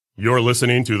You're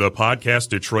listening to the Podcast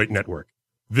Detroit Network.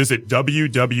 Visit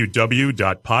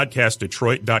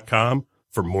www.podcastdetroit.com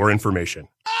for more information.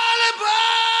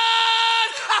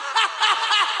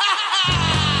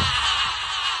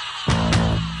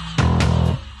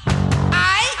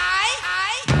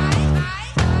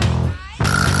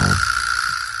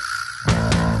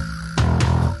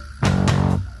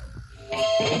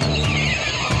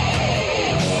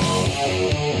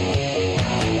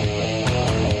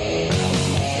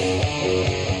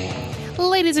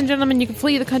 Ladies and gentlemen, you can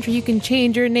flee the country, you can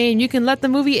change your name, you can let the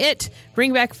movie It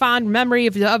bring back fond memory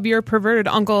of your perverted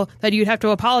uncle that you'd have to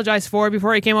apologize for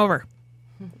before he came over.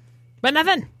 But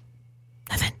nothing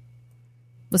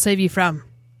will save you from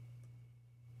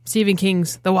Stephen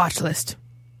King's The Watch List.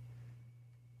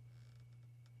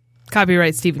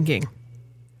 Copyright Stephen King.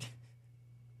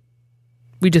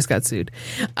 We just got sued.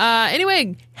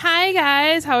 Anyway, hi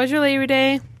guys, how was your Labor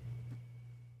Day?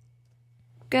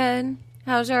 Good.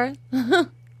 How's yours?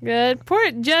 Good.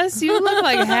 Poor Jess, you look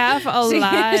like half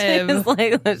alive. She was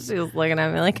looking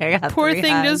at me like I got Poor three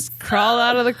thing heads. just crawled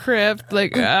out of the crypt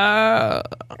like, I'll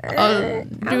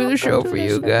do the show for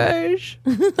you guys.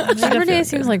 Labor Day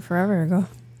seems like forever ago.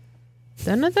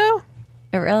 Doesn't it though?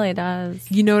 It really does.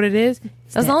 You know what it is?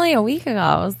 It was only a week ago.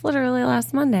 It was literally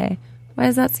last Monday. Why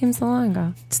does that seem so long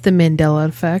ago? It's the Mandela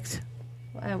effect.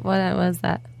 What was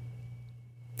that?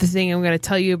 The thing I'm going to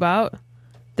tell you about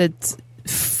that's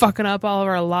fucking up all of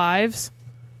our lives.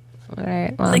 All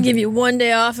right. Well, They give you one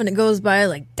day off and it goes by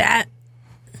like that.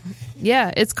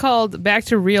 Yeah, it's called Back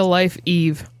to Real Life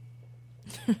Eve.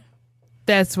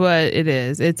 That's what it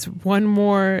is. It's one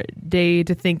more day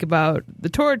to think about the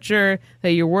torture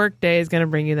that your work day is going to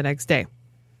bring you the next day.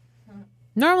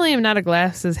 Normally, I'm not a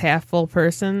glasses half full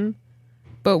person,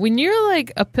 but when you're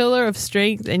like a pillar of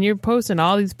strength and you're posting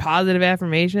all these positive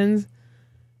affirmations,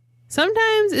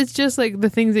 sometimes it's just like the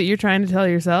things that you're trying to tell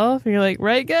yourself. And you're like,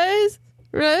 right, guys?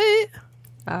 Right?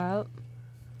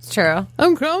 it's true.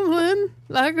 I'm crumbling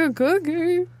like a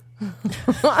cookie.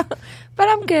 But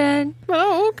I'm good. But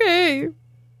I'm okay.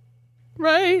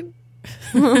 Right?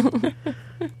 It's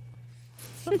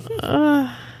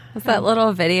that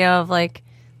little video of like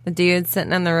the dude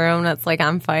sitting in the room that's like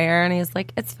on fire and he's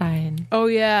like, it's fine. Oh,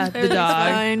 yeah. The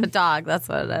dog. The dog, that's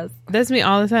what it is. That's me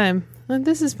all the time.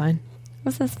 This is fine.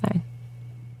 This is fine.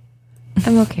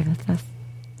 I'm okay with this.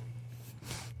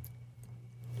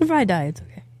 If I die, it's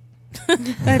okay.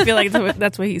 I feel like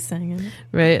that's what he's saying.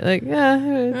 Right? Like, yeah,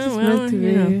 it's just meant to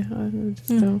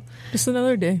be. Just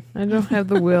another day. I don't have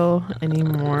the will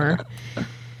anymore.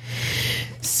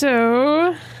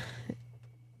 So,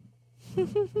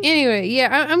 anyway,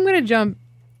 yeah, I'm going to jump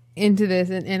into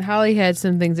this. And Holly had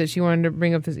some things that she wanted to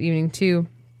bring up this evening, too.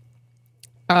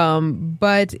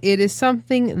 But it is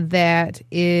something that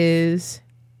is...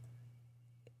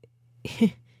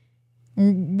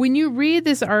 when you read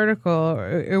this article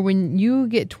or when you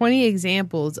get 20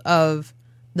 examples of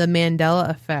the Mandela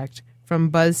effect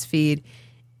from BuzzFeed,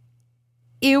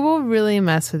 it will really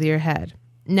mess with your head.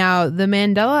 Now, the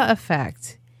Mandela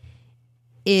effect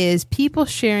is people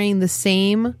sharing the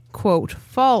same, quote,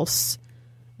 false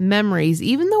memories,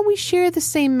 even though we share the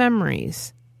same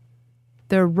memories.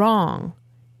 They're wrong.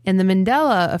 And the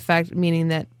Mandela effect, meaning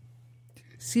that,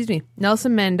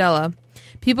 Nelson Mandela,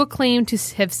 people claim to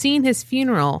have seen his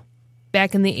funeral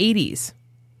back in the 80s.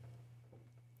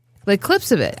 Like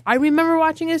clips of it. I remember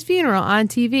watching his funeral on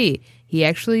TV. He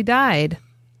actually died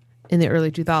in the early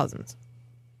 2000s.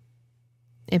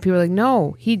 And people are like,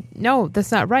 no,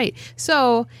 that's not right.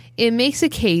 So it makes a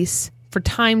case for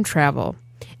time travel.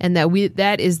 And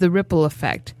that is the ripple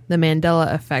effect, the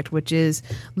Mandela effect, which is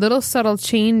little subtle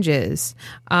changes.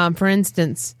 For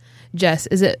instance, Jess,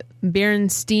 is it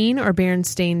Berenstein or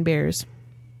Berenstain Bears?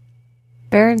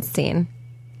 Berenstein.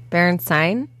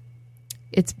 Berenstein?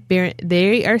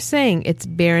 They are saying it's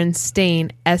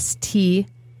Berenstain, Stain.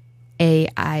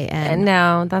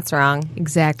 No, that's wrong.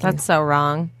 Exactly. That's so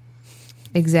wrong.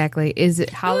 Exactly. Is it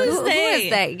Holly? Who is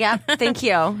they? Yeah, thank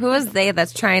you. Who is they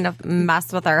that's trying to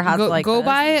mess with our house like go this?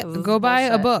 buy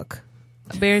Bullshit. a book.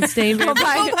 Berenstain. Go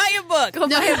buy a book. Go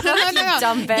buy a book. No.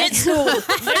 Dumb bitch.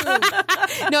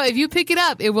 No, if you pick it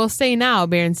up, it will say now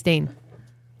Berenstain.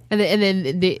 And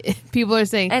then the people are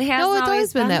saying, It has no, it's always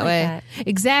always been been that like way. that.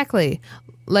 Exactly.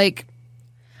 Like,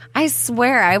 I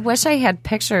swear, I wish I had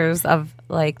pictures of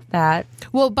like that.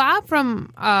 well, Bob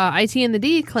from IT and the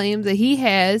D claims that he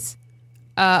has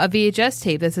a VHS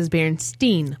tape that says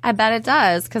Berenstain. I bet it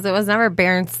does because it was never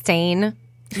Berenstain.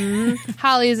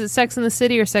 Holly, is it Sex in the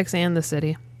City or Sex and the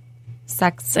City?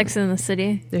 Sex Sex in the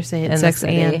City. They're saying in it's the Sex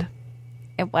City. and.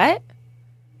 What?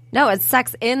 No, it's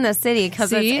Sex in the City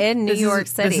because it's in New York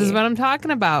City. This is what I'm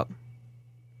talking about.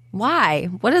 Why?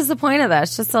 What is the point of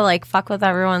this? Just to like fuck with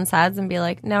everyone's heads and be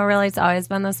like, no, really, it's always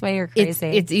been this way. You're crazy.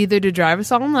 It's either to drive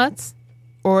us all nuts,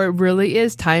 or it really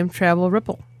is time travel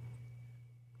ripple,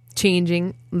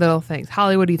 changing little things.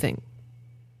 Holly, what do you think?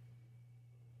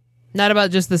 Not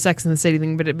about just the Sex in the City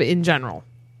thing, but in general.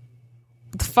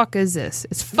 What the fuck is this?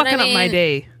 It's fucking up my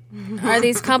day. Are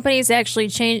these companies actually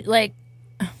change? Like,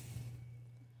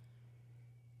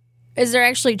 is there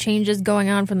actually changes going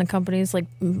on from the companies, like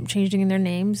changing their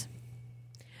names?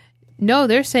 No,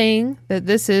 they're saying that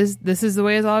this is the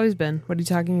way it's always been. What are you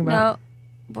talking about?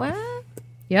 No. What?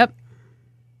 Yep.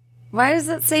 Why does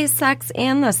it say Sex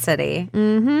and the City?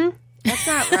 Mm-hmm. That's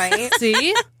not right.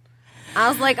 See? I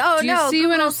was like, oh, Do you no. see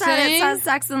what Google I'm said saying? It says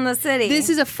Sex in the City. This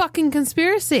is a fucking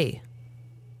conspiracy.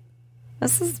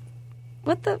 This is...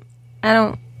 What the... I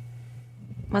don't...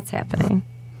 What's happening?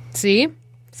 See?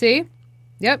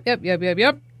 Yep.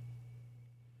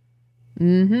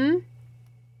 Mm-hmm.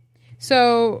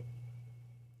 So...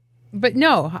 But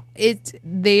no,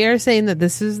 they are saying that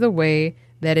this is the way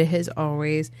that it has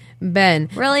always been.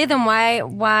 Really? Then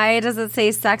why does it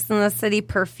say Sex in the City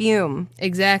perfume?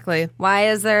 Exactly. Why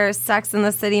is there Sex in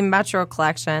the City Metro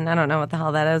Collection? I don't know what the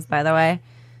hell that is, by the way.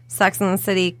 Sex in the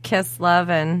City Kiss Love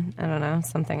and, I don't know,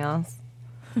 something else.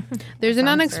 There's an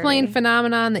Sounds unexplained dirty.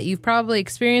 phenomenon that you've probably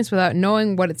experienced without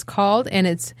knowing what it's called, and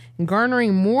it's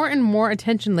garnering more and more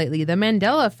attention lately. The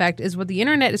Mandela effect is what the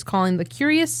internet is calling the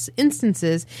curious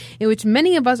instances in which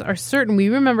many of us are certain we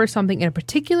remember something in a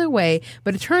particular way,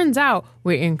 but it turns out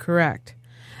we're incorrect.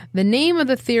 The name of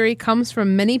the theory comes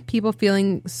from many people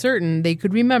feeling certain they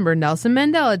could remember Nelson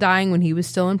Mandela dying when he was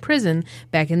still in prison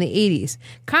back in the 80s.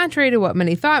 Contrary to what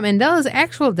many thought, Mandela's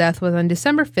actual death was on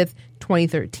December 5th,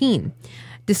 2013.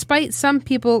 Despite some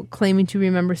people claiming to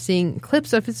remember seeing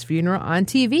clips of his funeral on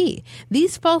TV.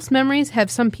 These false memories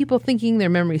have some people thinking their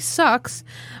memory sucks,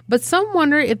 but some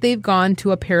wonder if they've gone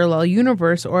to a parallel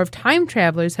universe or if time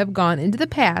travelers have gone into the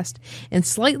past and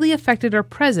slightly affected our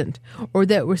present, or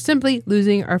that we're simply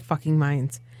losing our fucking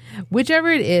minds. Whichever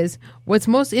it is, what's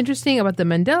most interesting about the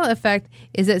Mandela effect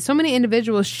is that so many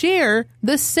individuals share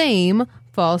the same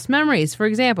false memories. For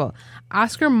example,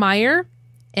 Oscar Mayer,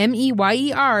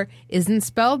 Meyer, isn't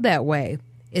spelled that way.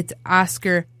 It's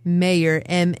Oscar Mayer,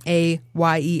 Mayer.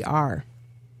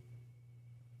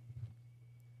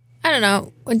 I don't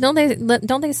know.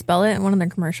 Don't they spell it in one of their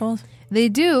commercials? They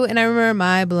do, and I remember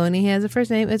My Baloney has a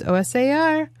first name, it's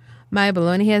Osar. My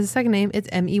Baloney has a second name, it's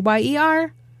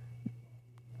Meyer.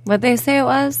 What'd they say it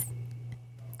was?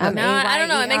 No, I don't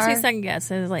know. It makes me second guess.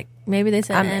 It's like maybe they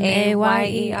said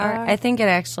Mayer. I think it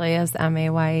actually is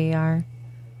Mayer.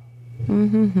 I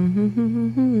don't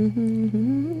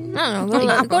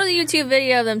know. Go to the YouTube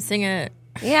video of them singing it.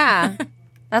 Yeah.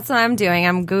 That's what I'm doing.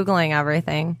 I'm Googling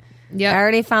everything. Yep. I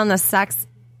already found the Sex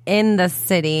in the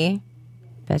City.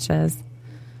 Bitches.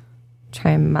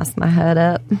 Try and mess my head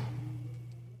up.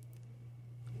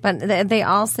 But they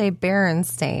all say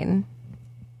Berenstain.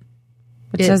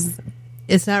 Which is...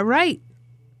 It's not right.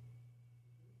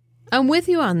 I'm with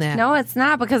you on that. No, it's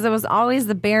not, because it was always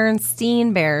the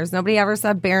Berenstein Bears. Nobody ever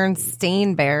said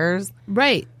Berenstain Bears.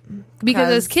 Right. Because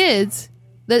as kids,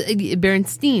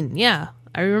 Berenstein, yeah.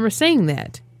 I remember saying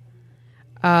that.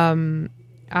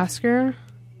 Oscar?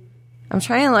 I'm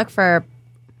trying to look for...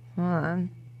 Hold on.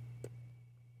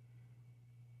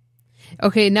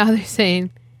 Okay, now they're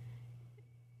saying...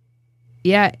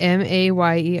 Yeah,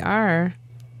 Mayer.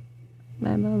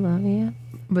 Babylonia.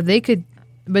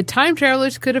 But time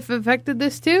travelers could have affected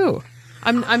this too.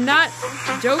 I'm not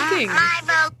joking. My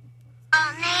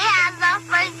baloney has a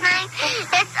first name.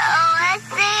 It's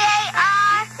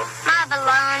O-S-C-A-R. My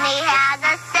baloney has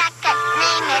a second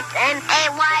name. It's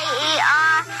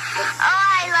M-A-Y-E-R. Oh,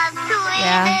 I love to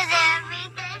eat it every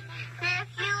day. If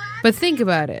you But think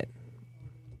about it.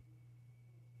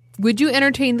 Would you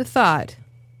entertain the thought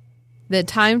that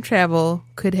time travel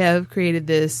could have created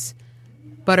this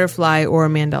butterfly or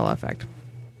Mandela effect?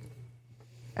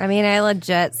 I mean, I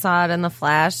legit saw it in the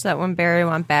flash that when Barry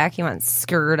went back, he went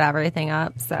screwed everything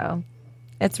up. So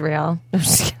it's real. I'm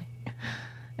just kidding.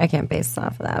 I can't base it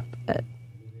off of that. But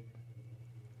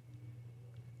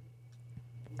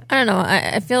I don't know.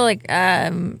 I feel like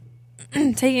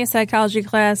taking a psychology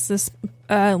class this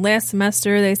last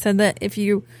semester, they said that if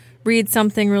you read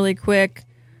something really quick,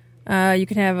 you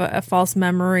can have a false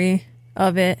memory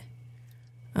of it.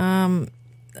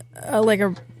 Like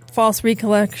a false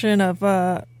recollection of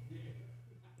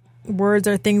words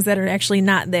or things that are actually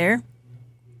not there.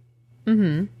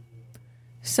 Mm-hmm.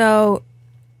 So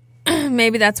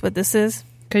maybe that's what this is.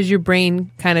 Because your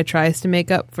brain kind of tries to make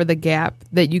up for the gap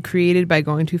that you created by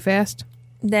going too fast.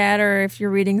 That, or if you're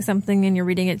reading something and you're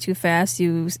reading it too fast,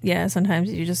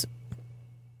 sometimes you just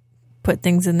put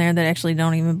things in there that actually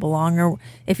don't even belong. Or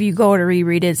if you go to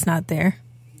reread it, it's not there.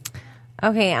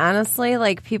 Okay, honestly,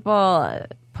 like people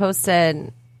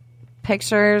posted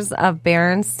pictures of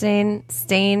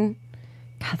Berenstain.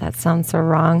 God, that sounds so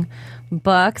wrong.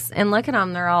 Books, and look at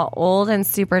them. They're all old and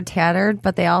super tattered,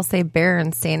 but they all say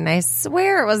Berenstain. And I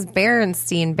swear it was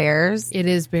Berenstain Bears. It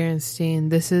is Berenstain.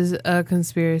 This is a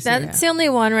conspiracy. That's the only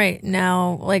one right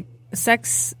now. Like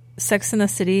Sex in the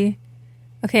City.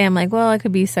 Okay, I'm like, well, it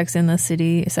could be Sex and the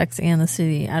City.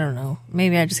 I don't know.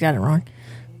 Maybe I just got it wrong.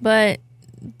 But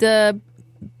the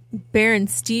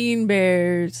Berenstain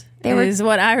Bears is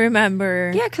what I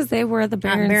remember. Yeah, because they were the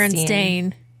Berenstain.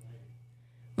 Berenstain.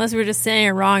 Unless we were just saying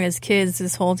it wrong as kids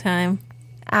this whole time.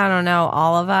 I don't know.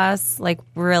 All of us, like,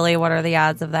 really, what are the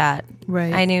odds of that?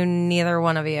 Right. I knew neither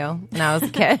one of you when I was a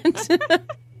kid.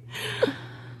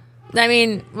 I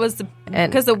mean, because the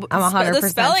 100%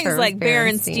 spelling's sure like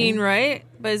Berenstain. Berenstain, right?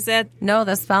 But is that No,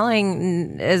 the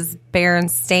spelling is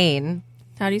Berenstain.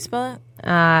 how do you spell it?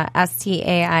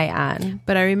 Stain.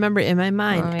 But I remember in my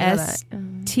mind, Let me know that.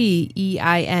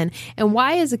 Stein. And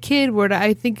why, as a kid, would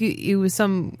I think it was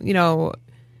some,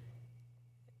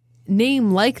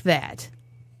 name like that?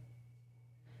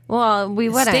 Well, we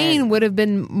wouldn't. Stain would have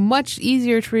been much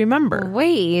easier to remember.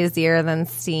 Way easier than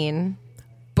Steen.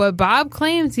 But Bob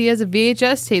claims he has a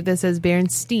VHS tape that says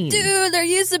Berenstain. Dude, there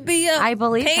used to be a I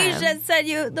believe page him. that said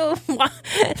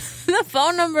the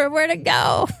phone number, where to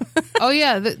go. Oh,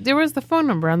 yeah. There was the phone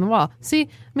number on the wall. See?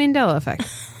 Mandela effect.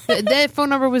 That phone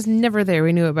number was never there.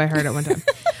 We knew it by heart at one time.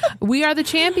 We Are the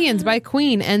Champions by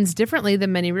Queen ends differently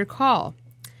than many recall.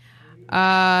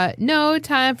 No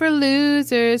time for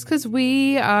losers, because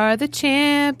we are the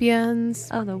champions.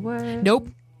 Of the world. Nope.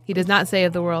 He does not say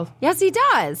of the world. Yes, he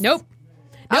does. Nope.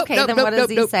 Nope, Okay, nope, then nope, what does nope,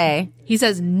 he nope. say? He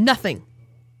says nothing.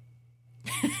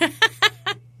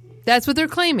 That's what they're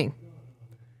claiming.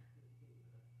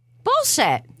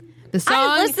 Bullshit. The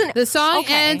song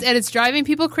Okay. ends, and it's driving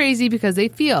people crazy because they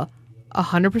feel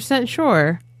 100%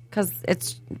 sure. Because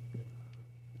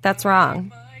that's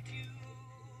wrong.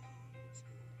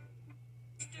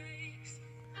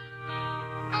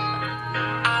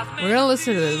 We're going to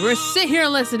listen to this. We're going to sit here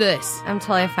and listen to this. I'm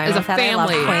totally fine As a with that. I love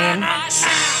family. Queen.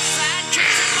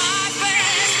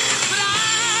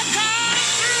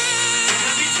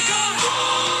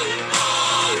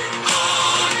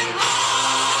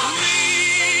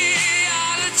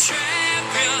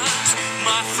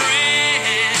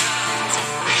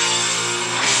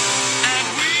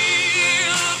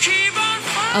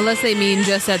 Unless they mean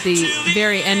just at the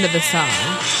very end of the song.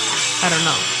 I don't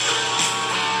know.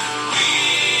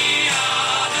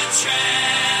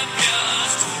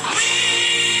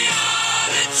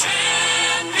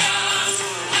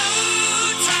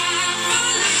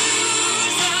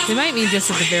 They might mean just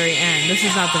at the very end. This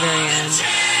is not the very end.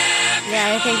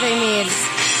 Yeah, I think they mean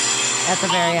at the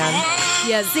very end.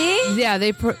 Yeah, See? Yeah,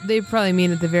 they probably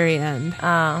mean at the very end.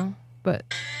 Oh. But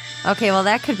Okay, well,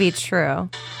 that could be true.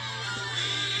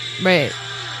 right.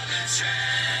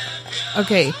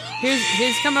 Okay,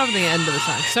 here's coming up at the end of the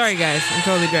song. Sorry, guys, I'm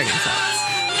totally dragging this out.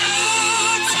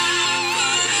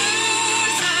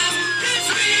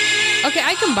 Okay,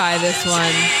 I can buy this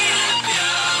one.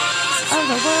 Oh,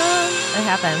 the world. It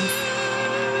happens.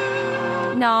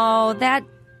 No.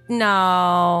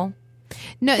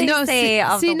 No, They no. say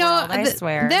of the world, I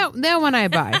swear. That one I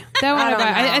buy. That one I don't buy.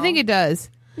 I know. think it does.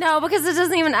 No, because it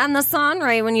doesn't even end the song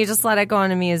right when you just let it go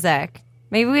into music.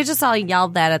 Maybe we just all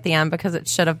yelled that at the end because it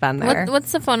should have been there.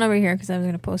 What's the phone number here? Because I was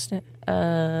going to post it.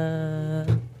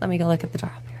 Let me go look at the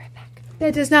door. I'll be right back.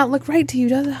 That does not look right to you,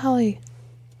 does it, Holly?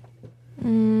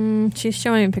 She's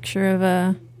showing a picture of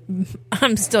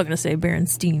I'm still going to say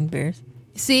Berenstain Bears.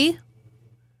 See?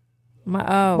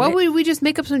 Why Why would we just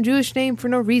make up some Jewish name for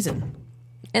no reason?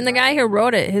 And the guy who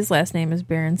wrote it, his last name is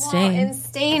Berenstain. Well, and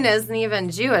Steen isn't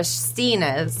even Jewish. Steen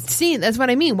is. See, that's what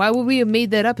I mean. Why would we have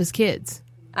made that up as kids?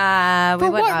 We For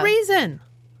would what have. reason?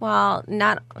 Well,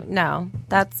 no.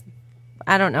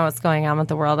 I don't know what's going on with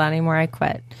the world anymore. I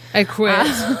quit. I quit.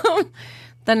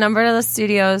 The number to the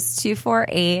studio is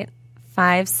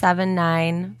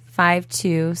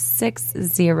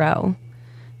 248-579-5260.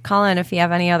 Call in if you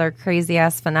have any other crazy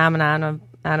ass phenomenon of,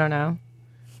 I don't know,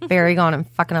 Barry going and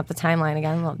fucking up the timeline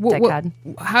again, little dickhead.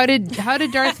 How did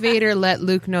Darth Vader let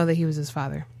Luke know that he was his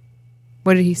father?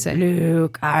 What did he say?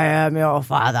 Luke, I am your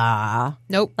father.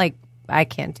 Nope. Like, I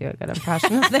can't do a good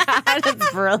impression of that.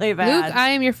 It's really bad. Luke, I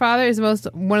am your father is one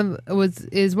of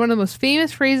the most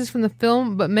famous phrases from the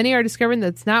film, but many are discovering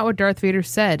that's not what Darth Vader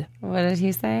said. What did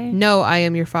he say? No, I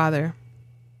am your father.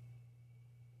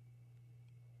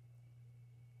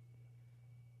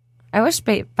 I wish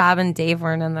Bob and Dave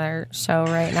weren't in their show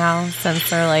right now, since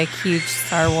they're like huge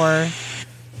Star Wars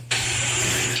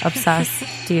obsessed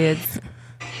dudes.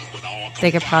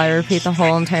 They could probably repeat the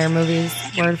whole entire movie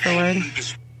word for word.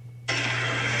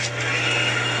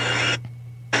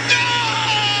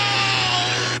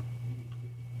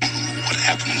 What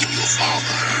happened to your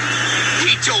father?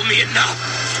 He told me enough.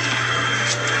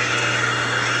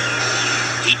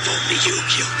 He told me you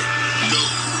killed him. No.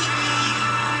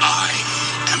 I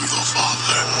am your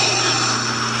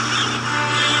father.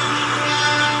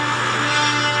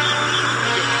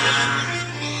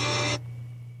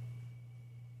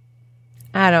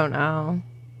 I don't know.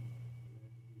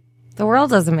 The world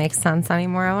doesn't make sense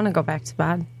anymore. I want to go back to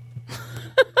bed.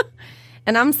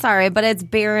 And I'm sorry, but it's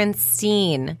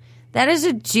Berenstein. That is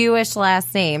a Jewish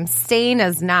last name. Stain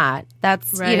is not.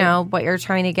 That's, Right. what you're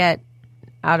trying to get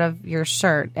out of your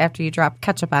shirt after you drop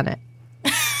ketchup on it.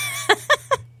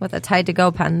 With a Tide to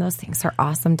Go pen. Those things are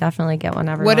awesome. Definitely get one,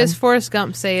 everyone. What does Forrest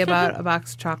Gump say about a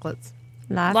box of chocolates?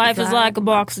 Life is like a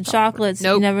box of chocolates.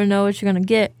 Nope. You never know what you're going to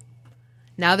get.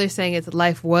 Now they're saying it's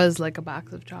life was like a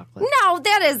box of chocolates. No,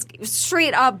 that is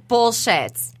straight up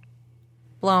bullshit.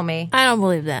 Blow me. I don't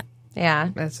believe that. Yeah.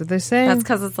 That's what they're saying. That's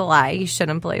because it's a lie. You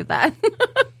shouldn't believe that.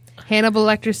 Hannibal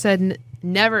Lecter said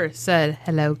never said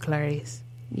hello, Clarice.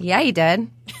 Yeah, he did.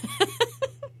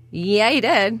 Yeah, he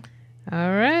did. All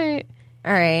right.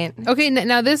 All right. Okay,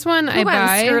 now this one I Who went and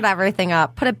buy. screwed everything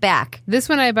up? Put it back. This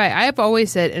one I buy. I have always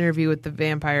said interview with the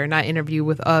vampire, not interview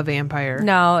with a vampire.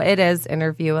 No, it is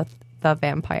Interview with the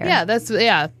Vampire. Yeah, that's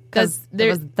because it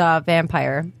was the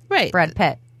vampire. right. Brad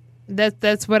Pitt.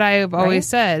 That's what I've always Right?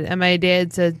 said. And my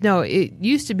dad said, no, it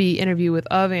used to be interview with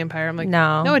a vampire. I'm like,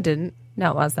 No. it didn't. No,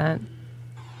 it wasn't.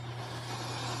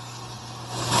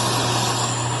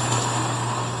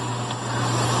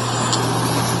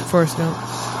 Forrest Gump.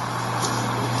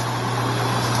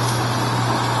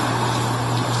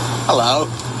 Hello.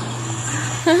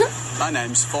 My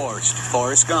name's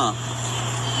Forrest Gump.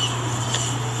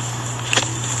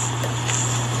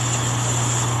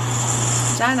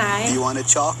 Johnny. Do you want a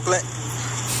chocolate?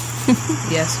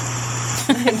 Yes.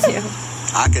 I do.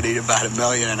 I could eat about 1.5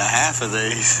 million of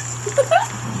these.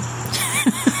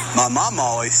 My mom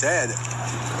always said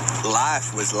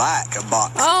life was like a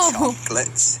box of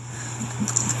chocolates.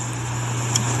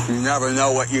 You never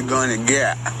know what you're going to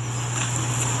get.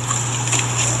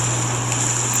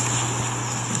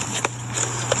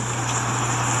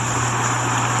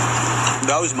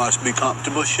 Those must be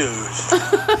comfortable shoes.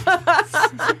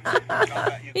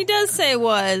 He does say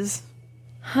was.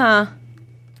 Huh.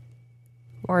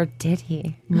 Or did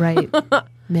he? Right.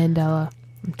 Mandela.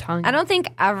 I'm telling you. I don't think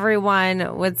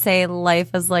everyone would say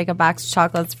life is like a box of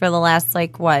chocolates for the last,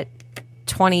 20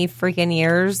 freaking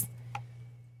years.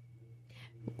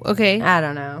 Okay. I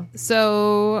don't know.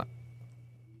 So,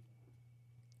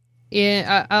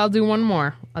 yeah, I'll do one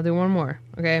more.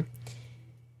 Okay.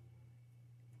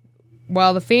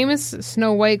 While the famous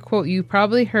Snow White quote you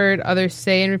probably heard others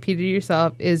say and repeated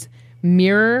yourself is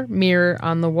 "Mirror, mirror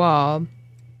on the wall,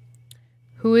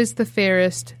 who is the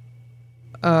fairest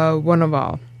one of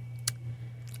all?"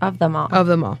 Of them all. Of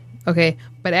them all. Okay.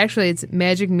 But actually, it's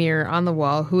 "Magic mirror on the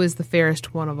wall, who is the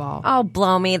fairest one of all?" Oh,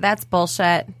 blow me. That's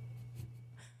bullshit.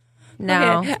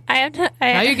 No. Okay, I have to.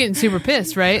 Now you're getting super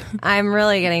pissed, right? I'm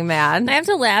really getting mad. I have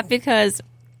to laugh because,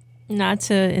 not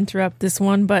to interrupt this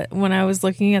one, but when I was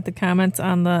looking at the comments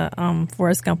on the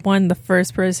Forrest Gump one, the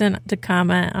first person to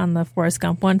comment on the Forrest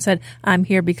Gump one said, "I'm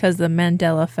here because of the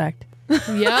Mandela effect."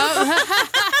 Yep.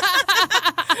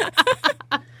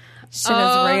 Shit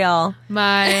is real.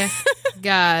 My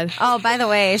God. Oh, by the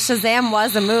way, Shazam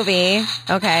was a movie.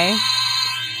 Okay.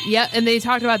 Yeah, and they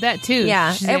talked about that too.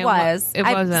 Yeah, Shazam it was. It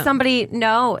wasn't.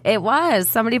 It was.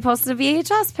 Somebody posted a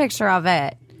VHS picture of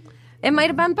it. It might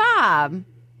have been Bob.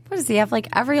 What does he have?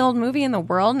 Every old movie in the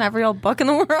world and every old book in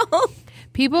the world?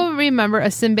 People remember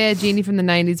a Sinbad genie from the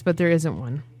 90s, but there isn't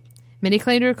one. Many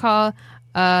claim to recall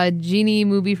a genie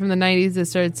movie from the 90s that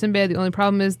started Sinbad. The only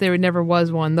problem is there never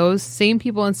was one. Those same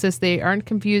people insist they aren't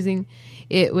confusing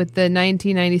it with the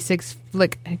 1996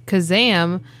 flick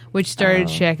Kazam, which started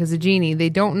Shaq as a genie. They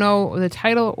don't know the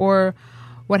title or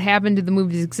what happened to the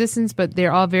movie's existence, but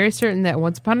they're all very certain that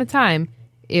once upon a time,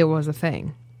 it was a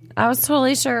thing. I was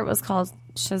totally sure it was called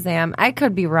Shazam. I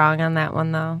could be wrong on that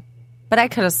one, though. But I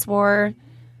could have swore.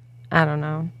 I don't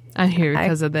know. I'm here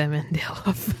because of that Mandela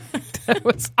effect. That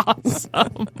was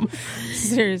awesome.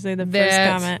 Seriously, the first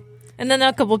comment. And then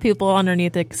a couple people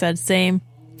underneath it said same.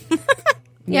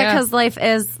 Yeah, because life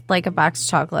is like a box of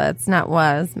chocolates, not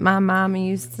was. My mama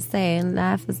used to say,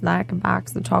 life is like a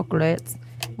box of chocolates.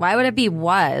 Why would it be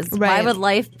was? Right. Why would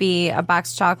life be a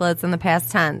box of chocolates in the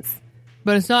past tense?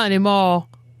 But it's not anymore.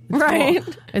 Right.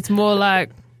 It's more like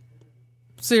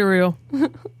cereal.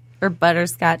 Or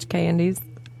butterscotch candies.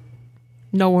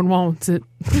 No one wants it.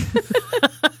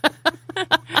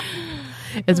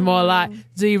 It's more like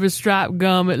zebra stripe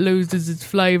gum. It loses its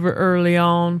flavor early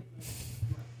on.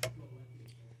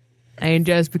 And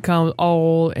just becomes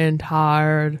old and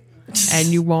tired. And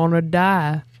you want to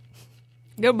die.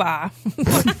 Goodbye.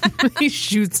 He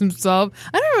shoots himself.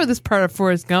 I don't remember this part of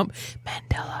Forrest Gump.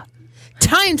 Mandela.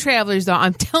 Time travelers, though,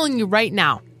 I'm telling you right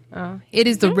now. It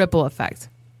is the ripple effect.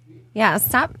 Yeah,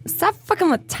 stop fucking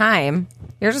with time.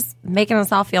 You're just making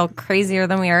us all feel crazier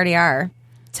than we already are.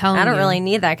 I don't really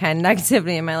need that kind of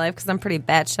negativity in my life because I'm pretty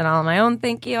batshit all on my own.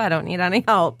 Thank you. I don't need any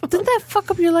help. Didn't that fuck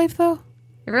up your life, though?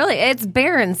 Really, it's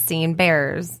Berenstein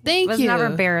Bears. Thank it was you. never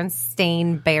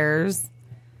Berenstain Bears.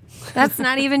 That's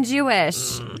not even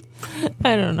Jewish.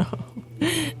 I don't know.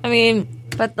 I mean,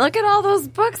 but look at all those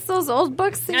books, those old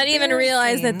books. I didn't even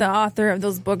realize that the author of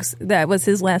those books, that was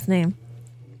his last name.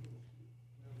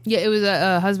 Yeah, it was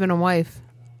a husband and wife.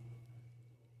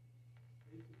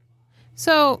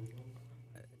 So,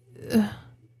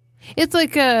 it's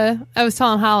like I was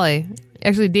telling Holly.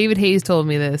 Actually, David Hayes told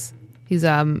me this. He's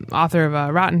author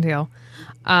of Rotten Tail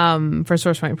for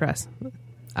Source Point Press.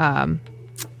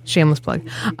 Shameless plug.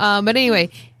 But anyway,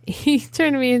 he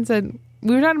turned to me and said,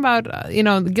 we were talking about,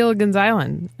 Gilligan's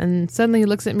Island. And suddenly he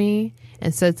looks at me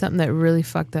and said something that really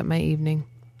fucked up my evening.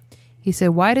 He said,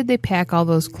 why did they pack all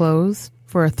those clothes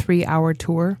for a 3-hour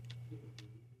tour?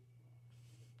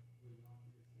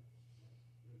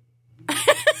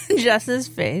 Just his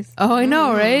face. Oh, I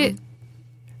know, right?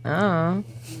 Oh.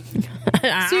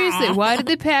 Seriously, why did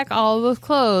they pack all those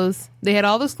clothes? They had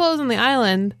all those clothes on the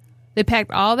island. They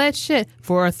packed all that shit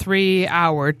for a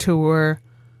 3-hour tour.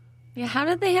 Yeah, how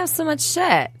did they have so much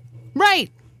shit?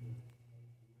 Right.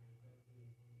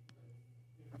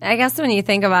 I guess when you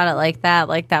think about it like that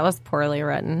was poorly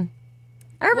written.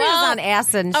 Everybody was on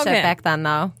acid and shit back then,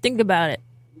 though. Think about it.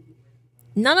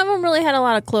 None of them really had a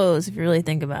lot of clothes, if you really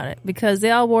think about it, because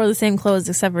they all wore the same clothes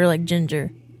except for, like, Ginger.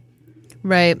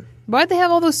 Right. Why'd they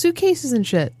have all those suitcases and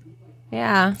shit?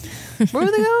 Yeah. Where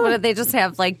were they going? What did they just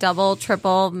have, like, double,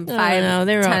 triple, 5,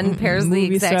 10 pairs of the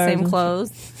exact same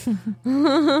clothes?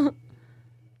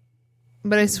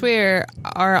 But I swear,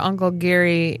 our Uncle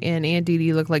Gary and Aunt Dee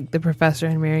Dee look like the Professor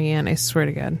and Mary Ann. I swear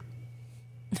to God.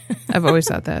 I've always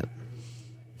thought that.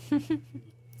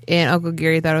 And Uncle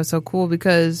Gary thought it was so cool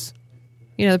because,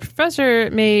 the Professor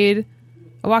made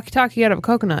a walkie-talkie out of a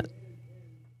coconut.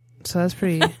 So that's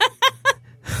pretty...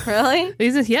 Really?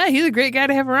 He's a great guy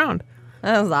to have around.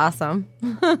 That was awesome.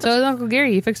 So is Uncle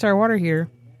Gary. He fixed our water heater.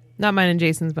 Not mine and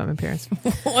Jason's, but my parents.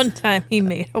 One time he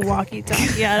made a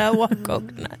walkie-talkie out of one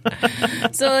coconut.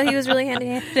 So he was really handy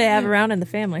to have around in the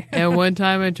family. And one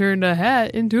time I turned a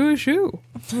hat into a shoe.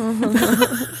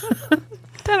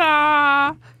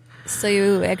 Ta-da! So do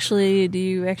you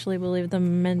actually believe the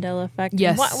Mandela effect?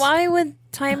 Yes. Why would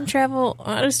time travel?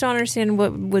 I just don't understand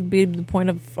what would be the point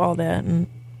of all that.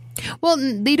 Well,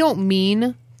 they don't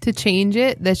mean to change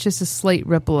it. That's just a slight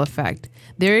ripple effect.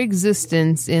 Their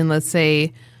existence in, let's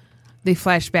say, they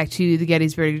flash back to the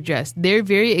Gettysburg Address. Their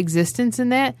very existence in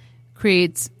that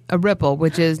creates a ripple,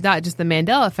 which is not just the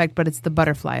Mandela effect, but it's the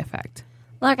butterfly effect.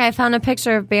 Look, I found a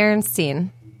picture of Berenstein.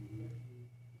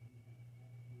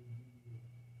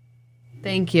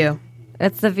 Thank you.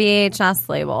 It's the VHS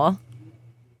label.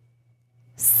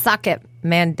 Suck it,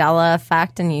 Mandela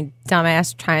effect, and you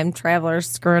dumbass time travelers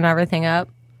screwing everything up.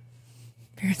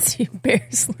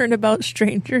 Bears learn about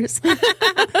strangers.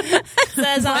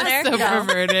 Says on there. So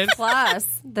perverted. Plus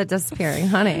the disappearing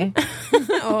honey.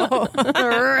 Oh,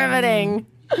 riveting.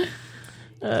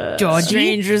 Georgie,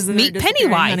 strangers and meet their disappearing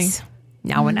Pennywise. honey.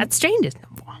 Now we're not strangers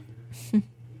no more.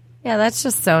 Yeah, that's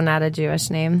just so not a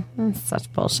Jewish name. That's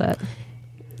such bullshit.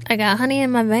 I got honey in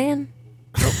my van.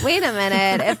 Wait a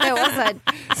minute. If it was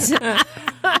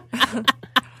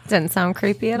didn't sound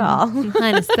creepy at all.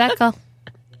 Mine is Beckel.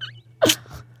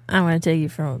 I'm going to take you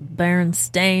from a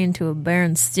Berenstain to a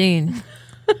Berenstein.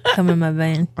 Come in my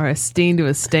van. Or a stain to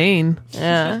a stain.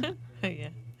 Yeah.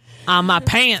 On my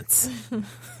pants.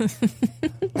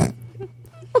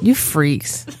 You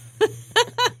freaks.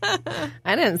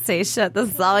 I didn't say shit.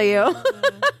 This is all you.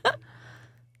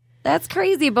 That's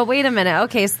crazy. But wait a minute.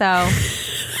 Okay, so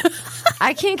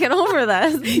I can't get over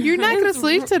this. You're not going to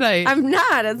sleep tonight. I'm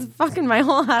not. It's fucking my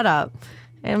whole head up.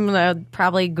 I'm going to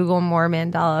probably Google more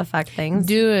Mandela effect things.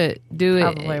 Do it.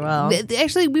 Probably will.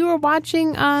 Actually, we were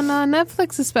watching on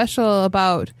Netflix a special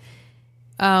about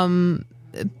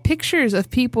pictures of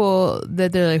people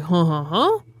that they're like,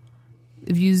 huh.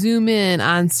 If you zoom in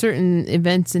on certain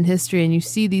events in history and you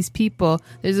see these people,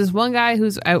 there's this one guy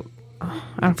who's out. I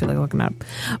don't feel like looking up,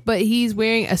 but he's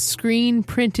wearing a screen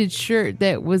printed shirt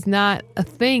that was not a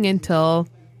thing until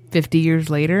 50 years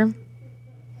later.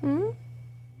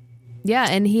 Yeah,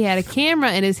 and he had a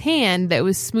camera in his hand that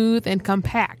was smooth and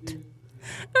compact.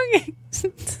 Okay.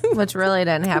 Which really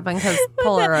didn't happen because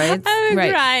Polaroids. I'm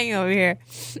Right. crying over here.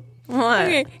 What?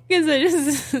 Okay, because I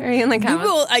just Are you in the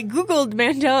comments? I googled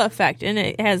Mandela effect, and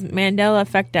it has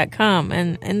mandelaeffect.com,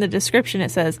 and in the description it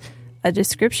says a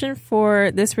description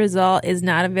for this result is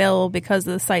not available because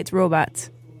of the site's robots.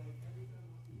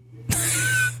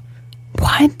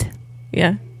 What?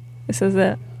 Yeah, it says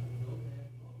that.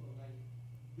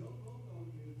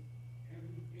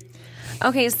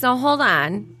 Okay, so hold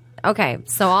on. Okay,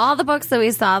 so all the books that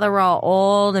we saw that were all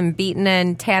old and beaten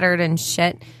and tattered and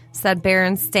shit said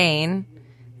Berenstain.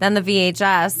 Then the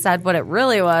VHS said what it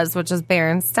really was, which is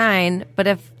Berenstain. But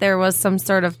if there was some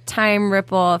sort of time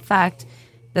ripple effect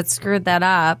that screwed that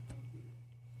up,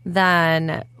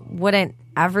 then wouldn't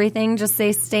everything just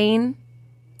say stain?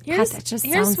 God, that just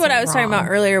Here's sounds what so I was talking wrong. about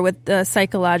earlier with the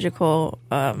psychological.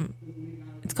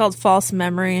 It's called false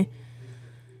memory.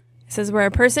 It says where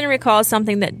a person recalls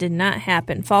something that did not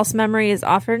happen. False memory is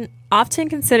often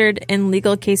considered in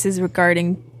legal cases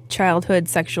regarding childhood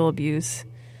sexual abuse.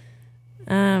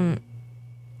 It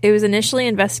was initially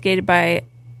investigated by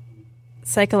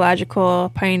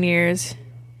psychological pioneers.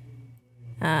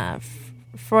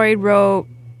 Freud wrote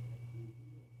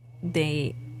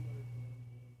the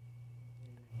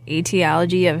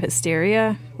etiology of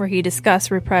hysteria, where he discussed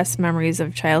repressed memories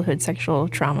of childhood sexual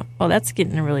trauma. Oh, that's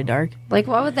getting really dark. Like,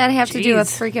 what would that have to do with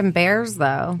Jeez. freaking bears,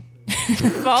 though?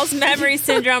 False memory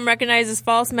syndrome recognizes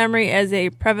false memory as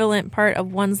a prevalent part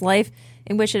of one's life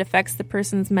in which it affects the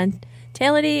person's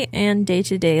mentality and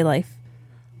day-to-day life.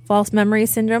 False memory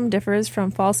syndrome differs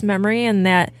from false memory in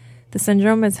that the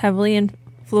syndrome is heavily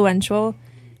influential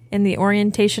in the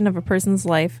orientation of a person's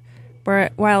life,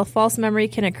 while false memory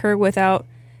can occur without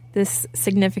this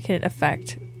significant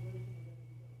effect.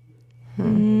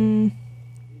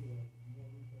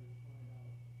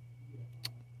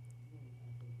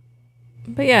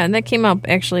 But yeah, that came up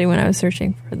actually when I was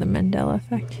searching for the Mandela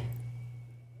effect.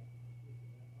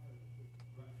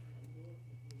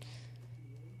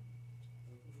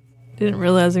 Didn't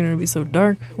realize it was going to be so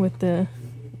dark with the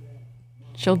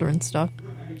children stuff.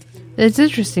 It's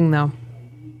interesting, though.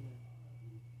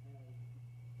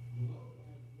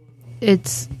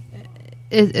 It's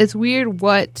weird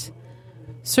what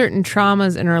certain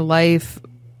traumas in our life,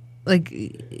 like,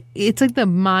 it's like the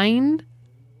mind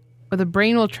or the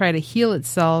brain will try to heal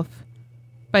itself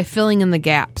by filling in the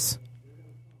gaps.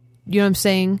 You know what I'm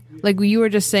saying? Like you were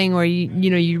just saying, where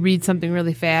you read something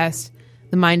really fast,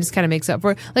 the mind just kind of makes up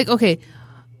for it. Like, okay,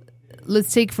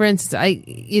 let's take for instance,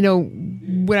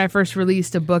 when I first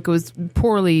released a book, it was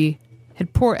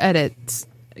had poor edits,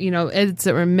 edits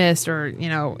that were missed, or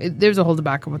there's a whole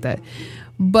debacle with that.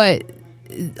 But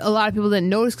a lot of people didn't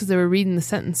notice because they were reading the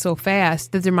sentence so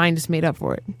fast that their mind just made up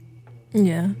for it.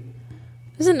 Yeah.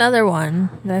 There's another one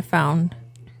that I found.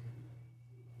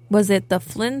 Was it the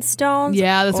Flintstones?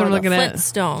 Yeah, that's what I'm looking at.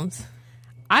 Flintstones.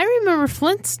 I remember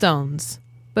Flintstones,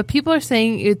 but people are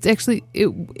saying it's actually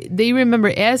they remember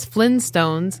it as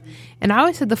Flintstones, and I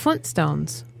always said the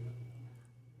Flintstones.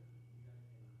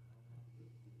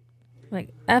 Like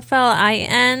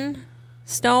FLIN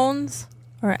stones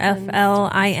or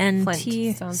FLINT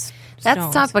Flintstones.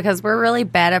 That's tough because we're really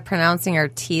bad at pronouncing our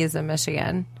T's in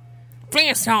Michigan.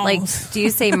 Flintstones. Like, do you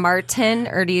say Martin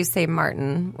or do you say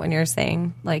Martin when you're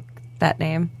saying, like, that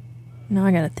name? No,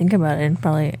 I got to think about it. And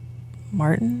probably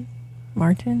Martin. No,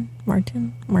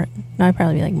 I'd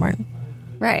probably be like Martin.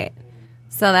 Right.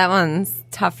 So that one's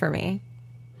tough for me.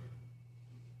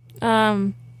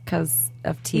 Because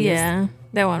of T's. Yeah,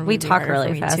 that one. We would be talk harder for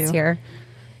really me, fast too. here.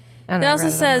 And It I also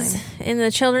read it says online. in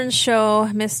the children's show,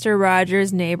 Mr.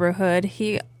 Rogers' Neighborhood,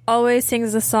 he always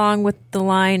sings a song with the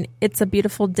line, "It's a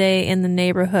beautiful day in the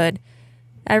neighborhood."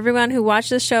 Everyone who watched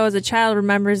the show as a child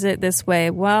remembers it this way.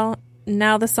 Well,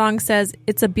 now the song says,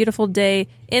 "It's a beautiful day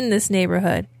in this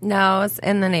neighborhood." No, it's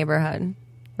in the neighborhood,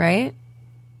 right?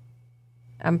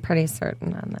 I'm pretty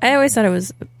certain on that. I always thought it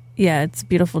was, yeah, it's a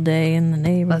beautiful day in the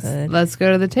neighborhood. Let's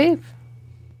go to the tape.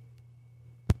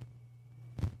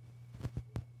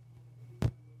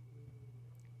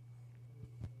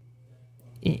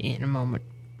 in a moment.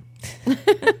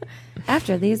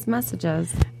 After these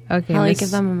messages. Okay, I'll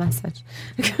give them a message.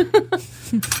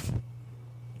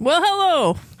 Well,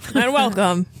 hello and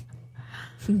welcome.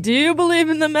 Do you believe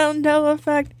in the Mandela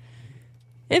effect?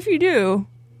 If you do,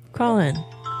 call in.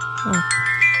 Oh.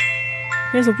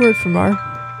 Here's a word from our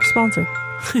sponsor.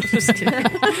 Just kidding.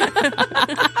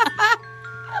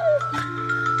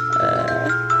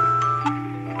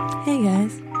 Hey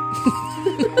guys.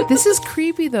 This is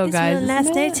creepy though, It's guys. the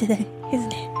last day today,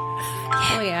 isn't it?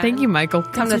 Oh, yeah. Thank you, Michael.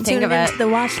 Come to think of it, the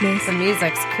watch list. the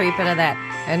music's creeping to that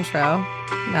intro.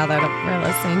 Now that we're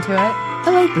listening to it.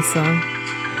 I like this song.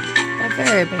 At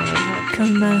very beginning.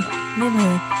 Come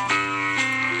neighborhood.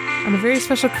 On a very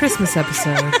special Christmas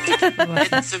episode.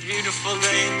 It's a beautiful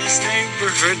day in this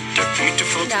neighborhood. A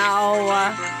beautiful day.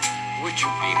 No. Would you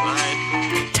be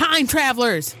mine? Time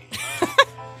travelers.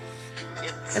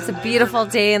 It's a beautiful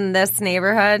day in this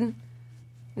neighborhood.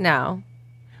 No.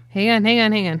 Hang on.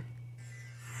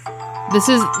 This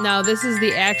is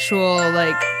the actual,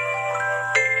 like,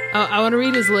 I want to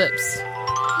read his lips.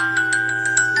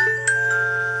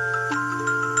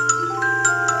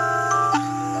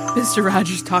 Mr.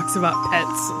 Rogers talks about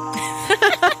pets.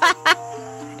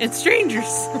 And strangers.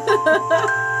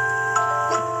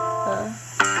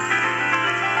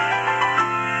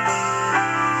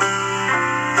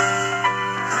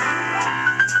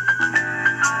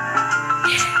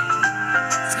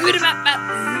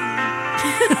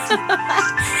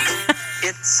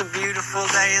 It's a beautiful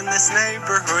day in this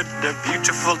neighborhood. A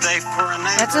beautiful day for a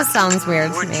neighbor. That just sounds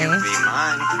weird to Would me. you be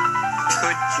mine?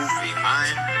 Could you be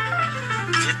mine?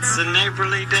 It's a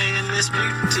neighborly day in this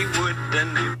beauty wood.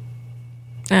 I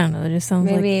don't know. It just sounds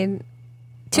like Maybe.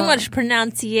 too much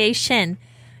pronunciation.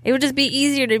 It would just be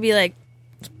easier to be like,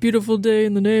 it's a beautiful day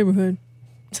in the neighborhood.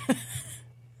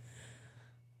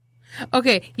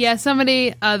 Okay, yeah,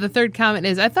 somebody, the third comment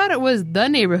is, I thought it was the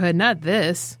neighborhood, not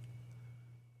this.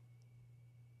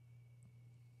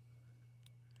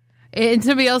 And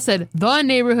somebody else said, the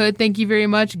neighborhood, thank you very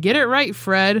much. Get it right,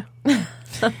 Fred.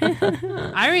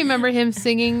 I remember him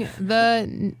singing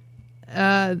the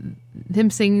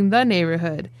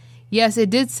neighborhood. Yes,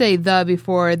 it did say the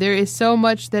before. There is so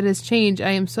much that has changed.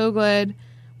 I am so glad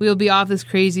we will be off this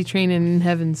crazy train and in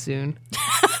heaven soon.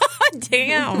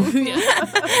 Damn.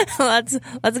 Let's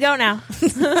go now.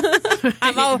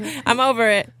 I'm over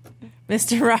it,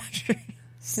 Mr. Rogers.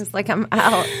 It's like I'm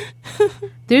out.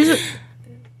 There's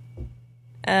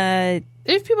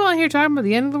people out here talking about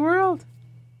the end of the world.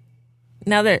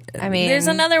 Now I mean- there's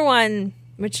another one,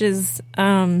 which is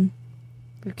We've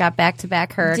got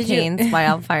back-to-back hurricanes,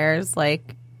 wildfires.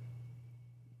 Like,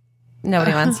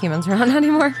 nobody wants humans around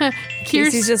anymur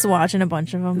Casey's just watching a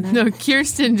bunch of them now. No,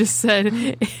 Kirsten just said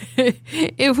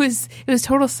it was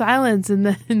total silence, and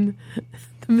then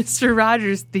the Mr.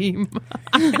 Rogers theme.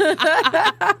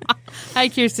 Hi,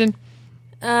 Kirsten.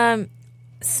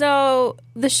 So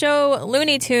the show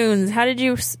Looney Tunes. How did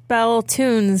you spell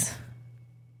tunes?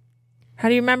 How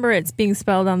do you remember it's being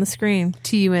spelled on the screen?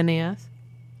 TUNAS.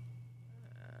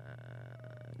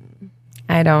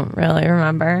 I don't really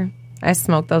remember. I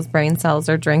smoke those brain cells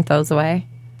or drink those away.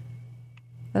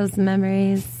 Those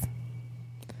memories.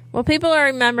 Well, people are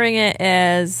remembering it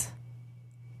as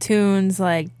tunes,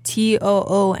 like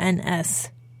TOONS.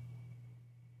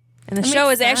 And the show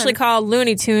is actually called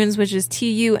Looney Tunes, which is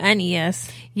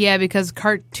TUNES. Yeah, because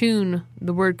cartoon,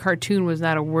 the word cartoon was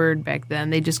not a word back then.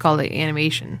 They just called it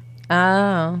animation.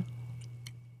 Oh.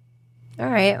 All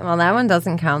right. Well, that one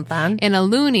doesn't count then. And a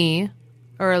loony,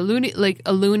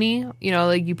 you know,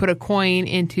 like you put a coin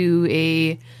into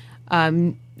a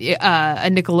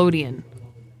Nickelodeon.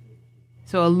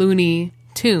 So a Looney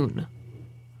Tune.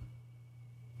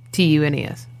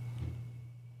 TUNES.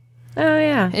 Oh,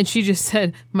 yeah. And she just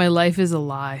said, my life is a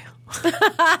lie.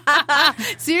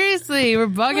 Seriously, we're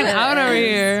bugging out over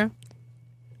here.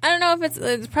 I don't know if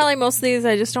it's probably most of these.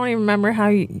 I just don't even remember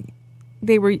how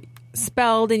they were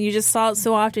spelled, and you just saw it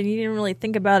so often you didn't really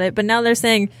think about it. But now they're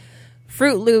saying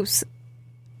Fruit Loops.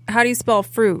 How do you spell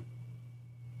fruit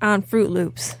on Fruit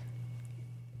Loops?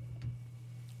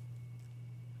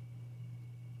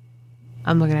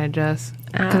 I'm looking at Jess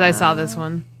because I saw this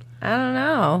one. I don't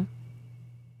know.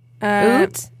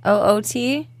 Oot?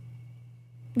 OOT?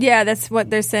 Yeah, that's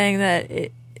what they're saying that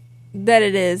it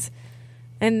is,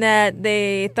 and that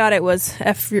they thought it was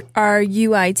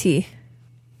FRUIT.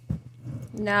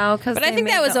 No, because But I think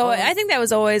that was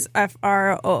always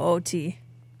FROOT.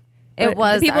 It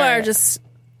was. People are just.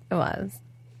 It was.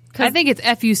 I think it's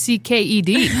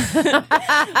FUCKED.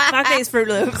 Not these Fruit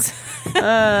Loops.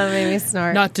 Maybe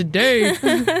snort. Not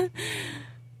today.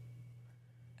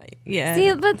 Yeah.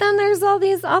 See, but then there's all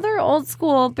these other old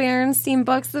school Berenstein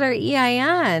books that are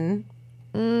EIN.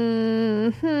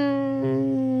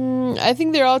 I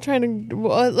think they're all trying to.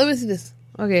 Well, let me see this.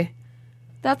 Okay.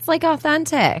 That's like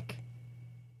authentic.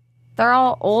 They're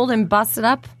all old and busted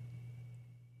up.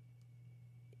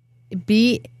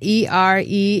 Beresteins.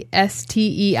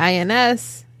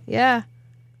 Yeah.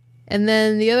 And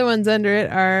then the other ones under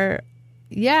it are,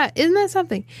 yeah, isn't that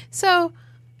something? So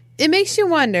it makes you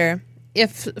wonder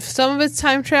if some of it's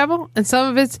time travel and some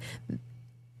of it's,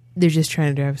 they're just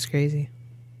trying to drive us crazy.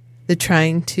 They're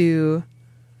trying to,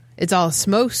 it's all a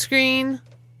smoke screen,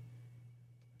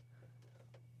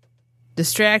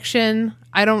 distraction.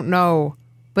 I don't know.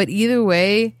 But either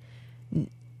way,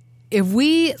 if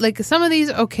we, like some of these,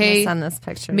 okay, send this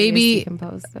picture. Maybe you can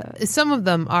post it. some of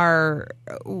them are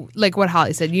like what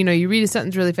Holly said. You know, you read a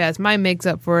sentence really fast. Mine makes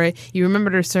up for it. You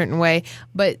remember it a certain way.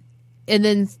 And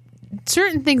then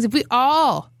certain things, if we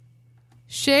all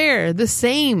share the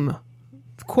same,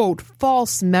 quote,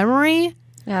 false memory,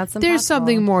 Yeah, it's there's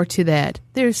something more to that.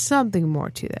 There's something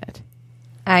more to that.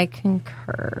 I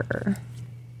concur.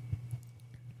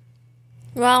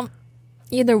 Well,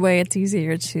 either way, it's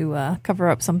easier to cover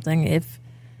up something if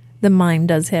the mind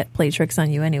does play tricks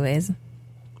on you anyways.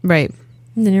 Right.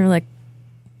 And then you're like,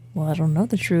 well, I don't know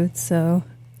the truth, so,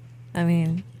 I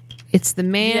mean... It's the You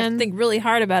have man. to think really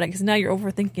hard about it because now you're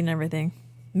overthinking everything.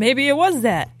 Maybe it was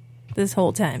that this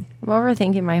whole time. I'm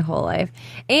overthinking my whole life.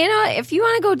 And you know, if you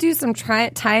want to go do some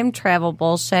time travel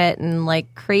bullshit and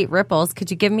like create ripples,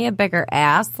 could you give me a bigger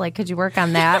ass? Like, could you work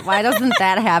on that? Why doesn't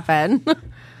that happen?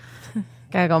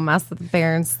 Gotta go mess with the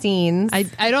Berensteins.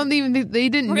 I don't even think they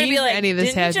didn't We're going to need be like, any of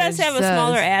this. didn't you just have a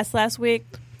smaller ass last week?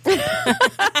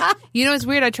 You know, it's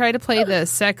weird. I tried to play the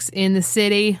Sex in the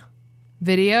City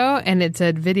video, and it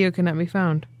said video cannot be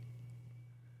found.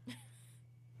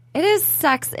 It is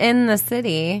Sex in the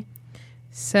City.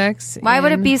 Why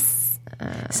would it be?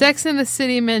 Sex in the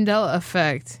City Mandela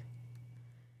effect?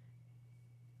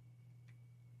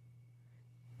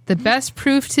 The best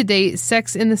proof to date,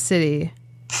 Sex in the City.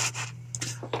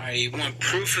 You want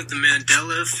proof of the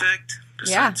Mandela effect?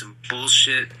 Besides Yeah. some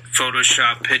bullshit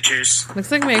Photoshop pictures.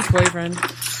 Looks like my ex-boyfriend.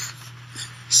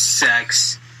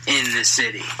 Sex in the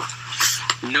City.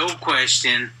 No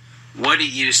question what it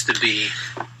used to be.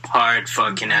 Hard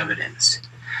fucking evidence.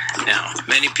 Now,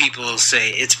 many people will say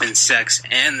it's been Sex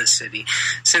and the City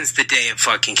since the day it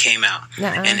fucking came out.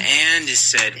 And is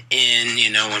said in, you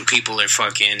know, when people are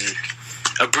fucking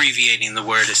abbreviating the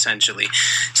word essentially.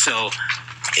 So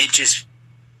it just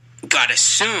got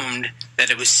assumed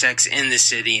that it was Sex in the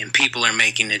City and people are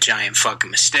making a giant fucking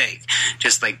mistake.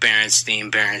 Just like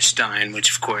Berenstein,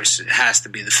 which of course has to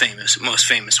be the most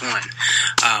famous one.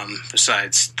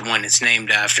 Besides the one it's named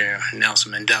after,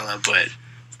 Nelson Mandela, but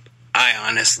I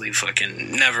honestly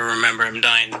fucking never remember him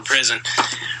dying in prison.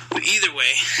 But either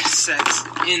way, Sex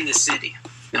in the City.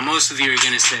 Now most of you are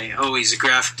going to say, oh, he's a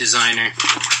graphic designer.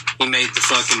 He made the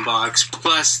fucking box.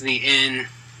 Plus the in...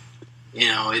 You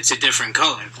know, it's a different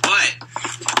color. But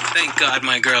thank God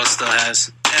my girl still has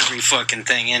every fucking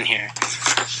thing in here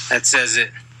that says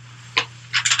it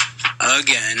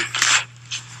again.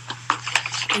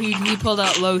 He pulled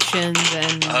out lotions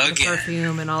and the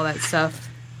perfume and all that stuff.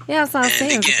 Yeah, that's what I was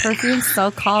saying. The perfume's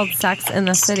so called Sex in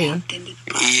the City.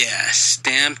 Yeah,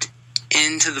 stamped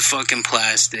into the fucking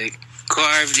plastic,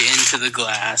 carved into the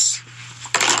glass.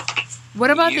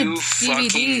 What about you the fucking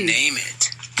DVDs name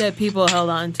it. that people held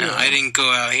on to? No, I didn't go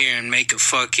out here and make a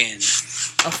fucking...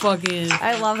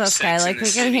 I love this guy. Like,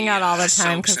 we get to hang out all the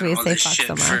time because we say fuck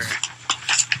so much.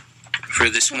 For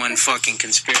this one fucking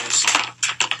conspiracy.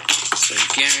 So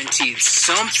guaranteed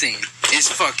something is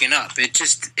fucking up. It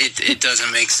just, it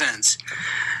doesn't make sense.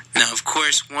 Now, of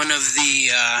course, one of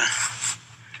the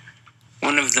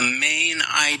main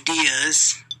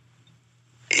ideas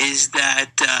is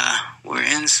that we're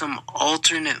in some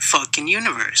alternate fucking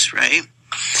universe, right?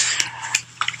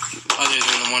 Other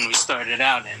than the one we started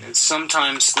out in. And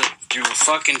sometimes slip through a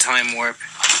fucking time warp,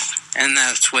 and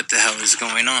that's what the hell is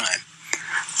going on.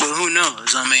 But who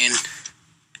knows? I mean,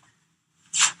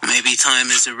 maybe time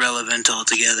is irrelevant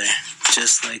altogether,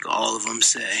 just like all of them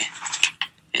say.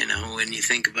 You know, when you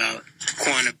think about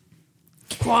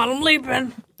quantum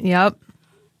leaping. Yep.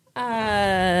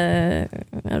 I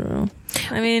don't know.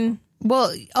 I mean,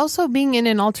 well, also being in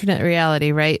an alternate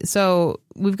reality, right? So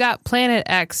we've got Planet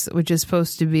X, which is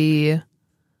supposed to be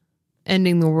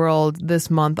ending the world this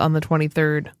month on the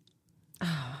 23rd.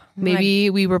 Maybe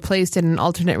we were placed in an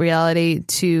alternate reality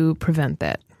to prevent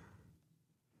that.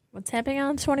 What's happening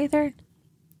on the 23rd?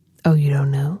 Oh, you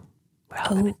don't know? We're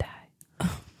all going to die.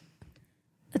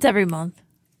 It's every month.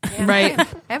 Right.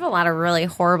 I have a lot of really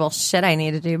horrible shit I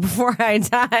need to do before I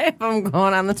die if I'm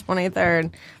going on the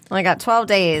 23rd. I got 12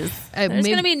 days. There's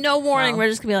going to be no warning. We're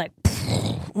just going to be like,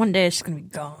 one day it's just going to be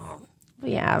gone.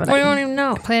 Yeah, but We don't even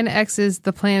know. Planet X is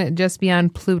the planet just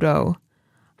beyond Pluto.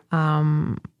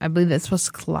 I believe that's supposed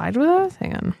to collide with us.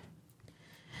 Hang on.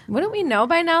 Wouldn't we know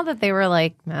by now that they were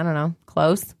like, I don't know,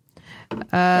 close?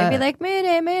 They'd be like,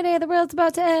 Mayday, Mayday, the world's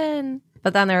about to end.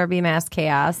 But then there would be mass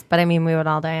chaos. But I mean, we would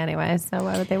all die anyway, so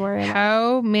why would they worry about it?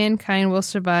 How mankind will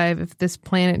survive if this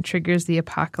planet triggers the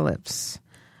apocalypse.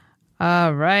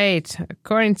 All right.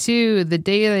 According to the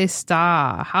Daily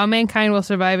Star, how mankind will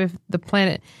survive if the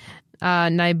planet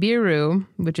Nibiru,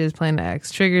 which is Planet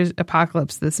X, triggers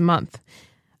apocalypse this month.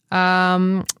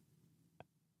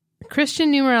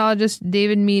 Christian numerologist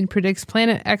David Mead predicts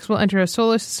Planet X will enter a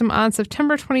solar system on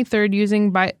September 23rd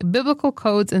using biblical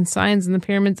codes and signs in the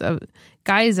pyramids of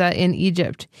Giza in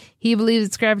Egypt. He believes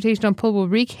its gravitational pull will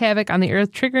wreak havoc on the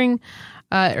Earth, triggering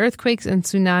earthquakes and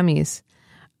tsunamis.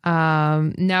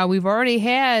 Now, we've already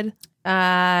had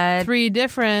three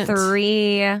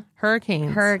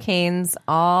hurricanes,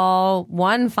 all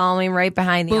one following right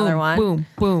behind the other one. Boom,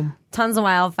 boom. Tons of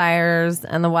wildfires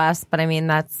in the west, but I mean,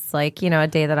 that's like, a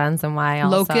day that ends in Y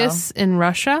also. Locusts in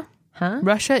Russia. Huh?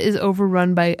 Russia is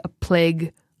overrun by a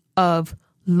plague of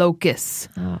locusts.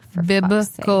 Oh, for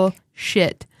biblical fuck's sake.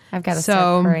 shit. I've got to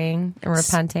start praying and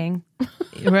repenting.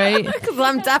 Right? Because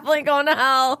I'm definitely going to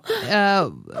hell.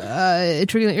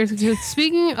 Triggering earthquake.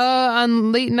 Speaking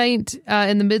on late night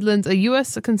in the Midlands, a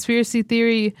U.S. conspiracy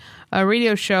theory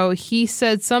radio show, he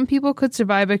said some people could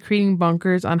survive by creating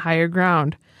bunkers on higher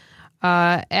ground.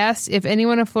 Asked if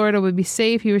anyone in Florida would be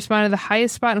safe, he responded, the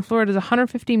highest spot in Florida is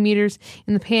 150 meters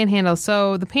in the Panhandle,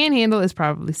 so the Panhandle is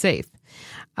probably safe.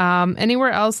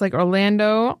 Anywhere else, like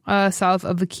Orlando, south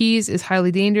of the Keys, is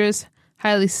highly dangerous,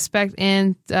 highly suspect,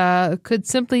 and could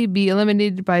simply be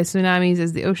eliminated by tsunamis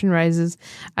as the ocean rises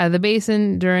out of the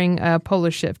basin during a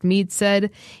polar shift. Meade said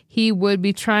he would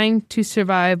be trying to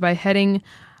survive by heading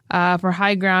for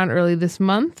high ground early this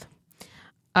month.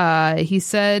 He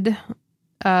said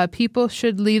people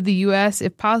should leave the U.S.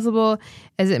 if possible,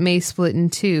 as it may split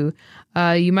in two.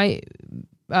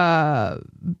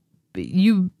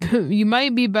 You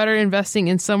might be better investing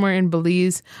in somewhere in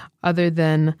Belize other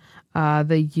than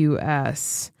the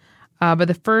U.S. By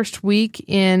the first week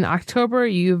in October,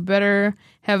 you better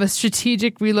have a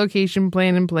strategic relocation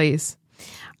plan in place.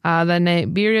 The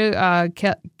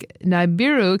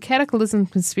Nibiru cataclysm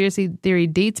conspiracy theory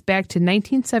dates back to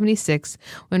 1976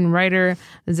 when writer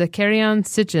Zakarian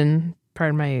Sitchin,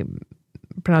 pardon my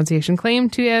pronunciation,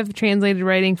 claimed to have translated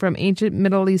writing from ancient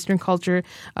Middle Eastern culture,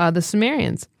 the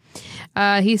Sumerians.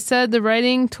 He said the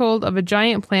writing told of a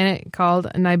giant planet called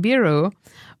Nibiru,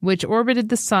 which orbited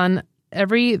the sun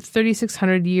every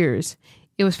 3,600 years.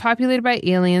 It was populated by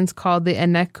aliens called the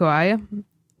Anunnaki.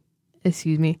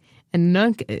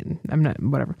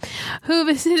 Who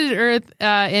visited Earth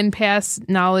and passed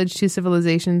knowledge to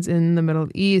civilizations in the Middle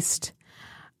East.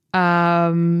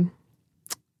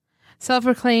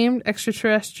 Self-proclaimed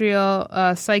extraterrestrial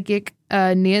psychic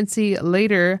Nancy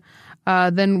Later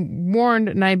then warned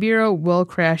Nibiru will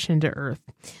crash into Earth.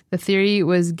 The theory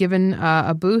was given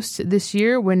a boost this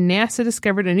year when NASA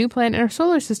discovered a new planet in our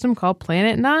solar system called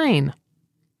Planet 9.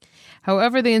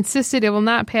 However, they insisted it will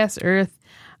not pass Earth.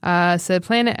 Said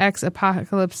Planet X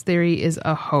apocalypse theory is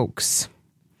a hoax.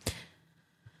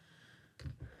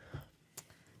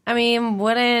 I mean,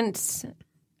 wouldn't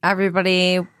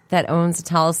everybody that owns a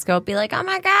telescope be like, oh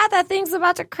my God, that thing's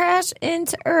about to crash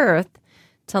into Earth,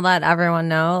 to let everyone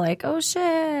know, like, oh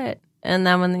shit. And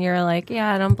then when you're like,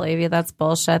 yeah, I don't believe you, that's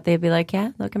bullshit, they'd be like,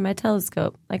 yeah, look at my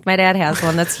telescope. Like my dad has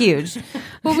one that's huge.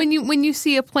 Well, when you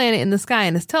see a planet in the sky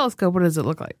in this telescope, what does it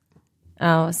look like?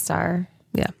 Oh, a star.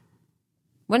 Yeah.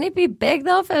 Wouldn't it be big,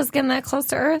 though, if it was getting that close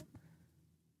to Earth?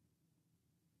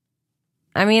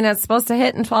 I mean, it's supposed to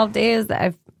hit in 12 days.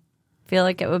 I feel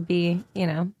like it would be,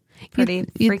 pretty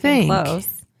freaking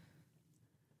close.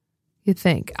 You'd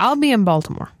think. I'll be in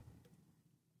Baltimore.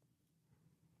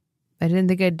 I didn't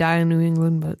think I'd die in New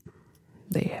England, but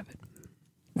they have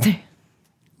it.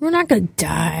 We're not going to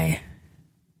die.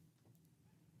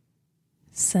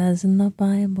 It says in the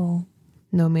Bible.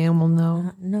 No man will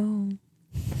know. No.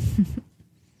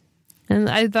 And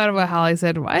I thought about how I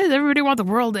said, why does everybody want the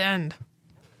world to end?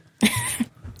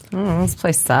 This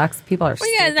place sucks. People are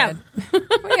stupid.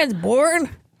 Were you guys bored?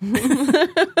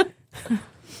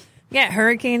 Yeah,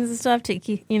 hurricanes and stuff to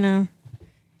keep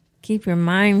your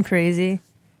mind crazy.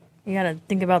 You got to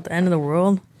think about the end of the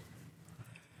world.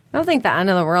 I don't think the end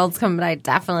of the world's coming, but I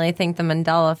definitely think the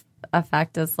Mandela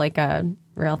effect is like a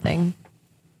real thing.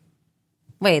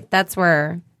 Wait, that's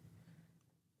where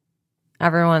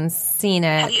everyone's seen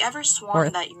it. Have you ever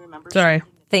sworn that you remember? Sorry.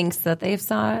 Thinks that they've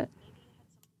saw it.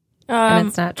 And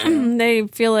it's not true. They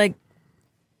feel like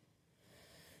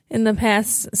in the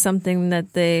past something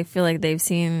that they feel like they've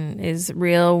seen is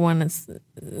real when it's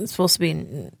supposed to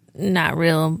be not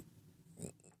real.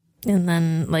 And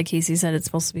then, like Casey said, it's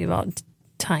supposed to be about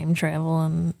time travel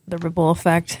and the ripple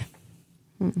effect.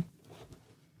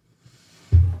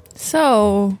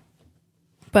 So,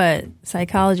 but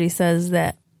psychology says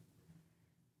that,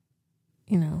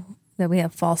 that we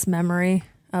have false memory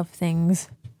of things.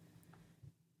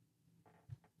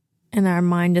 And our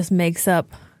mind just makes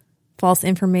up false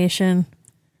information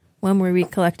when we're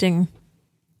recollecting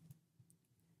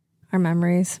our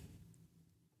memories.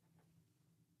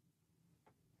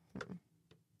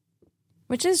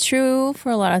 Which is true for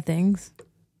a lot of things.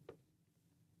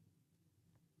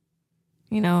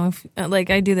 If, like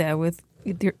I do that with,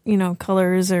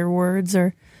 colors or words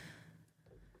or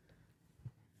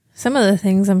some of the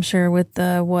things I'm sure with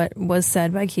what was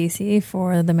said by Casey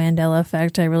for the Mandela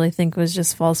effect, I really think was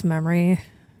just false memory.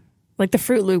 Like the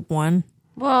Fruit Loop one.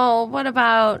 Well, what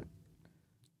about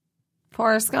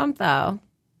Forrest Gump, though?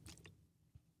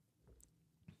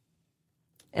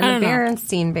 And the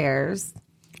Berenstain Bears.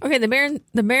 Okay, the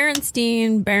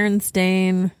Berenstain.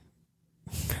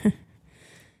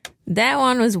 That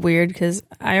one was weird because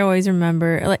I always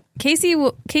remember, like, Casey,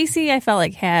 I felt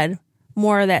like had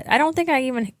more of that. I don't think I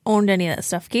even owned any of that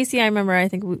stuff. Casey, I remember, I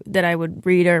think that I would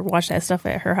read or watch that stuff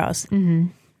at her house. Mm-hmm.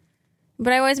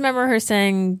 But I always remember her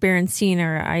saying Berenstain,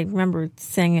 or I remember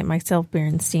saying it myself,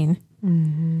 Berenstain.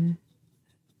 Mm-hmm.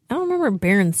 I don't remember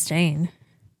Berenstain.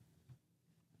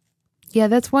 Yeah,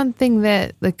 that's one thing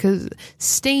that, because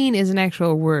stain is an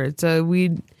actual word. So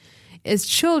as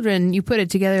children, you put it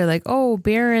together like, oh,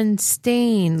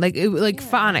 Berenstain, like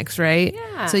phonics, right?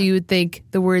 Yeah. So you would think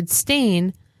the word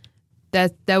stain,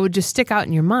 that would just stick out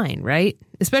in your mind, right?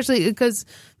 Especially because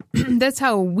that's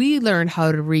how we learned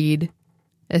how to read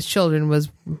as children, was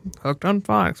hooked on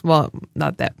phonics. Well,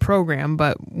 not that program,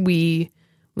 but we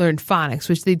learned phonics,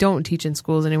 which they don't teach in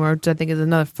schools anymore, which I think is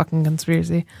another fucking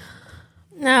conspiracy.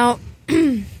 Now,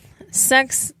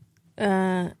 Sex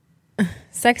and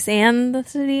the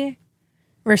City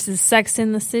versus Sex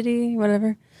in the City,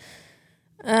 whatever.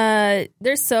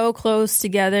 They're so close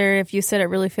together if you said it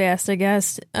really fast, I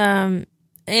guess.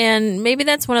 And maybe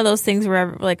that's one of those things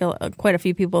where quite a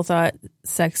few people thought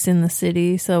Sex in the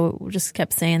City, so we just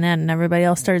kept saying that, and everybody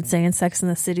else started saying Sex in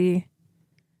the City.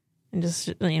 And just,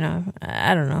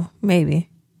 I don't know, maybe.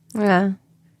 Yeah.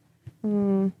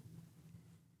 Who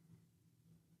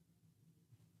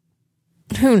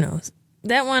knows?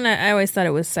 That one, I always thought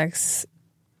it was Sex.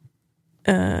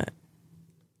 Now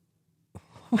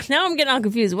I'm getting all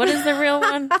confused. What is the real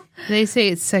one? They say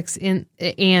it's Sex in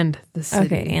and the City.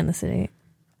 Okay, and the City.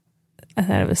 I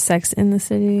thought it was Sex in the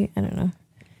City. I don't know.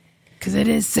 Because it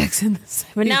is Sex in the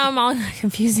City. But now I'm all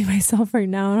confusing myself right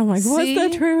now. And I'm like, what's the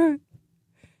truth?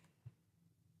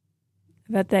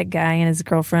 About that guy and his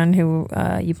girlfriend who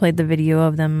you played the video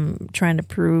of them trying to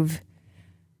prove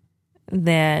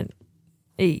that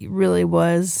it really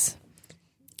was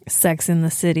Sex in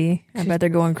the City. I bet they're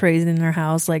going crazy in their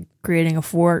house, like creating a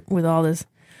fort with all this.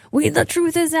 The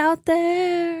truth is out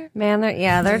there. Man,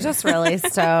 they're just really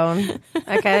stoned.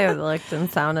 Okay, it looked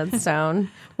and sounded stoned.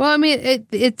 Well, I mean,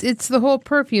 it's the whole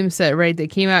perfume set, right, that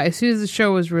came out as soon as the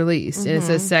show was released, and it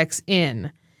says Sex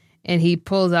in, and he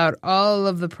pulls out all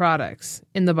of the products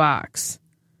in the box,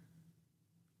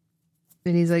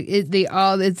 and he's like,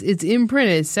 it's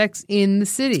imprinted, Sex in the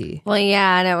City. Well,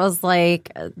 yeah, and it was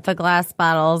like the glass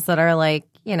bottles that are like,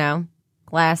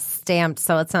 glass stamped,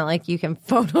 so it's not like you can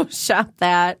Photoshop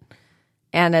that,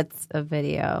 and it's a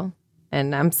video.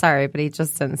 And I'm sorry, but he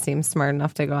just didn't seem smart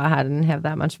enough to go ahead and have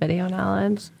that much video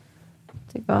knowledge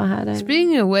to go ahead and...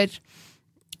 Speaking of which,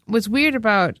 what's weird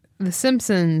about The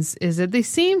Simpsons is that they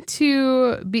seem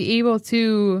to be able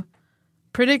to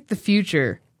predict the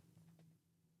future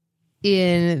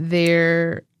in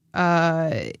their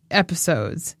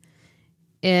episodes.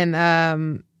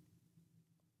 And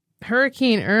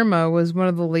Hurricane Irma was one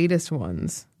of the latest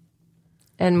ones.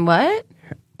 And what?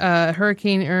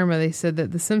 Hurricane Irma. They said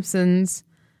that The Simpsons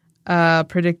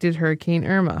predicted Hurricane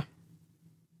Irma.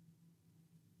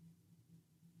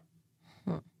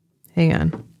 Hang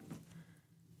on.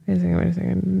 Wait a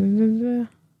second.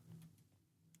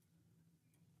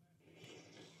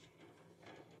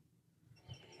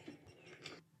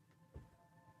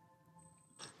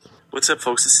 What's up,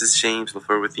 folks? This is James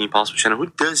LaFleur with the Impossible Channel. Who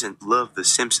doesn't love The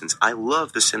Simpsons? I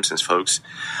love The Simpsons, folks.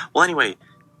 Well, anyway,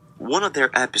 one of their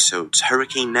episodes,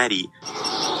 Hurricane Nettie.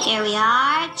 Here we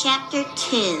are, chapter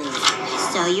 2.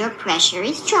 So your pressure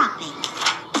is dropping.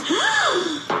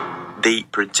 They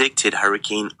predicted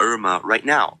Hurricane Irma right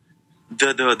now.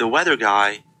 The weather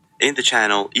guy in the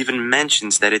channel even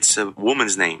mentions that it's a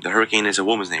woman's name. The hurricane is a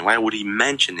woman's name. Why would he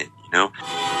mention it, you know?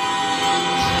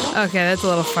 Okay, that's a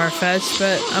little far-fetched,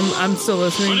 but I'm still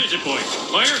listening. What is it, boy?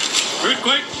 Fire?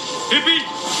 Earthquake? Hippie?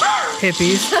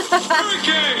 Hippies.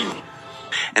 Hurricane!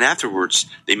 And afterwards,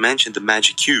 they mentioned the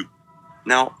magic cube.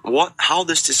 Now, how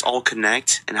does this all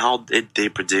connect, and how did they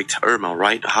predict Irma,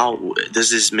 right? How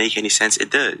does this make any sense? It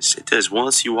does. It does.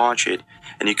 Once you watch it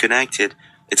and you connect it,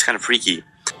 it's kind of freaky.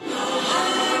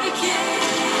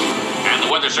 And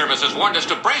the Weather Service has warned us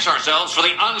to brace ourselves for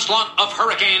the onslaught of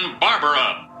Hurricane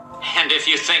Barbara. And if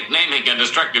you think naming a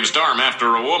destructive storm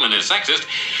after a woman is sexist,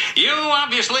 you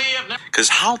obviously have never... Because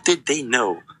how did they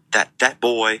know that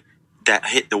boy that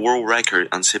hit the world record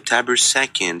on September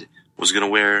 2nd was going to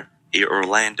wear a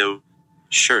Orlando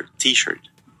t-shirt?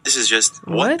 This is just,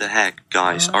 what the heck,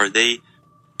 guys? Are they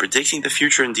predicting the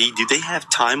future indeed? Do they have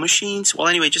time machines? Well,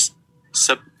 anyway, just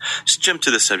jump to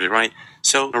the subject, right?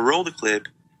 So, I'm going to roll the clip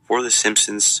for The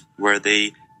Simpsons where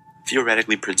they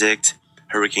theoretically predict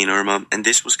Hurricane Irma, and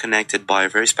this was connected by a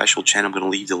very special channel. I'm going to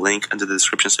leave the link under the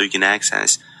description so you can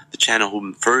access the channel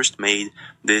who first made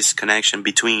this connection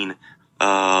between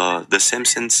The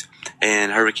Simpsons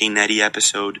and Hurricane Nettie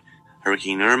episode,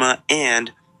 Hurricane Irma,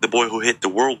 and the boy who hit the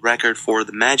world record for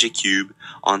the Magic Cube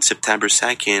on September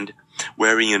 2nd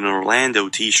wearing an Orlando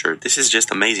t-shirt. This is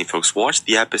just amazing, folks. Watch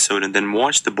the episode and then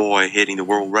watch the boy hitting the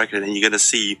world record, and you're going to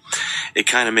see it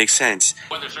kind of makes sense.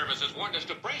 Weather Service has warned us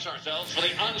to brace ourselves for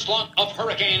the onslaught of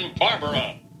Hurricane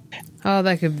Barbara. Oh,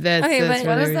 that's but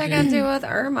what is that got to do with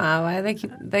Irma? Why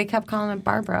they kept calling it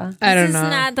Barbara? I don't know. This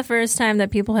is not the first time that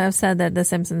people have said that The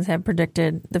Simpsons have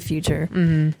predicted the future.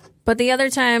 Mm-hmm. But the other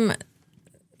time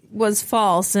was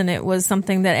false, and it was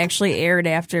something that actually aired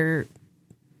after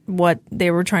what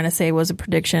they were trying to say was a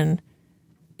prediction.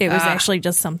 It was actually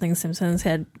just something Simpsons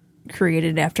had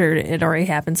created after it already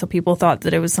happened, so people thought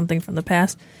that it was something from the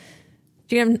past.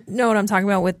 Do you know what I'm talking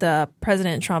about with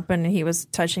President Trump and he was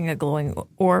touching a glowing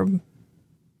orb?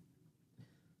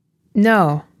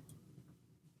 No.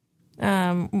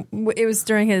 It was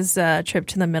during his trip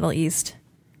to the Middle East,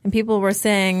 and people were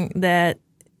saying that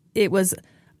it was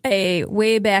a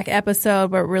way back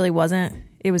episode, but it really wasn't.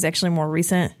 It was actually more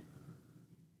recent.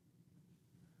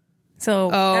 So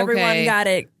everyone got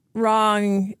it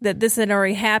wrong that this had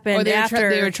already happened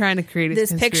after they were trying to create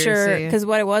this picture, because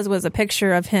what it was a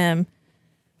picture of him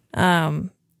in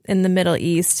the Middle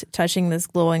East touching this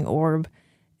glowing orb,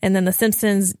 and then The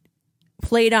Simpsons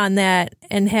played on that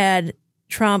and had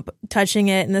Trump touching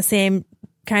it in the same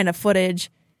kind of footage,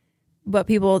 but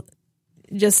people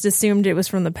just assumed it was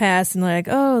from the past and like,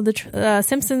 oh, the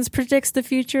Simpsons predicts the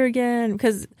future again,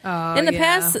 because in the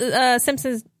past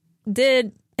Simpsons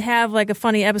did have like a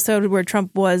funny episode where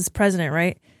Trump was president,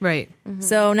 right? Right. Mm-hmm.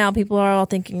 So now people are all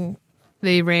thinking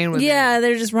they ran with it. Yeah,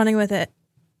 they're just running with it.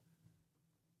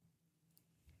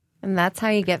 And that's how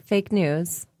you get fake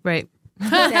news. Right.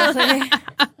 Exactly.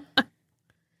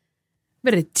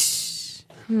 But there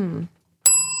you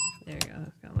go.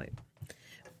 That's kind of late.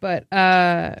 But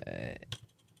and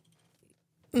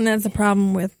that's the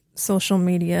problem with social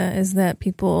media, is that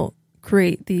people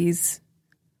create these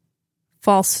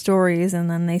false stories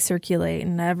and then they circulate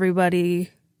and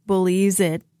everybody believes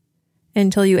it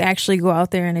until you actually go out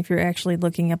there, and if you're actually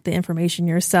looking up the information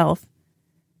yourself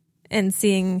and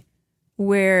seeing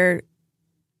where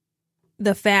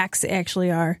the facts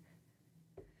actually are.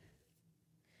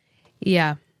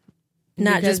 Yeah.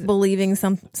 Not just believing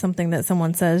something that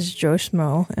someone says, Joe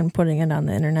Schmo, and putting it on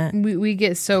the internet. We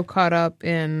get so caught up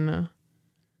in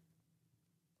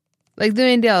like the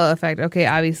Mandela effect. Okay,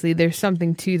 obviously there's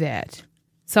something to that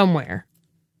somewhere.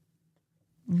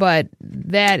 But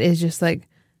that is just like,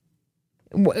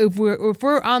 if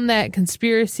we're on that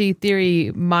conspiracy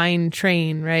theory mind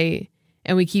train, right?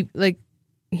 And we keep like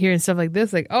hearing stuff like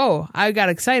this, like, oh, I got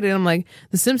excited. I'm like,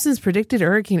 The Simpsons predicted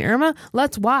Hurricane Irma.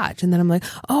 Let's watch. And then I'm like,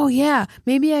 oh yeah,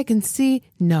 maybe I can see.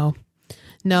 No,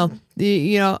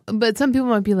 you know. But some people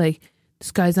might be like,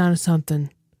 this guy's on to something.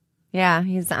 Yeah,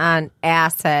 he's on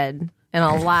acid and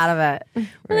a lot of it. Right.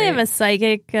 Well, they have a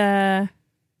psychic.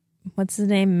 What's his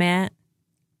name? Matt,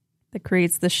 that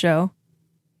creates the show.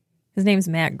 His name's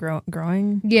Matt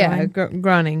Groening. Yeah,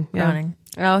 Groening. Yeah. Groening.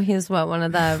 Oh, he's one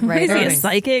of the writers? Is he a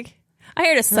psychic? I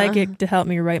hired a psychic to help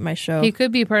me write my show. He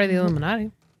could be part of the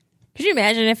Illuminati. Could you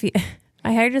imagine if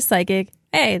I hired a psychic?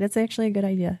 Hey, that's actually a good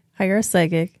idea. Hire a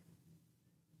psychic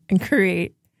and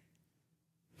create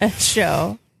a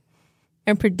show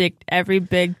and predict every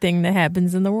big thing that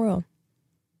happens in the world.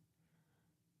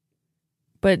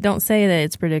 But don't say that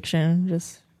it's prediction.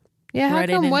 Just Yeah, how Right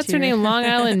come into what's her name? Long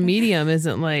Island Medium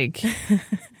isn't like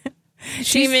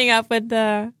teaming up with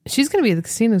the she's gonna be at the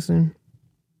casino soon.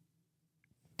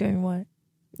 doing what?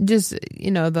 Just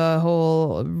the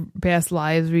whole past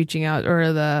lives reaching out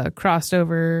or the crossed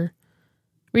over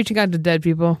reaching out to dead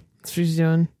people. That's what she's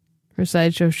doing. Her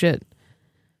sideshow shit.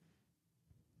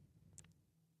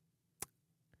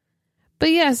 But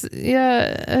yes,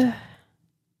 yeah.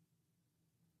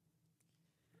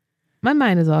 My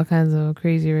mind is all kinds of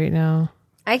crazy right now.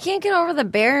 I can't get over the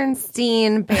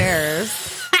Berenstein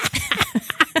Bears.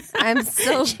 I'm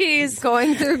still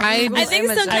going through Google I think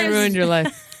images. sometimes I ruined your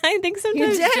life. I think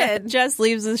sometimes You did. Jess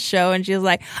leaves the show and she's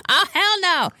like, "Oh hell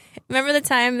no!" Remember the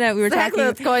time that we were Exactly talking?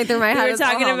 what's going through my head We were is,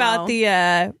 talking oh, about no.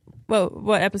 the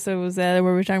what episode was that?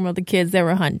 Where we were talking about the kids that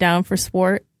were hunted down for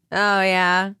sport. Oh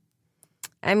yeah.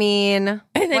 I mean, And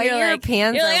then white you're like,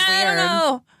 Europeans are I weird. don't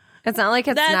know. It's not like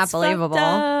it's That's not believable. fucked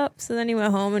up. So then you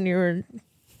went home and you were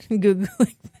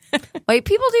Googling White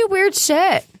people do weird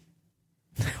shit.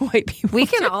 white people. We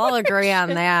can all agree on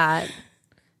that.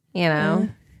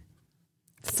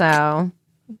 So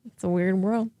It's a weird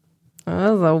world. it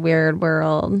was a weird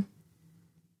world.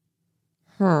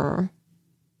 Still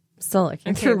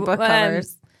looking through book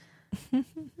covers.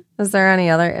 Is there any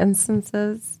other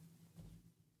instances?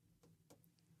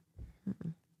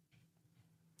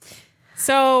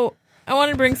 So I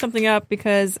wanted to bring something up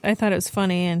because I thought it was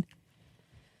funny, and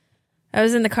I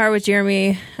was in the car with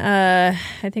Jeremy. I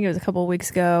think it was a couple of weeks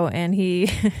ago, and he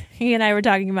and I were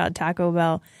talking about Taco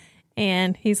Bell,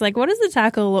 and he's like, "What does the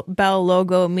Taco Bell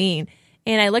logo mean?"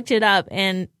 And I looked it up,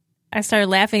 and I started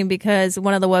laughing because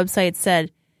one of the websites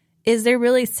said, "Is there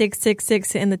really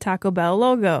 666 in the Taco Bell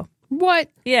logo?" What?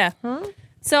 Yeah. Huh?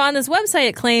 So on this website,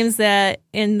 it claims that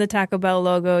in the Taco Bell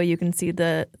logo, you can see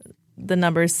the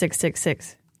number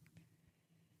 666.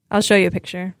 I'll show you a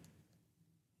picture.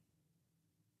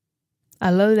 I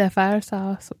love that fire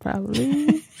sauce,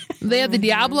 probably. They have the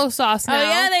Diablo sauce now. Oh,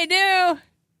 yeah, they do.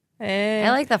 Hey. I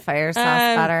like the fire sauce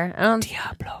better.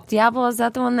 Diablo, is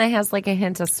that the one that has like a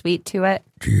hint of sweet to it?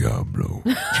 Diablo.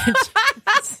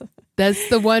 That's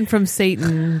the one from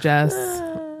Satan, Jess.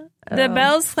 The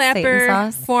bell's clapper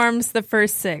sauce. forms the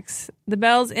first six. The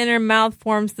bell's inner mouth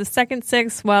forms the second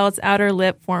six, while its outer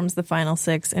lip forms the final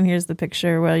six. And here's the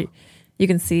picture where you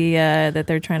can see that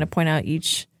they're trying to point out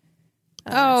each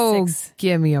six.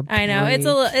 Give me a break. I know it's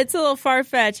a little far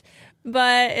fetched,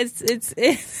 but it's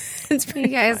You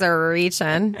guys are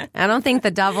reaching. I don't think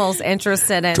the devil's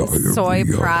interested in soy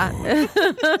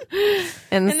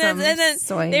and then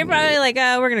soy they're meat. probably like,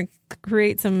 we're gonna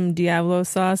create some Diablo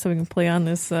sauce so we can play on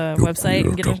this website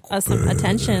and get us some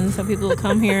attention, so people will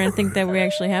come here and think that we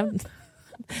actually have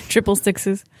triple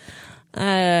sixes.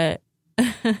 I'm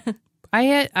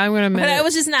gonna admit, But I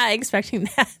was just not expecting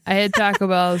that. I had Taco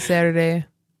Bell Saturday.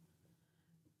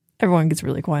 Everyone gets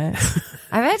really quiet.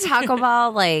 I've had Taco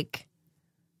Bell like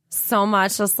so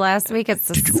much this last week. It's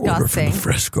disgusting.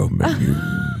 Fresco menu.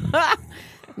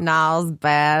 No, it was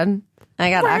bad. I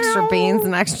got extra beans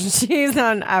and extra cheese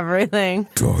on everything.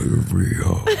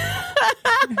 Diarrhea.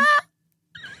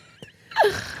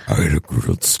 I had a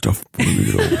grilled stuffed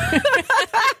burrito.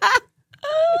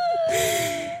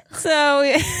 So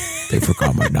They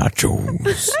forgot my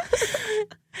nachos.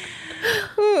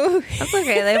 That's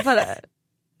okay.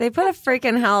 They put a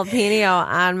freaking jalapeno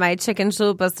on my chicken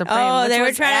chalupa supreme. oh, which they were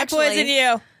was trying to poison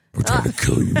you. We're trying to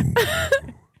kill you.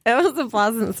 It was a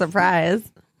pleasant surprise.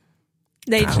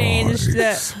 They changed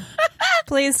the.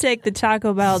 Please take the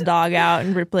Taco Bell dog out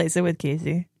and replace it with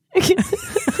Casey.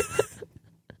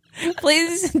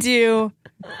 Please do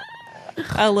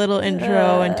a little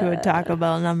intro into a Taco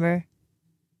Bell number.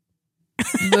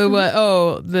 The what?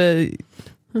 Oh, the.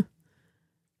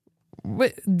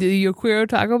 What? The Yoquiro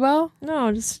Taco Bell?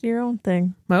 No, just your own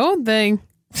thing. My own thing.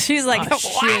 She's like, Oh, what?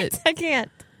 shit. I can't.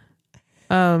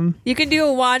 You can do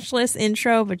a watch list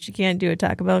intro, but you can't do a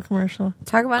Taco Bell commercial.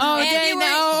 Talk about Oh, And dang, you were-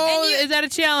 no. and you- Is that a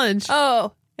challenge?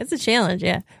 Oh, it's a challenge,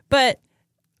 yeah. But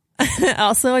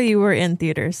also, you were in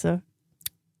theater, so.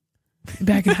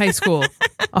 Back in high school,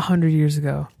 100 years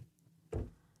ago.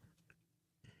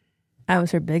 I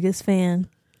was her biggest fan.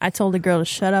 I told a girl to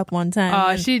shut up one time.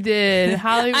 Oh, she did.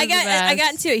 Holly was I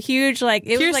got into a huge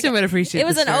Kirsten would appreciate it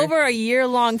was this an story. over a year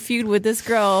long feud with these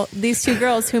two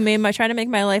girls who try to make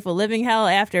my life a living hell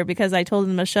after because I told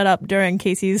them to shut up during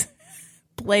Casey's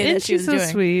play Isn't that she she was so doing.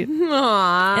 sweet?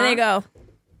 Aww. And they go,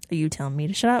 "Are you telling me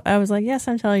to shut up?" I was like, "Yes,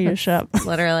 I'm telling you to shut up."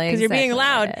 Literally. Because you're being exactly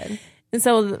loud. what I did. And And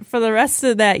so for the rest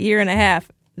of that year and a half,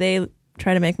 they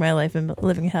try to make my life a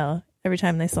living hell every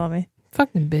time they saw me.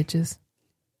 Fucking bitches.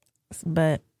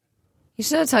 But You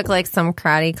should have took like some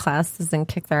karate classes and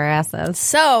kicked their asses.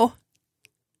 so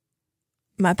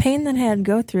my pain that I had to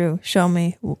go through show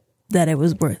me that it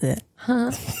was worth it.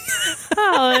 Oh,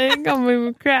 it gonna make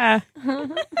me cry.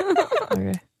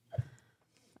 Okay.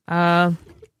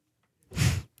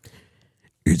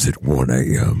 Is it 1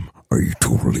 a.m.? Are you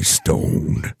totally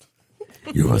stoned?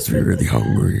 You must be really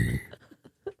hungry.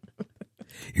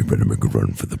 You better make a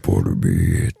run for the border,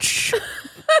 bitch.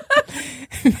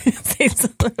 Say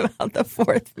something about the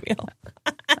fourth meal.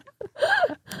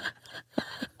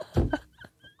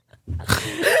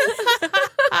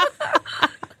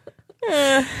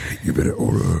 You better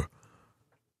order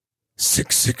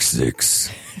 666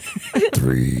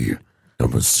 3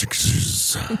 number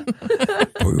 6s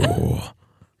for your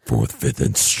 4th, 5th,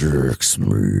 and 6th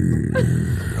meal.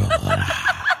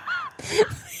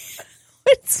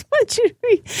 It's what you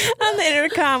read on the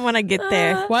intercom when I get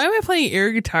there. Why am I playing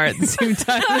air guitar at the same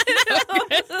time?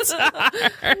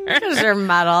 Because you're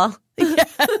metal.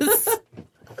 Yes.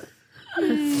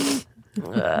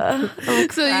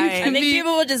 So you I can think be,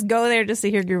 people would just go there just to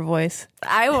hear your voice.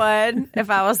 I would if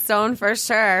I was stoned for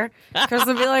sure. Chris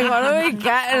would be like, "What do we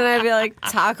get?" And I'd be like,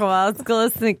 "Taco Bell. Let's go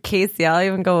listen to Casey. I'll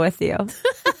even go with you."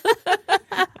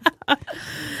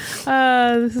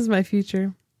 this is my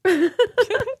future.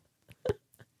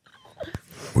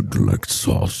 Would you like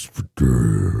sauce for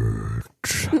dirt?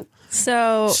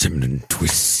 So Cinnamon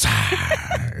twist.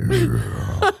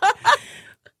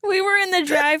 we were in the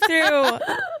drive-through.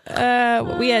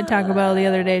 We had Taco Bell the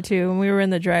other day too, and we were in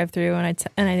the drive-through,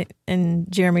 and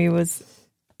Jeremy was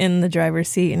in the driver's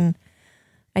seat, and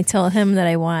I tell him that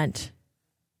I want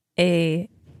a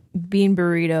bean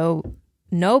burrito,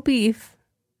 no beef,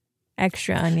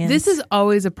 extra onions. This is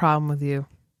always a problem with you.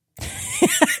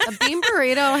 A bean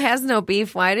burrito has no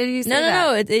beef. Why did you say that?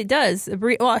 No, it does. A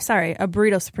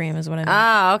burrito supreme is what I mean.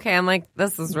 Oh, okay. I'm like,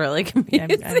 this is really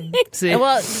confusing. See?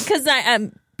 Well, because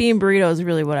bean burrito is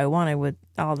really what I wanted with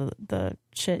all the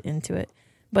shit into it.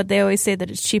 But they always say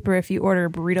that it's cheaper if you order a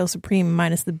burrito supreme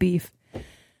minus the beef.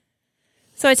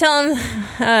 So I tell him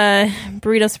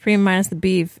burrito supreme minus the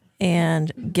beef,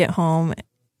 and get home,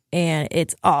 and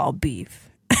it's all beef.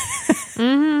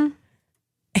 Mm-hmm.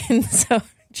 And so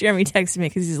Jeremy texted me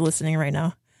because he's listening right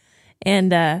now,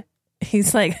 and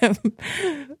he's like,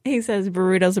 he says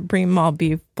burrito supreme all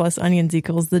beef plus onions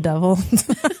equals the devil.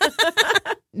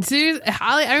 Seriously,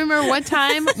 Holly, I remember one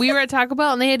time we were at Taco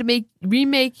Bell and they had to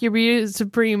remake your burrito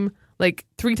supreme like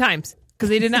 3 times because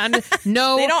they did not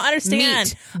no they don't understand.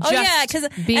 Meat, oh yeah,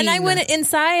 and I went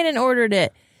inside and ordered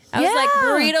it. I was like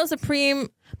burrito supreme.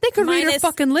 They could read her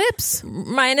fucking lips.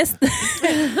 Minus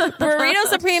burrito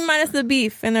supreme minus the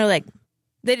beef, and they're like,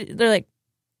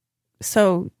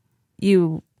 so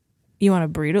you want a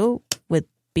burrito with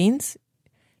beans?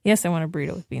 Yes, I want a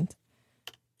burrito with beans.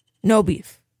 No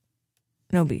beef.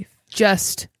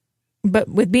 But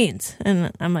with beans.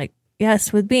 And I'm like,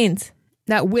 yes, with beans.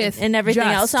 Not with and everything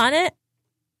just. else on it.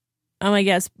 I'm like,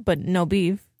 yes, but no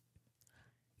beef.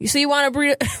 So you want a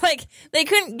burrito? Like, they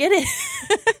couldn't get it.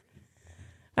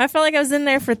 I felt like I was in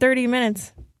there for 30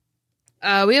 minutes.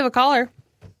 We have a caller.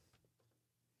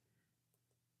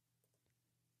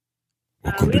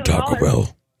 Welcome to Taco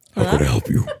Bell. How can I help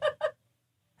you?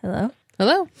 Hello?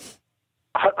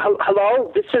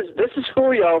 Hello, this is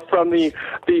Julio from the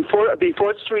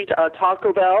 4th Street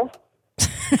Taco Bell.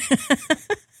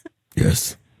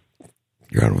 Yes.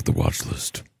 You're on with the watch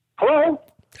list. Hello?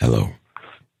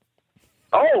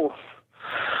 Oh.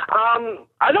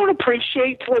 I don't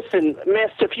appreciate, listen,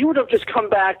 miss, if you would have just come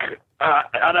back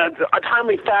on a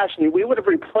timely fashion, we would have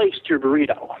replaced your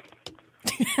burrito.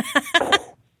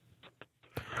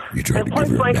 And quite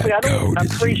frankly, I don't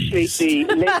appreciate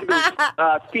the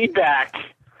negative feedback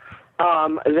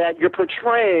that you're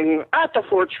portraying at the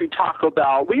 4th Street Taco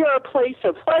Bell. We are a place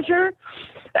of pleasure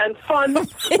and fun.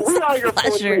 We are your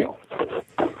pleasure.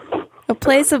 A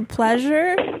place of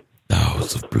pleasure?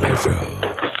 House of pleasure.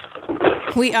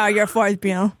 We are your 4th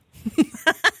meal.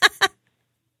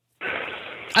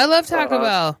 I love Taco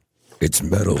Bell. It's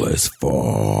metal as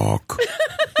fuck.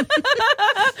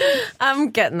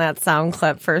 I'm getting that sound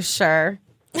clip for sure.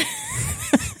 Can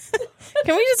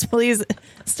we just please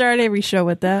start every show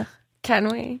with that? Can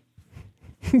we?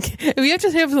 We have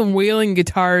to have some wailing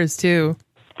guitars too.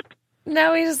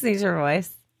 No, we just need your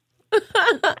voice.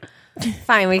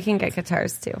 Fine, we can get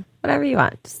guitars too. Whatever you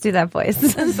want. Just do that voice.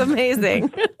 It's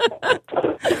amazing.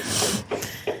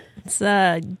 It's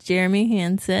Jeremy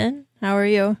Hansen. How are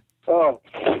you? Oh,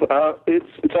 it's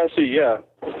actually, yeah.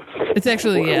 It's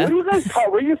actually, yeah. What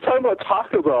are you guys talking about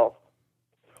Taco Bell?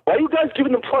 Why are you guys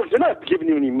giving them plugs? They're not giving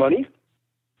you any money.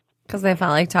 Because they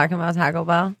felt like talking about Taco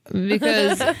Bell.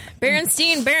 Because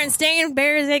Berenstein,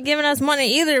 Bears ain't giving us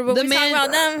money either, but we talk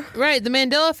about them. Right, the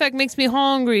Mandela effect makes me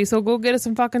hungry, so go get us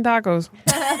some fucking tacos.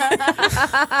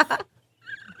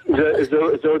 Is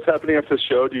that what's happening after the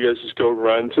show? Do you guys just go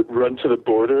run to the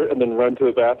border and then run to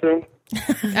the bathroom?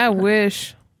 I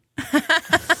wish.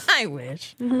 I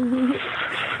wish.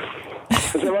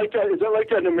 Is that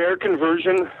like an American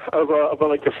version of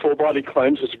like a full body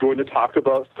cleanse? Just going to Taco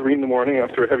Bell at 3 a.m.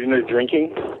 after a heavy night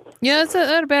drinking? Yeah, that's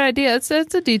not a bad idea. It's a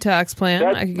detox plan.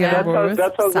 I could get on board with.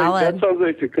 That sounds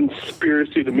like a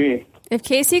conspiracy to me. If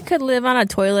Casey could live on a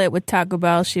toilet with Taco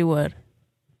Bell, she would.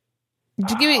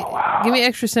 Give me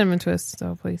extra cinnamon twists,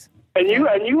 though, please. And you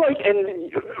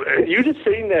just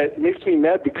saying that makes me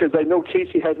mad because I know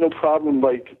Casey has no problem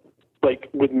like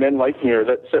with men liking her.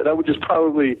 That would just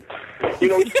probably, put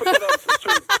that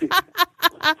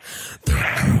on.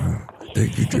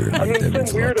 Thank you, Jeremy. I mean, some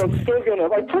weirdo still gonna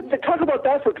talk about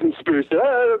that for conspiracy.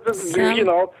 Men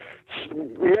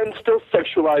still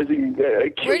sexualizing.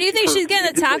 Where do you think she's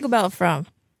getting the Taco Bell from?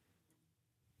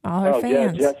 All her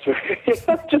fans. Yeah, right.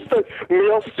 Just the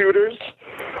male suitors.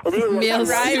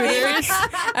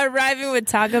 Arriving with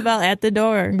Taco Bell at the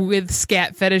door. With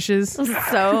scat fetishes.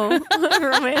 So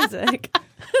romantic.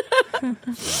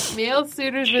 Male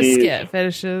suitors with scat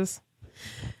fetishes.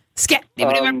 Scat.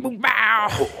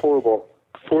 Horrible.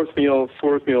 Fourth meal,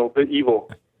 bit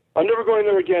evil. I'm never going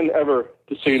there again, ever,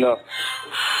 just so you know.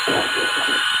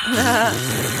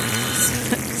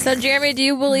 So, Jeremy, do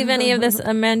you believe any of this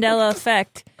Mandela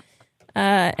effect?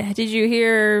 Did you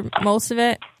hear most of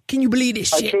it? Can you believe this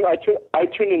shit? I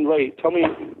tuned in late. Give me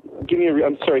a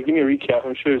recap.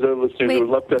 I'm sure there's other listeners who would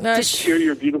love to hear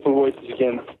your beautiful voices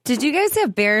again. Did you guys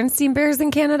have Berenstein Bears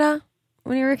in Canada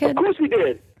when you were a kid? Of course we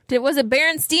did. Was it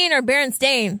Berenstein or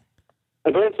Berenstain?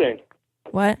 Berenstain.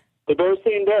 What? The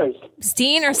Berenstain Bears.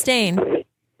 Steen or Stain?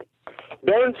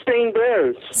 Berenstain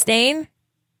Bears. Stain?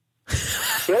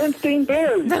 Berenstain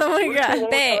Bears. Oh my God,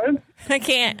 babe. I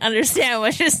can't understand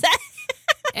what you said.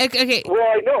 Okay. Well,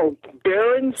 I know.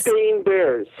 Berenstain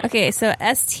Bears. Okay, so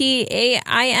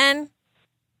Stain?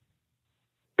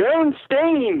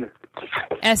 Berenstain.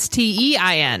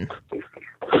 Stein.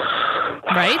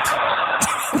 Right?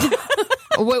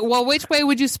 Well, which way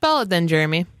would you spell it then,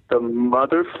 Jeremy? The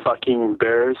motherfucking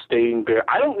Berenstain Bear.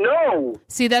 I don't know.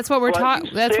 See, that's what we're talking.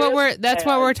 That's what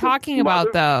we're talking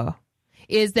about, though.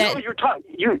 Is that you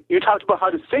talked about how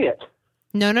to say it?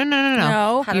 No.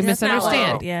 No, you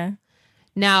misunderstand. Yeah.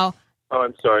 Now. Oh,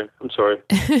 I'm sorry.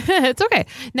 It's okay.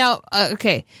 Now,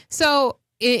 okay. So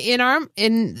in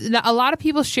a lot of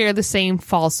people share the same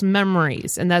false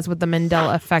memories, and that's what the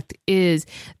Mandela effect is.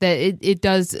 That it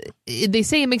does. They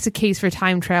say it makes a case for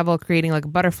time travel, creating like a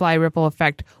butterfly ripple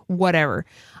effect, whatever.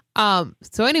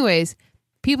 So, anyways,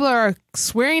 people are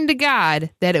swearing to God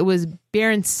that it was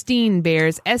Berenstein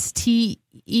Bears, Stein.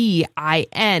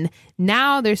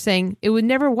 Now they're saying it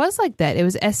never was like that. It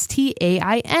was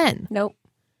Stain. Nope.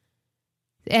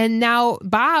 And now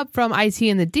Bob from IT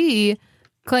and the D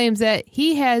claims that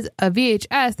he has a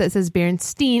VHS that says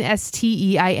Berenstein,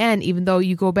 Stein, even though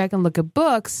you go back and look at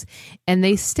books and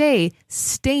they say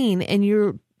Stain, and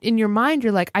you're in your mind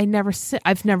you're like, I've never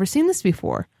seen this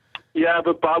before. Yeah,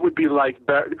 but Bob would be like, he's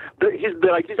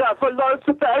for loads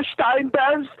of Bernstein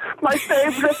Bears. My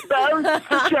favorite bears,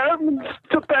 the Germans,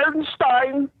 the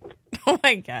Bernstein. Oh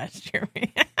my gosh,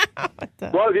 Jeremy.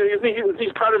 Well,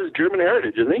 he's proud of his German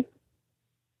heritage, isn't he?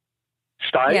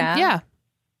 Stein? Yeah.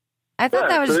 I thought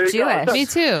that was Jewish. Me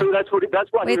too. So that's what.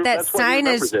 Wait,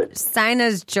 Stein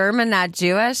is German, not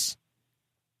Jewish.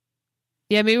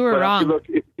 Yeah, maybe we're wrong.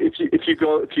 If you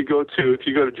go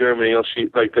to Germany, you'll see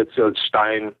like that's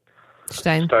Stein.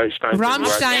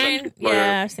 Rammstein.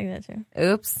 Yeah, I was thinking that too.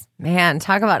 Oops, man!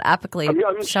 Talk about epically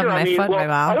shoving my foot in my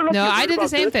mouth. No, I did the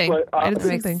same thing.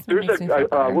 There's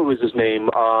what was his name?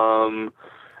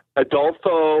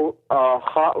 Adolfo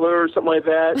Hitler or something like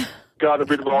that. Got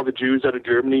rid of all the Jews out of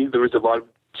Germany. There was a lot,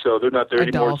 so they're not there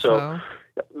anymore. So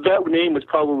that name was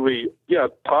probably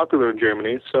popular in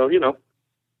Germany. So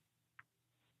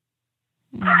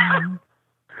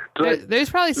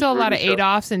There's probably still a lot of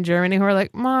Adolfs in Germany who are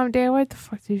like, Mom, Dad, why the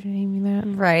fuck did you name me that?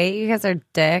 Right, you guys are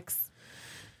dicks.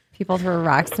 People throw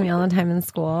rocks at me all the time in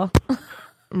school.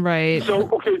 Right. So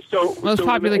most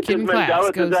popular kid in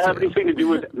class. Does that have anything to do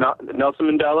with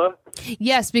Nelson Mandela?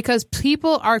 Yes, because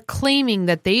people are claiming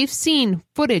that they've seen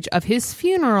footage of his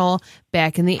funeral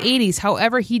back in the 80s.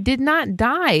 However, he did not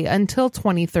die until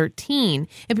 2013.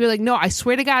 And people are like, no, I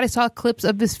swear to God, I saw clips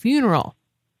of his funeral.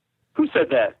 Who said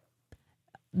that?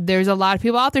 there's a lot of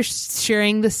people out there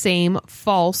sharing the same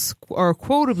false or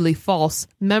quotably false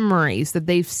memories that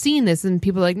they've seen this, and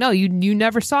people are like, no, you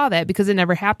never saw that because it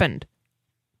never happened.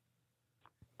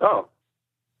 Oh,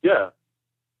 yeah.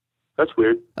 That's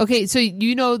weird. Okay, so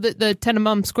you know the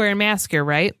Tiananmen Square massacre,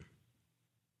 right?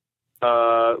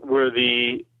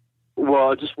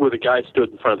 Just where the guy stood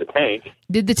in front of the tank.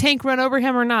 Did the tank run over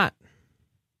him or not?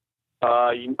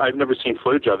 I've never seen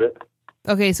footage of it.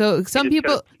 Okay, so some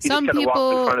people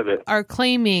are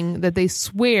claiming that they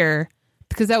swear,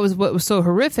 because that was what was so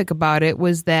horrific about it,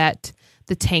 was that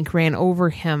the tank ran over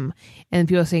him. And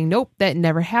people are saying, nope, that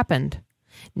never happened.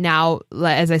 Now,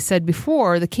 as I said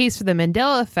before, the case for the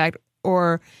Mandela effect,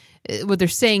 or what they're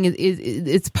saying is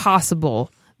it's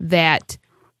possible that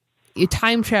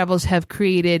time travels have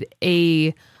created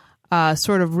a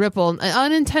sort of ripple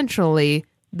unintentionally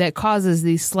that causes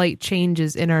these slight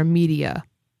changes in our media.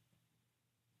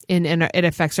 And it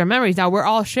affects our memories. Now, we're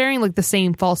all sharing like the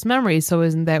same false memories, so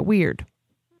isn't that weird?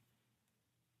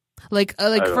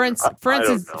 For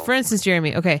instance,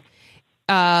 Jeremy, okay.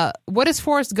 What does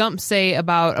Forrest Gump say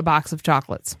about a box of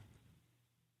chocolates?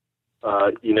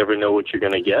 You never know what you're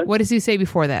going to get. What does he say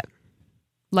before that?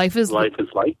 Life is life.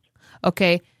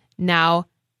 Okay. Now,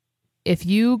 if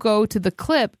you go to the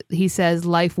clip, he says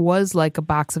life was like a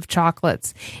box of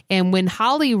chocolates. And when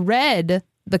Holly read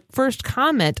the first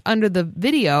comment under the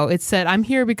video, it said, I'm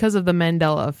here because of the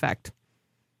Mandela effect.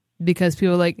 Because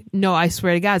people were like, no, I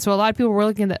swear to God. So a lot of people were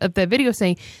looking at that video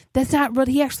saying, that's not what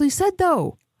he actually said,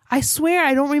 though. I swear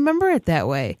I don't remember it that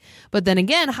way. But then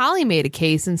again, Holly made a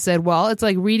case and said, well, it's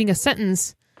like reading a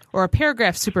sentence or a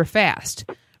paragraph super fast,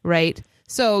 right?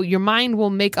 So your mind will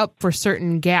make up for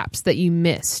certain gaps that you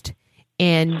missed.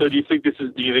 And so do you think this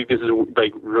is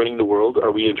like ruining the world?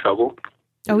 Are we in trouble?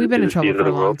 Oh, we've been in trouble for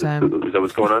a long time. Is that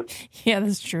what's going on? Yeah,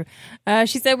 that's true.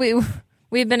 She said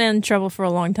we've been in trouble for a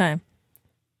long time.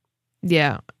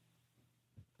 Yeah.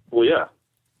 Well, yeah.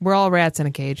 We're all rats in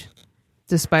a cage,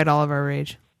 despite all of our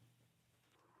rage.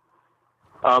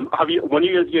 When are you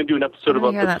guys going to do an episode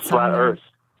about the flat Earth?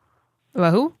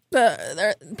 About who?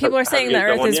 People are saying the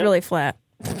Earth is really flat.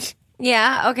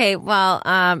 Yeah. Okay. Well,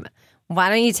 why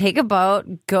don't you take a boat,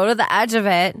 go to the edge of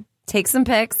it, take some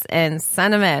pics, and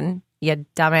send them in, you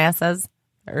dumbasses.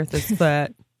 The Earth is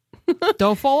flat.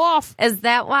 Don't fall off. Is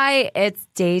that why it's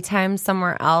daytime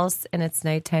somewhere else and it's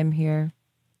nighttime here?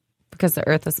 Because the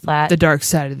Earth is flat? The dark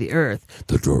side of the Earth.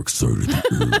 The dark side of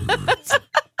the Earth.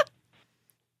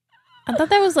 I thought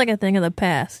that was like a thing of the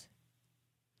past.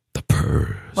 The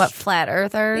past. What, flat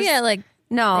earthers? Yeah, like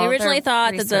no. They originally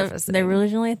thought that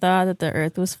the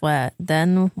Earth was flat.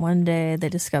 Then one day they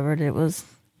discovered it was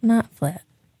not flat.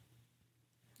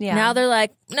 Yeah. Now they're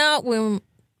like, no, we're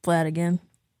flat again.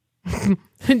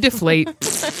 Deflate.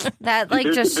 That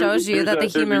just shows you that the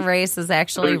human race is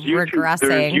actually regressing.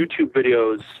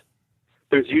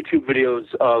 There's YouTube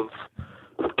videos of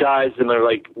guys, and they're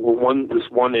like, this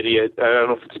one idiot, I don't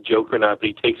know if it's a joke or not, but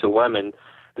he takes a lemon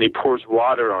and he pours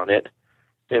water on it,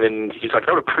 and then he's like,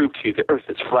 I'm going to prove to you the Earth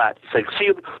is flat. He's like,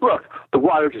 see, look, the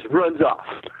water just runs off.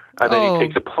 And then he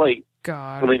takes a plate,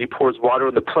 God. And then he pours water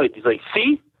on the plate. He's like,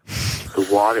 see? The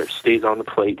water stays on the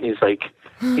plate. And he's like,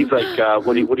 what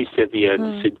he said at the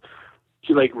end? He said,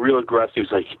 he's like real aggressive.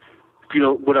 He's like,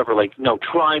 whatever, like, no,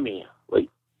 try me. Like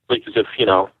as if, he's,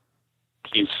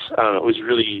 I don't know, it was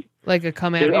really... Like a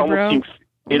come at me, bro?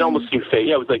 It almost seemed fake.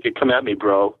 Yeah, it was like a come at me,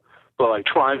 bro. But like,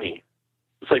 try me.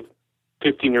 It's like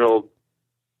 15-year-old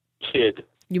kid.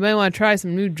 You might want to try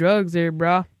some new drugs there,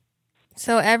 bro.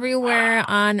 So everywhere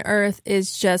on Earth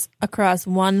is just across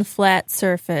one flat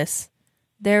surface.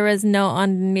 There is no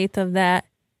underneath of that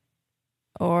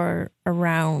or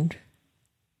around.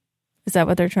 Is that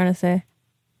what they're trying to say?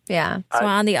 Yeah. So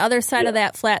on the other side of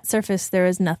that flat surface, there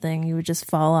is nothing. You would just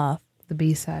fall off. The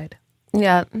B side.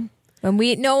 Yeah.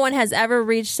 No one has ever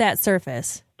reached that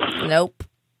surface. Nope.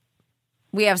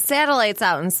 We have satellites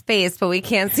out in space, but we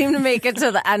can't seem to make it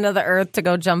to the end of the Earth to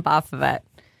go jump off of it.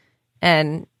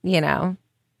 And,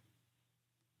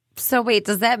 So wait,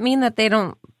 does that mean that they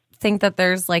don't think that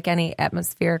there's like any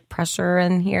atmospheric pressure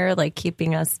in here, like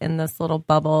keeping us in this little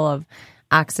bubble of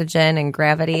oxygen and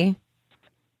gravity?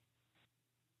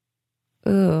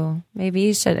 Ooh, maybe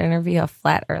you should interview a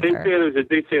flat earther.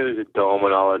 They say there's a dome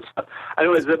and all that stuff. I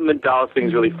know the Mandela thing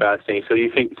is really fascinating. So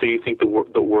you think the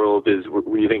world is?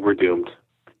 You think we're doomed?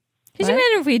 Could you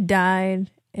imagine if we died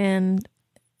and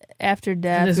after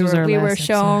death we were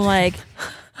shown like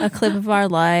a clip of our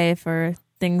life or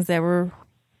things that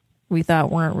we thought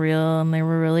weren't real and they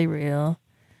were really real?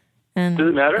 And does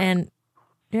it matter? And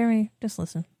Jeremy, just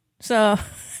listen. So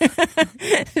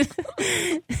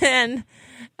and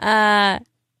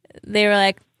they were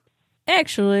like,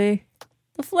 actually,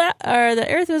 the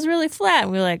Earth was really flat.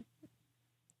 And we were like,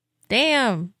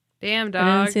 damn, dog.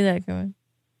 I didn't see that going.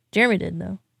 Jeremy did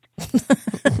though.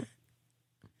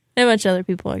 And a bunch of other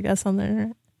people, I guess, on the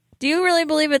internet. Do you really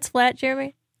believe it's flat,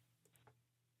 Jeremy?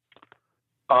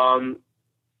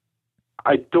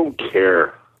 I don't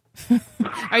care.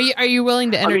 Are you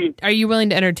willing to are you willing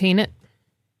to entertain it?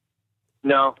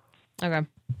 No. Okay. I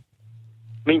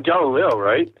mean, Galileo,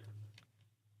 right?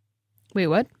 Wait,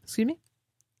 what? Excuse me?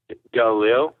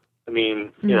 Galileo. I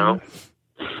mean, you know,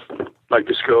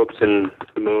 microscopes and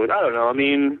the moon. I don't know. I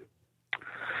mean,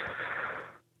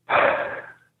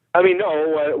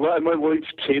 no. Well, am I willing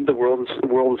to change the world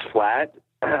is flat?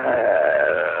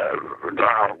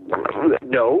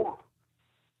 No.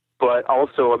 But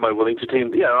also, am I willing to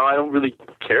change? Yeah, I don't really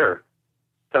care.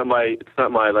 It's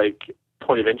not my like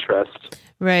point of interest.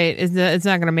 Right. It's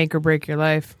not going to make or break your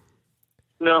life.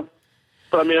 No.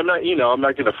 But I mean, I'm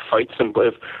not going to fight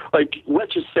somebody.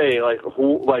 Let's just say,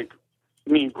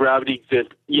 gravity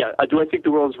exists. Yeah. Do I think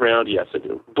the world is round? Yes, I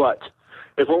do. But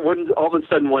if all of a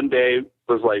sudden one day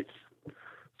was like,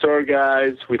 sorry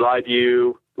guys, we lied to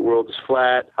you. The world is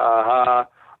flat. Ha ha.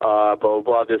 Blah, blah,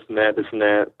 blah, this and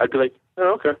that. I'd be like,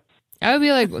 oh, okay. I would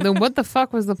be like, then what the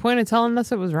fuck was the point of telling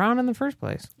us it was round in the first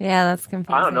place? Yeah, that's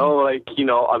confusing. I don't know.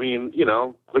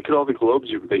 Look at all the globes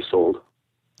they sold.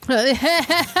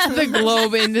 The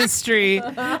globe industry.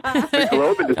 The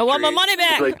globe industry. I want my money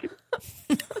back.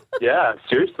 Yeah,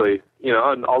 seriously.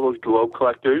 And all those globe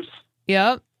collectors.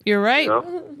 Yep, you're right.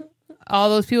 All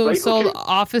those people who sold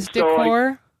office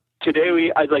decor. Today,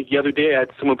 the other day, I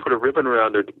had someone put a ribbon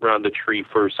around the tree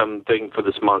for something for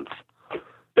this month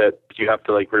that you have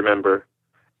to remember.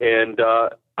 And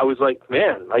I was like,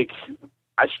 man, I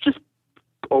should just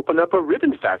open up a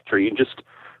ribbon factory and just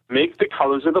make the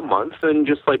colors of the month and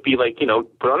just put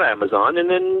on Amazon and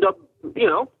then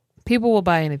people will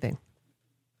buy anything.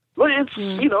 Well, it's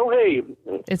hey,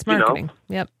 it's marketing.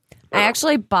 Yep. I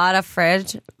actually bought a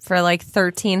fridge for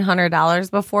 $1,300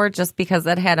 before just because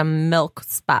it had a milk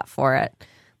spot for it,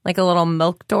 like a little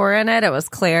milk door in it. It was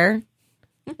clear.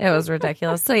 It was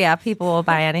ridiculous. So yeah, people will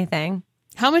buy anything.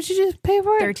 How much did you pay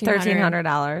for it?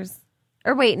 $1,300.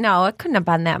 Or wait, no, it couldn't have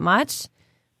been that much.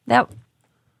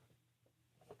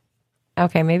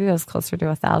 Okay, maybe it was closer to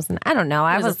 1,000. I don't know.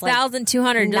 I was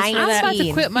 1,200. I was about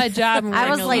to quit my job. And I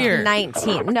was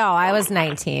 19. No, I was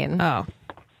 19. Oh,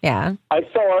 yeah. I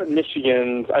saw out in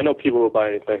Michigan. I know people will buy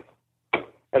anything,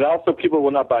 and also people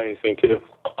will not buy anything too.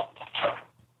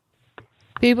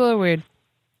 People are weird.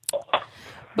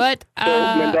 But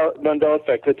Mandela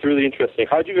effect. That's really interesting.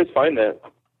 How did you guys find that?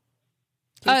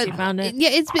 Casey found it. Yeah,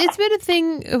 it's been a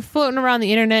thing floating around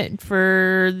the internet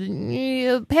for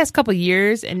the past couple of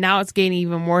years, and now it's gaining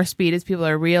even more speed as people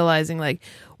are realizing,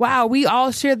 wow, we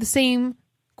all share the same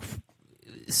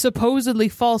supposedly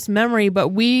false memory, but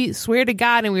we swear to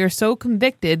God, and we are so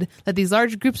convicted that these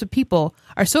large groups of people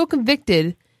are so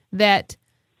convicted that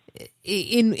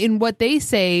in what they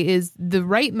say is the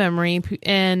right memory,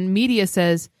 and media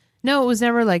says no, it was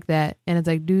never like that, and it's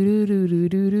like do do do do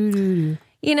do do do.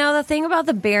 The thing about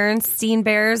the Berenstein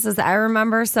Bears is I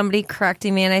remember somebody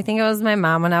correcting me, and I think it was my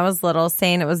mom when I was little,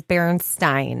 saying it was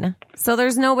Berenstein. So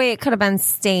there's no way it could have been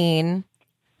Stain.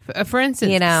 For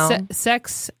instance,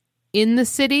 Sex in the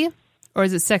City, or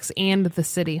is it Sex and the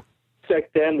City? Sex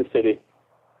and the City.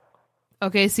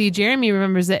 Okay, see, Jeremy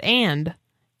remembers it and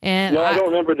no, I don't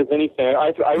remember it as anything.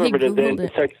 I remember it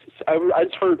as sex. I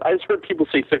just heard people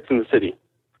say Sex in the City.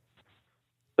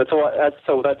 That's all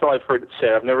I've heard it say.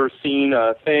 I've never seen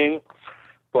a thing,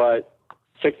 but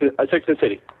Sex in the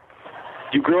City.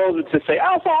 You girls would just say,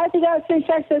 "Oh, so I think I would say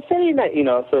Sex in the City,"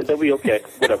 so that'll be okay.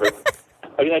 Whatever.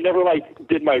 I mean, I never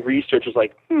did my research.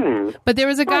 It's But there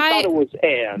was a guy. I thought it was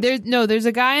Anne. There's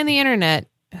a guy on the internet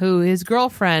who his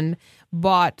girlfriend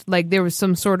bought. There was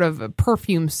some sort of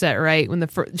perfume set, right? When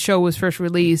the show was first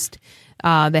released,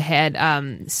 they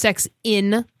had Sex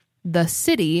in the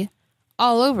City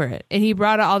all over it, and he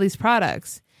brought out all these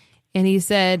products, and he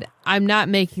said, I'm not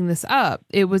making this up,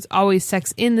 it was always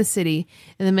Sex in the City,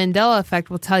 and the Mandela effect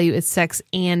will tell you it's Sex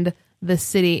and the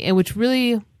City, and which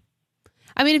really,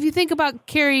 I mean, if you think about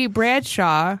Carrie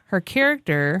Bradshaw, her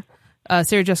character,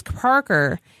 Sarah Jessica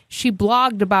Parker, she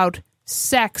blogged about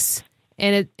sex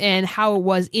and how it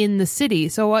was in the city.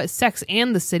 So what, Sex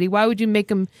and the City? Why would you make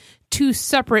them two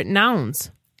separate nouns?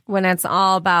 When it's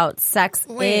all about sex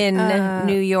in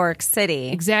New York City.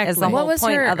 Exactly. Is the whole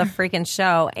point of the freaking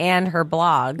show and her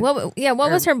blog. What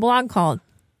was her blog called?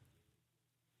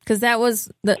 Because that was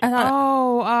I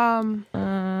thought.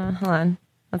 Hold on.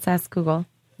 Let's ask Google.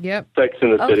 Yep. Sex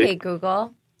in the City. Okay,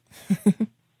 Google.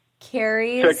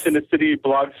 Carrie's. Sex in the City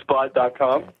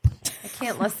blogspot.com. I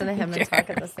can't listen to him and talk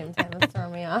at the same time. It's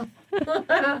throwing me off.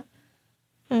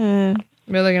 We're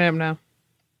looking at him now.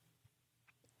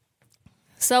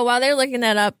 So while they're looking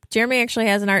that up, Jeremy actually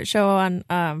has an art show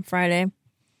on Friday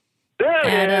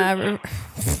at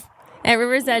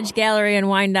River's Edge Gallery in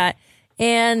Wyandotte.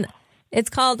 And it's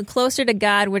called Closer to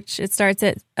God, which it starts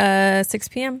at 6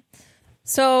 p.m.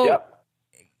 So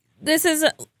this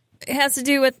it has to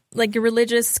do with like a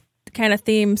religious kind of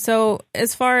theme. So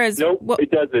as far as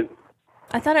it doesn't.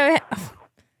 I thought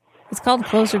it's called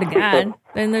Closer to God.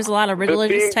 Then there's a lot of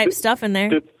religious type stuff in there.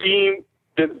 The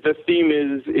theme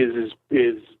is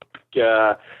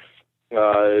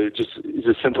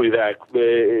just simply that.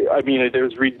 I mean,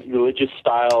 there's religious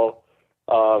style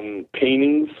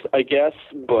paintings, I guess,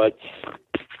 but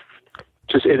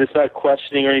it's not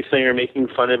questioning or anything or making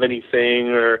fun of anything,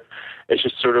 or it's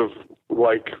just sort of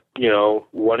like,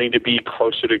 wanting to be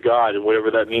closer to God and whatever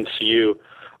that means to you.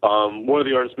 One of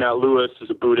the artists, Matt Lewis, is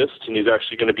a Buddhist, and he's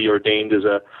actually going to be ordained as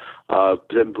a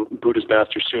Buddhist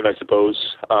master soon, I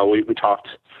suppose. We talked,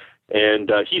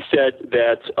 and he said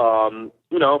that,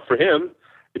 for him,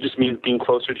 it just means being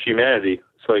closer to humanity.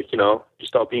 It's like,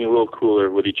 just all being a little cooler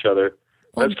with each other.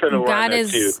 Well, that's kind of where I'm at,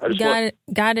 too.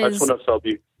 God is...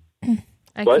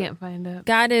 I can't find it.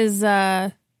 God is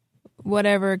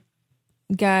whatever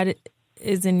God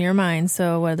is in your mind,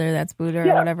 so whether that's Buddha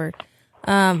or whatever.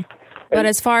 But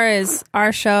as far as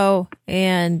our show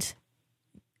and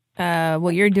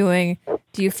what you're doing,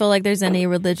 do you feel like there's any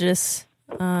religious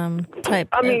type?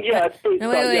 I mean, it's based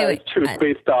it's true. It's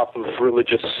based off of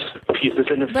religious pieces.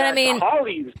 And in fact,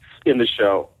 Holly's in the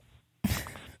show.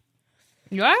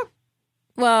 You are?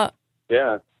 Well,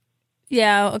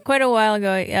 yeah, quite a while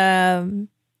ago,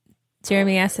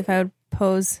 Jeremy asked if I would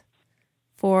pose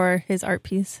for his art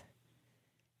piece,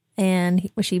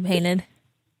 and which he painted.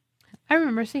 I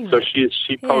remember seeing that. So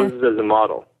she poses as a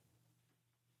model.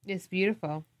 It's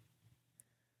beautiful.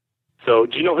 So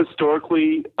do you know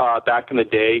historically, back in the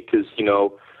day, because,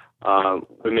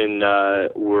 women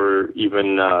were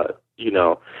even,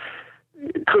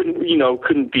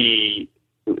 couldn't be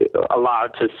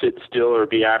allowed to sit still or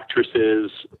be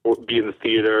actresses or be in the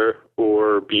theater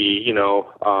or be,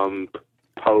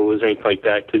 pose or anything like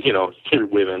that, because, you're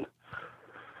women.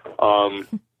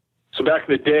 So back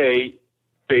in the day,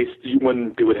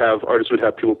 when they would have artists would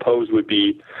have people pose would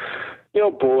be,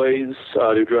 boys, they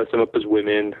would dress them up as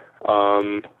women,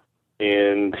 and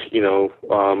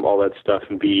all that stuff,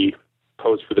 and be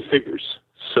posed for the figures.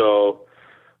 So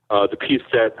the piece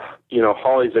that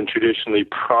Holly's in traditionally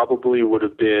probably would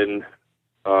have been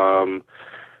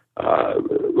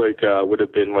like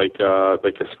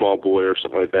a small boy or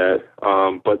something like that.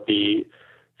 But the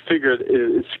figure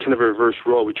is kind of a reverse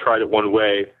role. We tried it one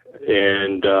way,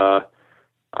 and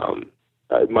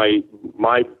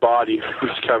my body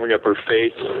was covering up her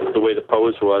face the way the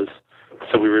pose was,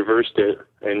 so we reversed it,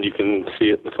 and you can see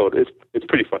it in the photo. It's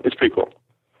pretty fun. It's pretty cool.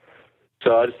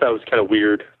 So I just thought it was kind of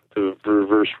weird, the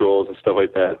reverse roles and stuff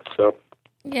like that. So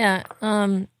yeah,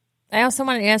 I also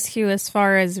wanted to ask you, as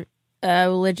far as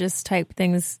religious type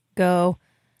things go,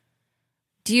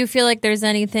 do you feel like there's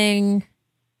anything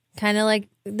kind of like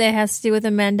that has to do with the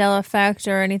Mandela effect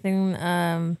or anything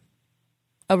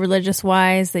religious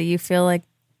wise that you feel like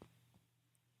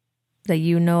that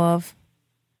you know of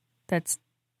that's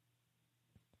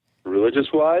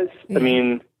religious wise?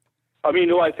 Yeah.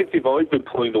 No, I think they've always been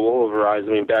pulling the wool over our eyes.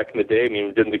 Back in the day,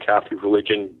 didn't the Catholic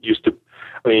religion used to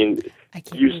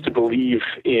believe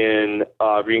in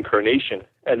reincarnation,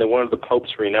 and then one of the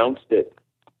popes renounced it.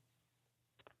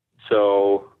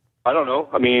 So I don't know.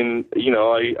 I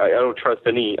don't trust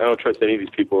any of these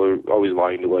people who are always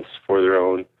lying to us for their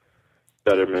own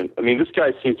betterment. This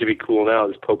guy seems to be cool now,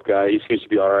 this Pope guy. He seems to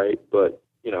be all right, but,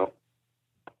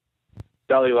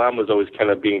 Dalai Lama was always kind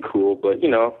of being cool, but,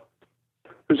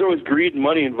 there's always greed and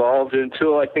money involved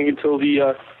until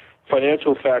the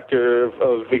financial factor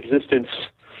of existence,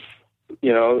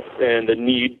 and the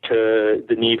need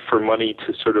for money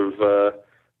to sort of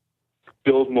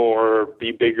build more,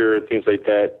 be bigger, and things like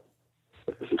that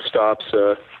stops.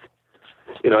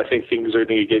 I think things are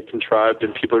going to get contrived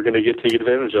and people are going to get taken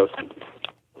advantage of.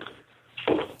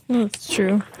 Well, that's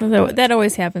true. That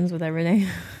always happens with everything.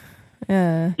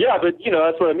 Yeah, but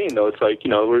that's what I mean, though. It's like,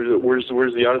 where's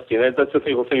the honesty? And that's the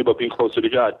whole thing about being closer to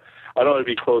God. I don't want to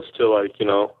be close to I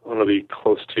want to be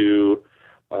close to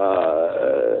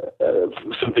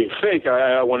something fake.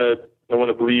 I want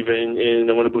to believe in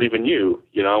I want to believe in you.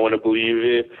 I want to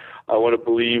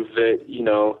believe that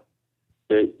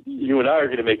that you and I are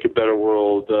going to make a better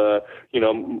world. The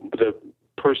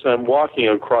person I'm walking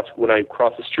across when I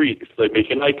cross the street, like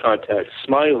making eye contact,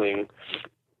 smiling,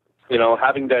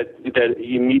 having that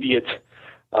immediate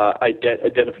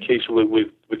identification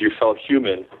with your fellow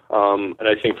human. And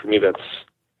I think for me that's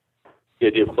the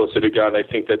idea of closer to God. And I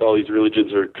think that all these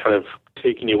religions are kind of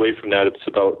taking you away from that. It's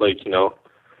about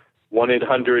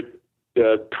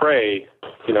 1-800-PRAY,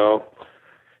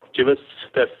 give us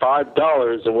that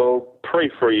 $5 and we'll pray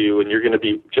for you and you're going to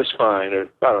be just fine. Or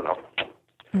I don't know.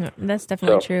 No, that's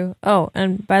definitely true. Oh,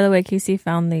 and by the way, QC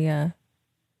found the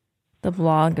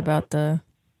blog about the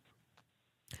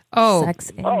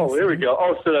sex. There we go.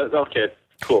 Oh, so okay,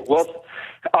 cool. Well,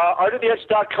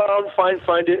 artoftheedge.com,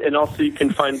 find it, and also you can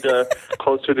find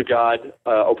Closer to God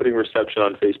opening reception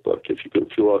on Facebook if you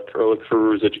look for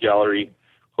Rose Edge Gallery.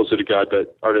 Closer to God,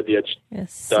 but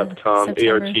artoftheedge.com,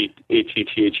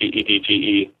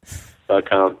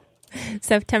 ARTTHEEDGE.com.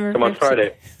 September 15th. Come on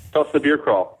Friday. Tell us the beer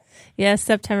crawl. Yes,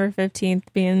 September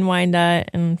 15th, be in Wyandotte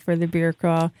and for the beer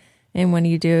crawl. And when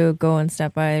you do, go and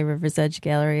stop by River's Edge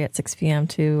Gallery at 6 p.m.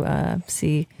 to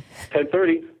see.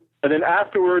 10:30. And then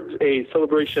afterwards, a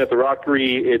celebration at the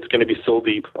Rockery. It's going to be Soul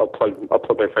Deep. I'll plug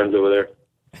my friends over there.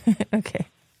 Okay.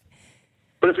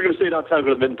 But if you're going to stay downtown, go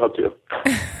to the Mitten Pub too.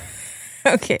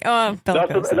 Okay. Oh,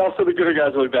 and also the Gooder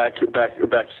guys will be back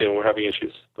soon. We're having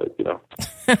issues, but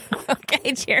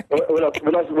Okay, Jeremy. What else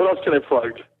can I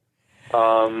plug?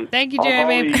 Thank you,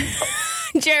 Jeremy.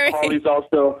 Jerry. Holly's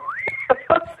also.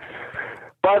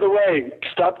 By the way,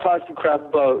 stop talking crap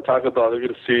about Taco Bell. They're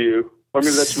going to sue you. Or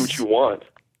maybe that's what you want.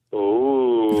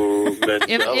 Oh,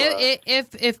 Mandela.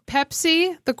 If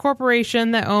Pepsi, the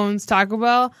corporation that owns Taco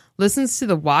Bell, listens to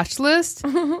the watch list,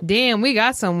 damn, we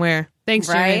got somewhere. Thanks,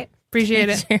 Jeremy. Appreciate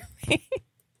it.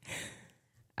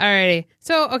 Alrighty.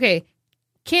 So, okay.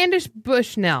 Candace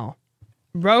Bushnell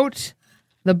wrote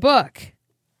the book.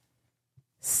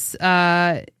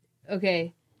 Okay.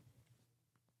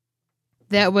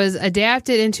 That was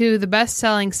adapted into the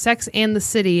best-selling Sex and the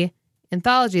City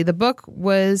anthology. The book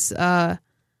was the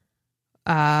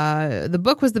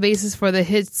basis for the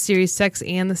hit series Sex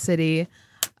and the City,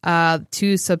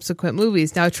 2 subsequent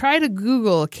movies. Now try to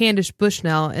Google Candace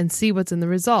Bushnell and see what's in the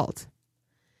result.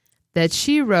 That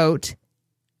she wrote,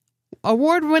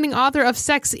 award-winning author of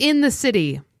Sex in the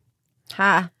City.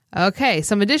 Ha. Okay,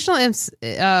 some additional info.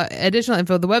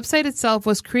 The website itself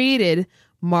was created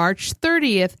March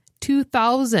 30th,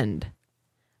 2000.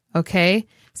 Okay,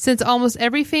 since almost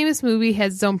every famous movie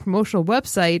has its own promotional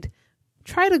website,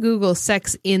 try to Google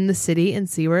Sex in the City and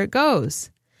see where it goes.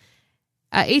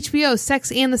 HBO's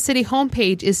Sex and the City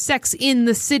homepage is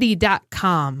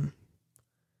sexinthecity.com.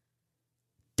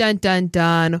 Dun, dun,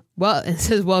 dun. Well, it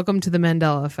says, welcome to the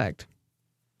Mandela effect.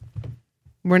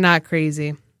 We're not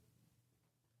crazy.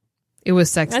 It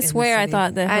was Sex I swear I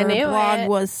thought that her blog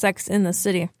was Sex in the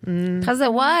City. Because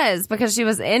it was. Because she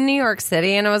was in New York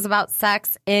City and it was about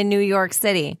sex in New York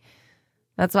City.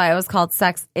 That's why it was called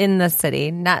Sex in the City,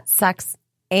 not Sex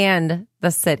and the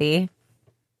City.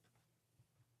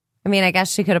 I mean, I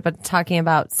guess she could have been talking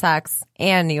about sex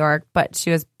and New York, but she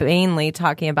was mainly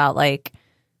talking about like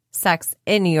sex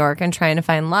in New York and trying to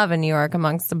find love in New York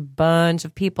amongst a bunch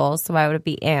of people. So why would it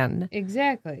be and?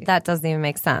 Exactly. That doesn't even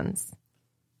make sense.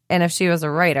 And if she was a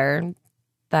writer,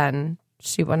 then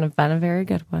she wouldn't have been a very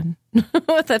good one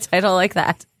with a title like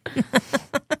that.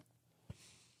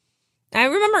 I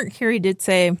remember Carrie did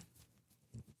say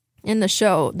in the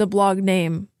show the blog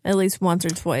name at least once or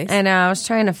twice. I know. I was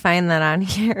trying to find that on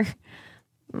here.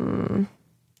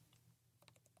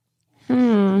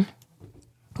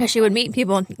 She would meet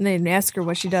people and they'd ask her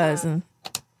what she does. And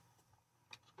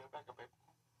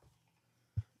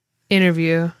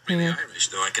interview. You're Irish,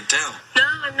 though, I can tell. No,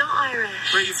 I'm not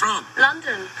Irish. Where are you from?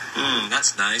 London.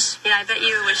 That's nice. Yeah, I bet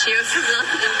you wish you were from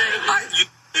London, don't you?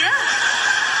 Yeah.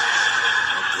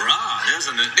 Broad,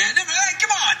 isn't it? Yeah, hey,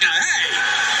 come on now,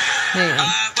 hey.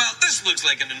 Well, this looks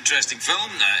like an interesting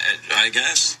film, I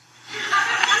guess.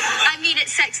 I mean,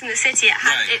 it's Sex in the City.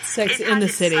 Sex in the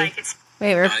City.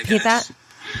 Wait, repeat that?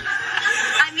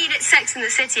 I mean, it's Sex in the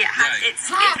City. It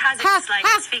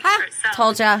speaks for itself.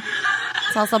 Told ya.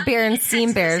 It's also beer and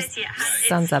steam bears.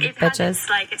 Sons of bitches.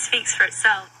 It speaks for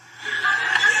itself.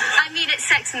 I mean, it's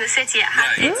Sex in the City.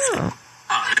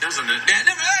 Doesn't it? Yeah,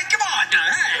 hey, come on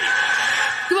now, hey.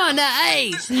 Come on now,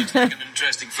 hey. This looks like an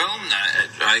interesting film,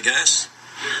 I guess.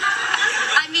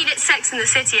 I mean, it's Sex in the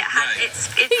City.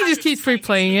 He just keeps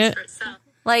replaying it.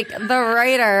 Like the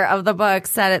writer of the book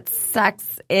said it's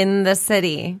Sex in the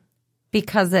City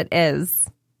because it is.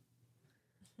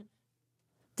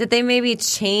 Did they maybe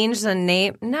change the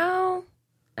name? No.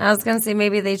 I was going to say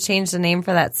maybe they changed the name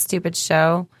for that stupid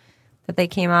show that they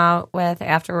came out with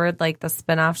afterward, like the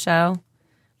spinoff show.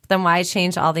 then why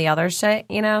change all the other shit,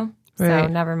 you know? So Right.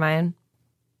 never mind.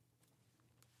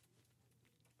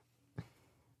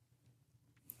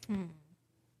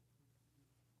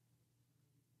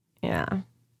 Yeah.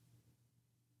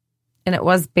 And it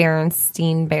was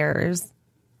Berenstein Bears.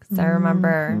 Because I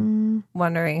remember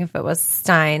wondering if it was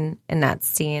Stein and not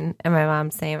Steen. And my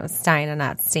mom saying it was Stein and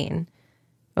not Steen.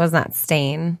 It was not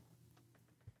Stain.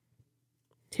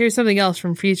 Here's something else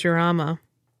from Futurama.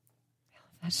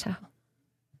 That show.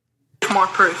 More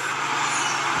proof.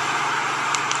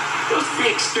 Those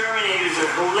three exterminators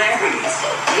are hilarious.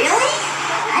 Really?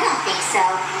 I don't think so.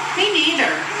 Me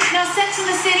neither. No, Sex in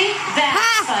the City?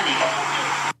 That's funny.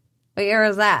 What year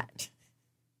was that?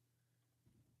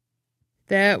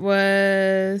 That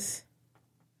was...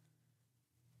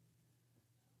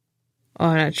 Oh,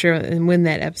 I'm not sure when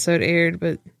that episode aired,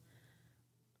 but...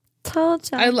 Told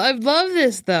you. I love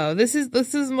this, though. This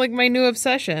is like my new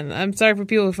obsession. I'm sorry for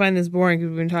people who find this boring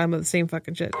because we've been talking about the same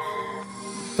fucking shit.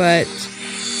 But...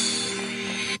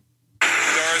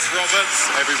 Doris Roberts,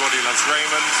 Everybody Loves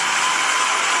Raymond.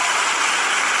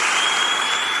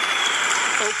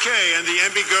 Okay, and the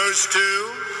Emmy goes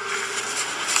to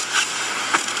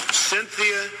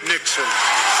Cynthia Nixon.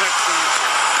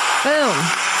 Boom.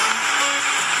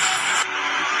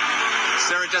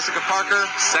 Sarah Jessica Parker,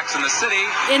 Sex in the City.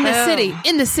 In the city.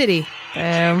 In the city.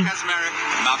 Boom.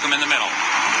 Kaczmarek, Malcolm in the Middle.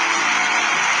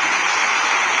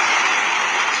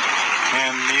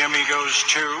 And the Emmy goes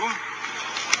to...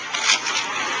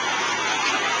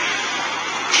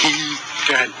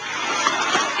 Go ahead.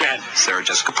 Sarah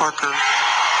Jessica Parker.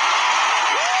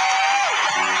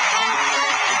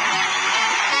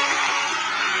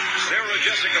 Sarah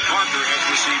Jessica Parker has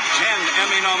received 10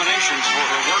 Emmy nominations for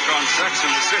her work on Sex in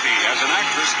the City as an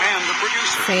actress and a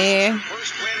producer. See?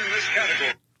 First win in this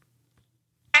category.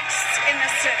 Sex in the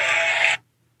City.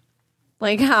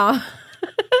 Like how?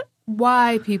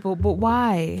 Why, people? But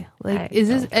why? Like, is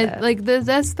this...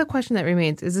 that's the question that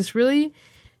remains. Is this really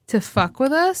to fuck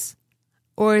with us?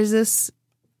 Or is this...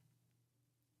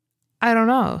 I don't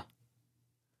know.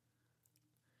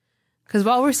 Because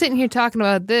while we're sitting here talking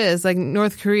about this, like,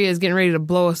 North Korea is getting ready to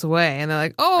blow us away. And they're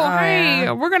like, hey,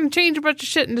 yeah. we're going to change a bunch of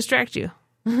shit and distract you.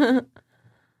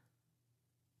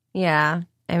 Yeah.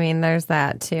 I mean, there's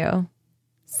that too.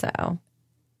 So.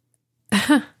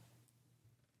 Huh.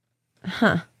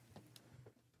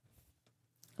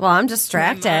 Well, I'm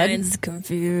distracted. My mind's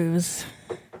confused.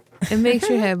 It makes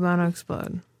your head want to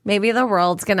explode. Maybe the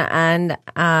world's going to end.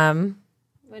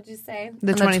 What'd you say?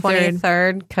 The On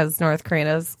 23rd. Because North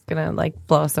Korea's going to like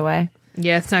blow us away.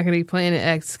 Yeah, it's not going to be Planet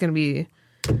X. It's going to be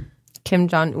Kim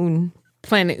Jong-un.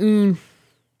 Planet Un.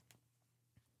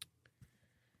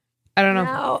 I don't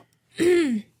know.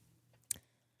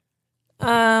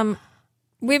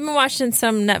 We've been watching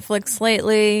some Netflix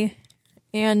lately,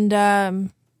 and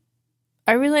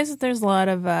I realized that there's a lot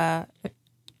of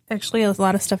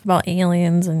stuff about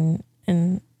aliens, and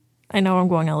I know I'm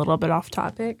going a little bit off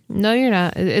topic. No, you're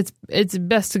not. It's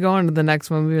best to go on to the next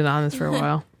one. We've been on this for a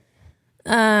while.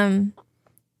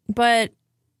 But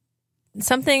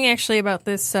something actually about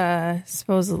this,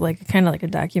 supposedly like kind of like a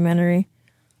documentary,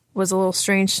 was a little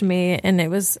strange to me, and it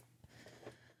was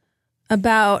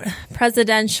about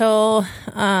presidential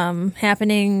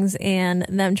happenings and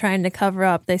them trying to cover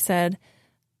up. They said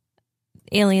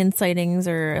alien sightings,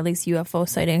 or at least UFO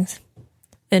sightings,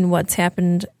 and what's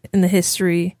happened in the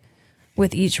history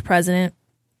with each president.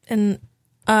 And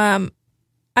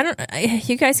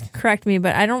you guys can correct me,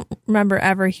 but I don't remember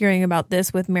ever hearing about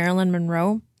this with Marilyn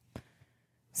Monroe.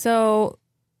 So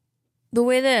the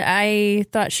way that I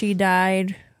thought she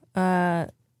died,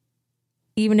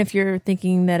 even if you're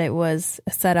thinking that it was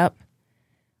a setup,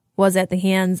 was at the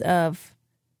hands of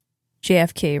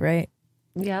JFK, right?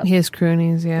 Yeah, his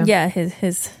cronies. Yeah, yeah,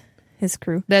 his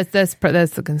crew. That's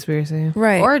the conspiracy,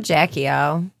 right? Or Jackie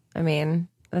O. I mean,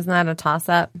 isn't that a toss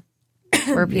up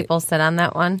where people sit on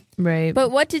that one? Right.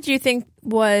 But what did you think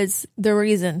was the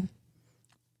reason?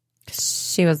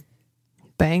 She was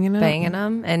banging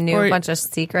him and knew a bunch of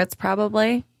secrets,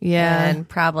 probably. Yeah. And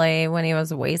probably when he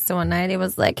was wasted one night, he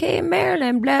was like, "Hey,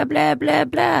 Marilyn, blah, blah, blah,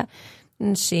 blah."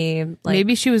 And she, like,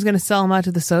 maybe she was going to sell him out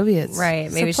to the Soviets.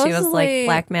 Right. Maybe she was like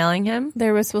blackmailing him.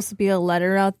 There was supposed to be a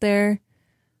letter out there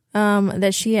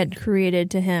that she had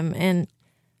created to him. And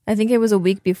I think it was a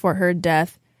week before her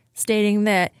death, stating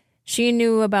that she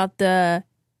knew about the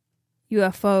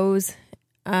UFOs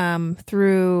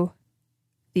through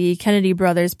the Kennedy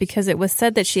brothers, because it was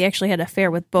said that she actually had an affair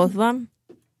with both of them.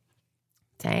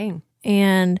 Dang.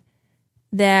 And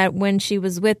that when she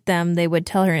was with them, they would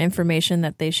tell her information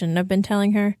that they shouldn't have been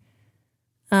telling her.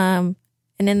 And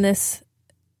in this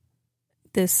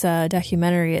this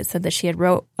documentary, it said that she had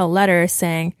wrote a letter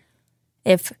saying,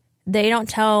 if they don't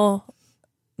tell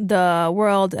the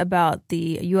world about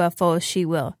the UFOs, she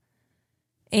will.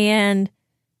 And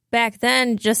back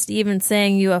then, just even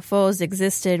saying UFOs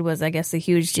existed was, I guess, a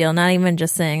huge deal. Not even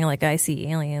just saying, like, I see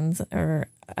aliens or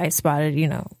I spotted,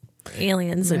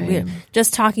 aliens. Right.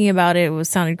 Just talking about it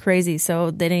sounded crazy.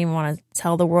 So they didn't even want to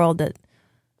tell the world that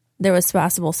there was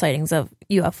possible sightings of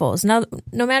UFOs. Now,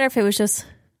 no matter if it was just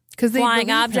flying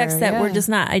objects that were just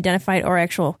not identified or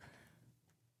actual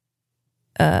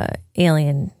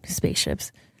alien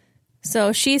spaceships.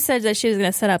 So she said that she was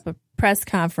going to set up a press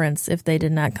conference if they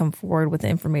did not come forward with the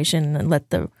information and let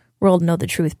the world know the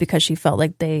truth, because she felt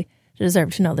like they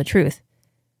deserved to know the truth.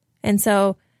 And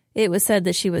so it was said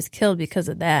that she was killed because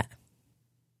of that.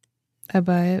 I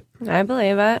buy it. I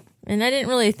believe it. And I didn't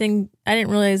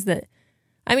realize that.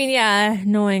 I mean, yeah,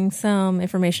 knowing some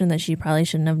information that she probably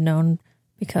shouldn't have known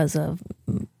because of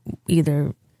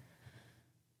either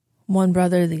one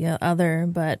brother or the other,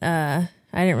 but I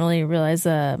didn't really realize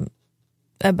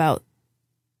about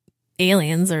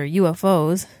aliens or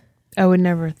UFOs. I would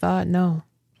never have thought, no.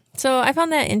 So I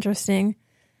found that interesting.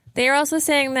 They are also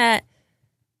saying that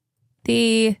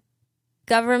the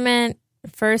government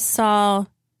first saw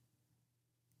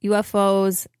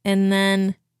UFOs, and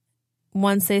then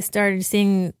once they started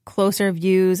seeing closer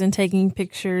views and taking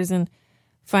pictures and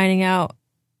finding out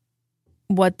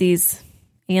what these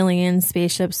alien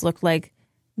spaceships look like,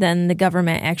 then the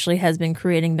government actually has been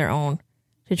creating their own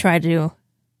to try to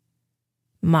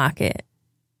mock it.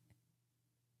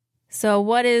 So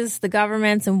what is the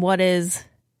government's and what is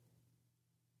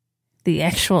the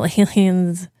actual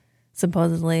aliens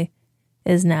supposedly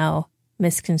is now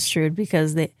misconstrued,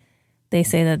 because they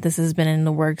say that this has been in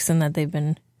the works and that they've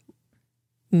been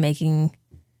making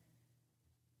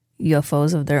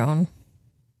UFOs of their own.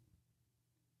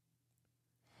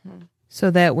 So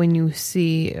that when you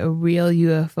see a real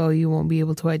UFO, you won't be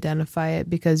able to identify it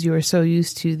because you are so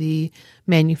used to the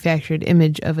manufactured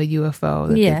image of a UFO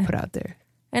that they put out there.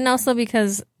 And also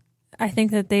because I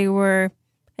think that they were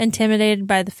intimidated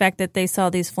by the fact that they saw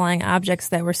these flying objects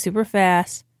that were super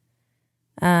fast,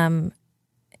 and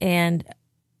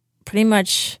pretty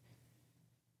much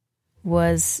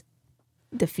was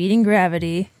defeating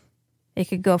gravity. It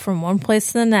could go from one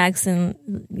place to the next in,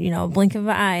 a blink of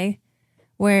an eye,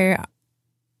 where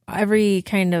every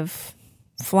kind of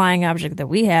flying object that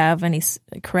we have, any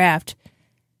craft,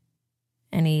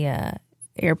 any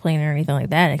airplane or anything like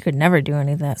that, it could never do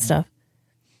any of that stuff.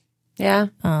 Yeah.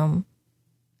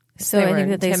 So I think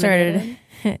that they started.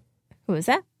 Who was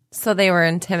that? So they were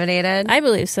intimidated? I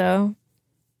believe so.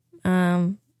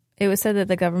 It was said that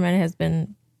the government has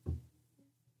been.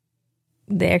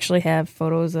 They actually have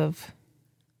photos of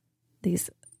these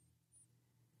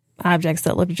objects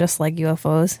that look just like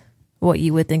UFOs. What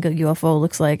you would think a UFO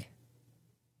looks like.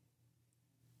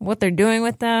 What they're doing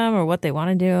with them or what they want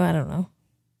to do, I don't know.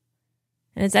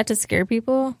 And is that to scare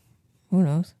people? Who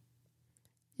knows?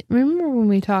 Remember when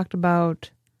we talked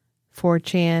about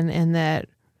 4chan and that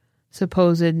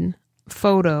supposed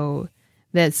photo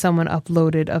that someone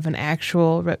uploaded of an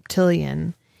actual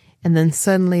reptilian, and then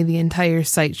suddenly the entire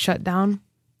site shut down?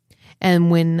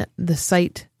 And when the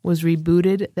site was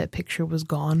rebooted, that picture was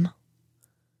gone.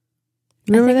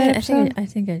 Remember that episode? I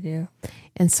think I do.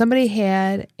 And somebody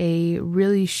had a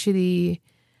really shitty,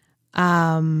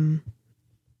 a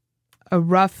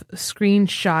rough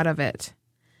screenshot of it.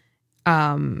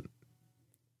 And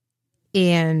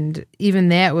even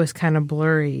that was kind of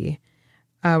blurry,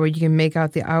 where you can make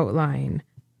out the outline.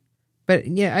 But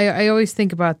yeah, I always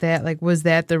think about that. Like, was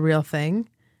that the real thing?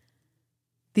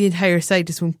 The entire site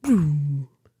just went boom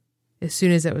as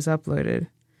soon as it was uploaded.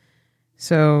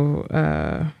 So,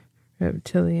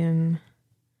 reptilian.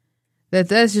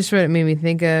 That's just what it made me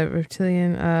think of.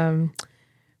 Reptilian,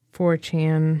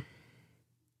 4chan.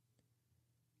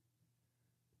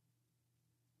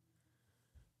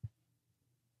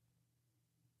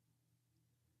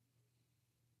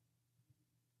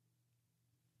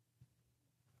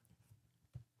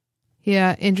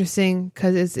 Yeah, interesting,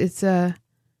 because it's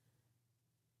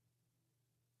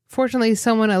fortunately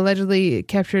someone allegedly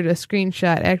captured a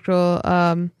screenshot.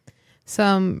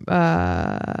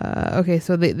 Okay,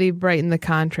 so they brightened the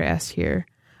contrast here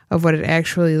of what it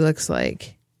actually looks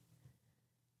like.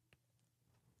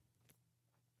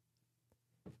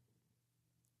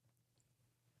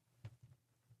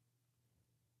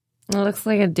 It looks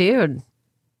like a dude.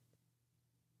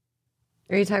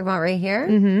 Are you talking about right here?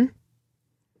 Mm-hmm.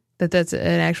 That's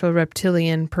an actual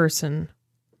reptilian person.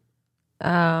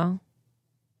 Oh.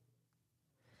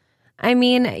 I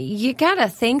mean, you got to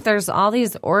think there's all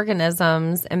these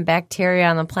organisms and bacteria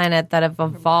on the planet that have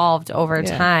evolved over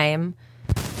time.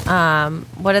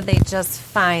 What did they just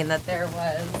find that there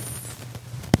was?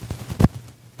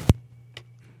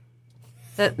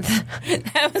 That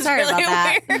was Sorry really about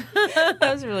that. weird.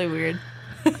 That was really weird.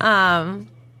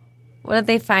 What did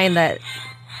they find that?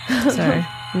 Sorry.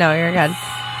 No, you're good.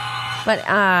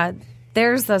 But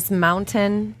there's this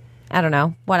mountain. I don't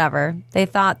know. Whatever. They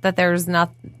thought that there was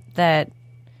nothing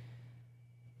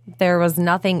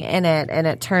in it, and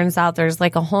it turns out there's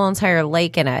like a whole entire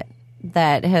lake in it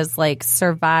that has like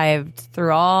survived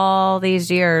through all these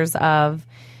years of,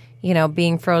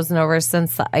 being frozen over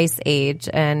since the Ice Age,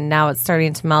 and now it's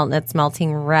starting to melt, and it's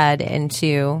melting red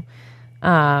into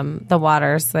the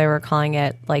water. So they were calling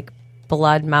it like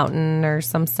Blood Mountain or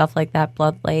some stuff like that,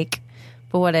 Blood Lake.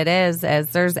 But what it is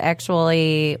there's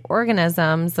actually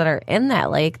organisms that are in that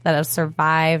lake that have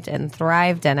survived and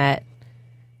thrived in it.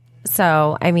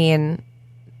 So, I mean,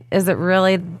 is it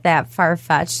really that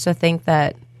far-fetched to think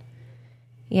that,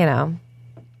 I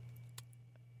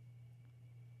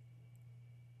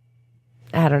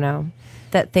don't know,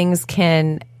 that things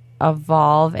can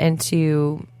evolve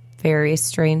into very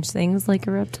strange things like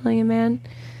a reptilian man?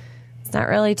 It's not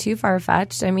really too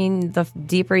far-fetched. I mean, the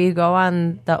deeper you go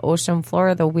on the ocean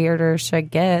floor, the weirder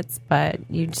shit gets, but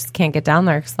you just can't get down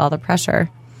there because of all the pressure.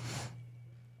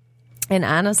 And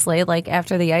honestly, like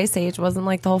after the Ice Age, wasn't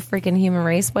like the whole freaking human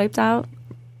race wiped out?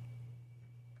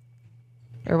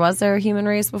 Or was there a human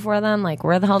race before then? Like,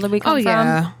 where the hell did we come from?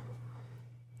 Yeah.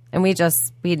 And we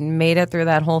made it through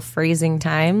that whole freezing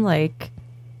time, like,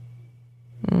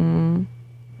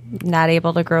 not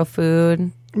able to grow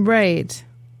food. Right.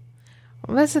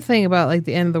 Well, that's the thing about like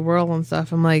the end of the world and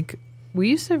stuff. I'm like,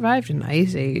 we survived an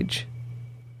Ice Age.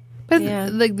 But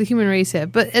like the human race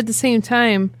had. But at the same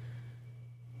time,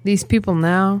 these people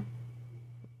now,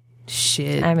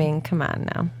 shit. I mean, come on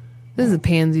now. This is a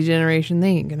pansy generation. They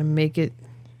ain't going to make it.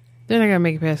 They're not going to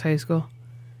make it past high school.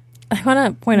 I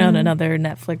want to point out another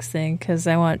Netflix thing because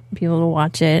I want people to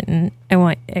watch it, and I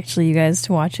want actually you guys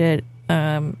to watch it.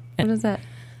 What is that?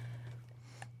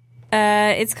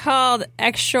 It's called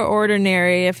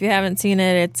Extraordinary. If you haven't seen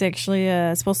it, it's actually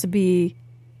supposedly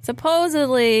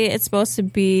it's supposed to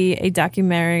be a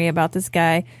documentary about this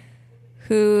guy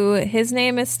who, his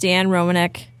name is Stan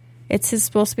Romanek. It's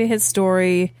supposed to be his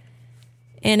story.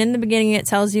 And in the beginning, it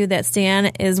tells you that Stan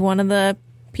is one of the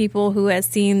people who has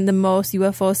seen the most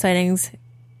UFO sightings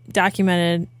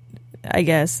documented, I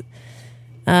guess,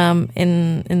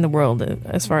 in the world,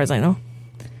 as far as I know.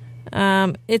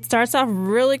 It starts off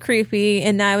really creepy,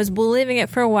 and I was believing it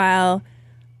for a while,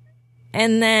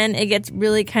 and then it gets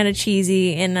really kind of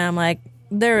cheesy, and I'm like,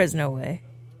 there is no way.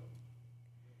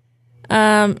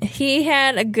 He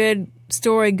had a good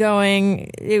story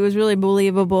going. It was really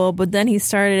believable, but then he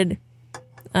started...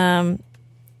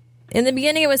 in the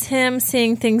beginning, it was him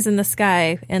seeing things in the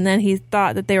sky, and then he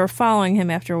thought that they were following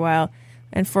him after a while.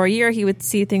 And for a year, he would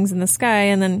see things in the sky,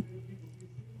 and then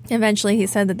eventually he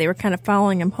said that they were kind of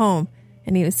following him home,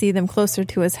 and he would see them closer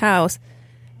to his house.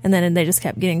 And then they just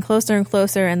kept getting closer and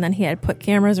closer, and then he had put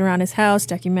cameras around his house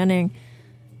documenting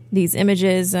these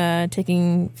images,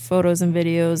 taking photos and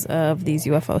videos of these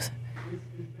UFOs.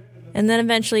 And then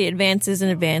eventually it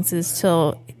advances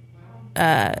till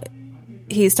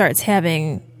he starts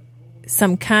having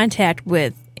some contact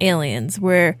with aliens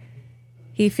where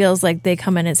he feels like they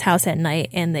come in his house at night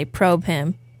and they probe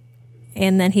him.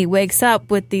 And then he wakes up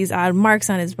with these odd marks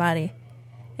on his body.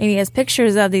 And he has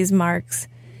pictures of these marks.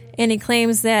 And he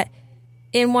claims that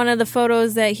in one of the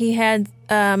photos that he had,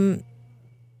 that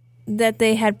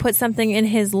they had put something in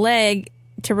his leg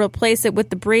to replace it with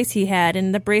the brace he had.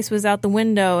 And the brace was out the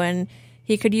window and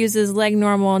he could use his leg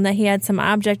normal, and that he had some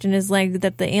object in his leg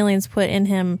that the aliens put in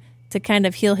him to kind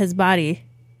of heal his body.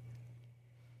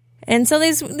 And so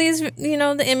these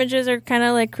the images are kind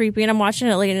of like creepy, and I'm watching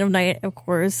it late at night, of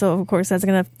course. So of course that's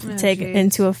gonna take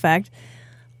into effect.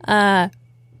 Because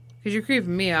you're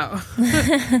creeping me out.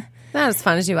 Not as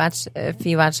fun as if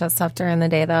you watch that stuff during the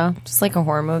day, though. Just like a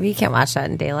horror movie, you can't watch that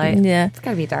in daylight. Yeah, it's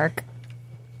gotta be dark.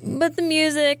 But the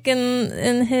music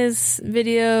and his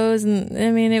videos, and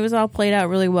I mean, it was all played out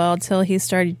really well until he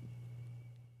started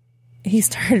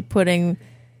putting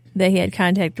that he had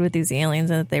contact with these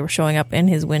aliens and that they were showing up in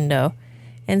his window.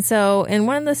 And so in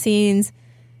one of the scenes,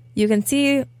 you can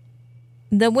see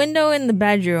the window in the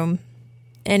bedroom,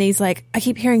 and he's like, I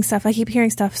keep hearing stuff.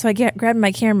 So I grabbed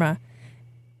my camera.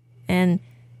 And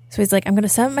so he's like, I'm going to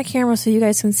set up my camera so you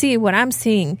guys can see what I'm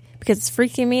seeing because it's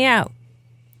freaking me out.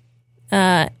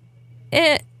 Maybe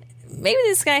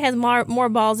this guy has more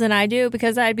balls than I do,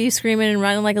 because I'd be screaming and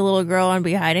running like a little girl and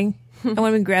be hiding. I would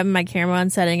have been grabbing my camera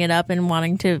and setting it up and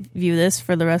wanting to view this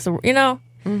for the rest of the,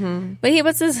 Mm-hmm. But he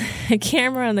puts his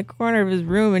camera in the corner of his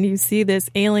room, and you see this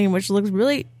alien, which looks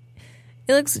really,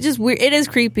 it looks just weird. It is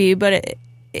creepy, but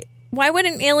why would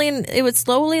an alien, it would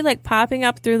slowly like popping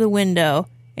up through the window,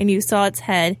 and you saw its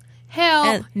head.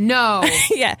 Hell no.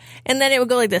 Yeah. And then it would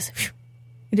go like this.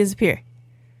 It disappear.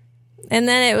 And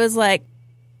then it was like,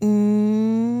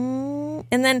 and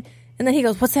then he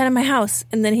goes, what's that in my house?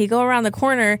 And then he go around the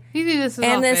corner. You think this is all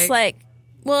and it's fake? like,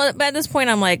 well, at this point,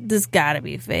 I'm like, this gotta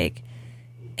be fake.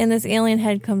 And this alien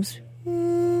head comes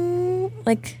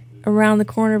like around the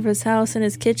corner of his house in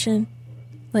his kitchen,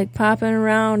 like popping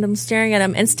around him, staring at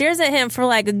him, and stares at him for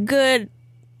like a good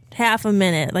half a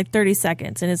minute, like 30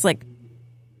 seconds. And it's like,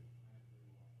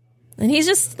 and he's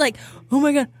just like, oh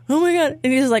my God.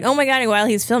 And he's like, oh my God, while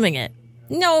he's filming it.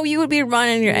 No, you would be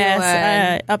running your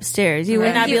ass upstairs. You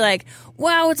would not be like,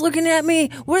 wow, it's looking at me.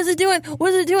 What is it doing?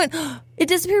 It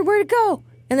disappeared. Where'd it go?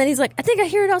 And then he's like, I think I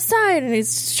hear it outside. And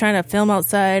he's just trying to film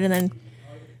outside. And then,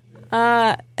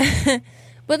 but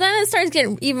then it starts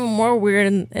getting even more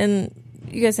weird. And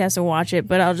you guys have to watch it,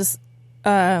 but I'll just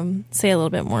say a little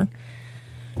bit more.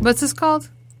 What's this called?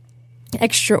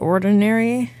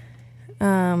 Extraordinary.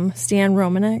 Stan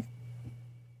Romanek.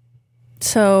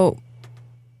 So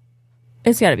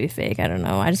it's got to be fake. I don't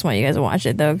know. I just want you guys to watch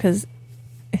it though, because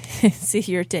see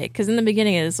your take. Because in the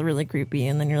beginning it is really creepy,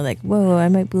 and then you're like, "Whoa, I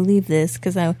might believe this."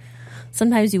 Because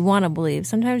sometimes you want to believe.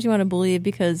 Sometimes you want to believe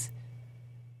because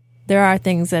there are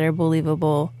things that are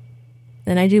believable.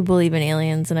 And I do believe in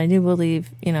aliens, and I do believe,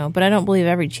 but I don't believe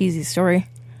every cheesy story.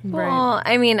 Well,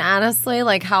 I mean, honestly,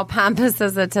 like, how pompous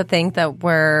is it to think that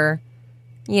we're,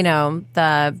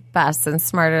 the best and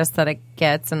smartest that it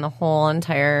gets in the whole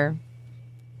entire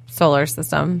solar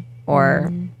system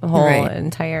or the whole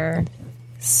entire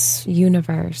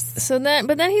universe?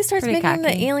 But then he starts Pretty making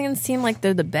cocky. the aliens seem like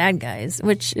they're the bad guys,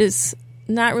 which is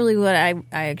not really what I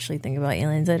actually think about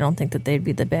aliens. I don't think that they'd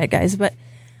be the bad guys, but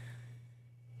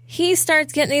he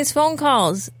starts getting these phone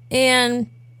calls, and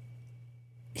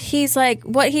he's like,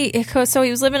 so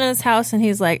he was living in his house, and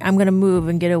he's like, I'm going to move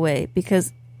and get away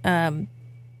because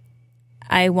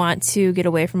I want to get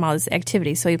away from all this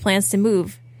activity. So he plans to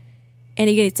move, and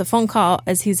he gets a phone call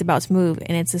as he's about to move,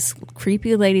 and it's this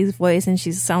creepy lady's voice, and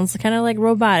she sounds kind of like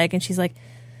robotic, and she's like,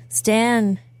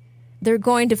 Stan, they're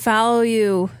going to follow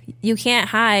you. You can't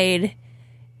hide.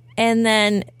 And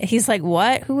then he's like,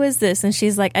 what? Who is this? And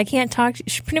she's like, I can't talk.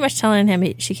 She's pretty much telling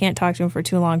him she can't talk to him for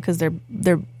too long because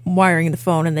they're wiring the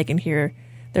phone and they can hear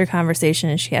their conversation,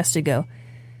 and she has to go.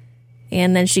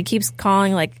 And then she keeps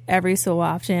calling like every so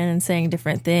often and saying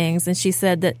different things. And she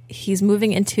said that he's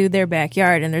moving into their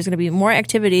backyard and there's going to be more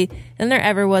activity than there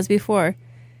ever was before.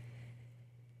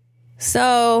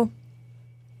 So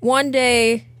one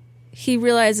day he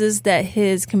realizes that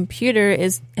his computer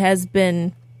has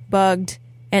been bugged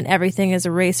and everything is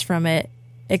erased from it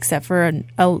except for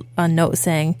a note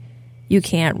saying, you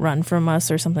can't run from us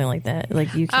or something like that.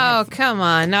 Like you can't. Oh, come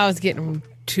on. Now it's getting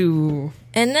too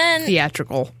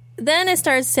theatrical. Then it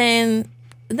starts saying,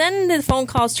 then the phone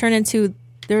calls turn into,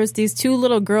 there was these two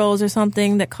little girls or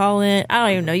something that call in. I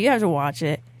don't even know. You have to watch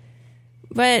it.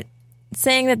 But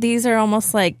saying that these are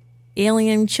almost like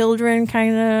alien children,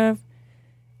 kind of.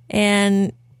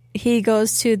 And he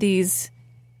goes to these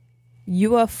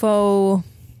UFO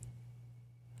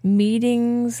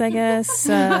meetings, I guess.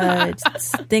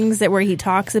 Things that where he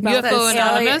talks about UFO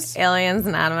Anonymous? Aliens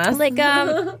Anonymous. Like,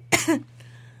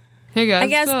 hey guys, I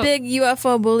guess big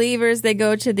UFO believers, they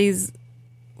go to these,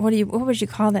 what would you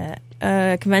call that?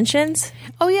 Conventions?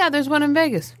 Oh yeah, there's one in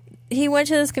Vegas. He went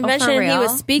to this convention and he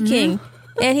was speaking,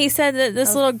 and he said that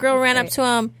this little girl ran up to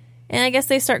him, and I guess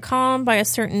they start calling him by a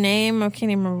certain name. I can't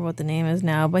even remember what the name is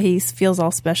now, but he feels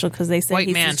all special because they say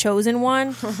he's the chosen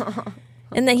one,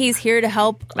 and that he's here to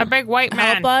help a big white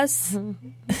man help us.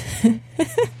 And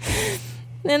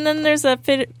then there's a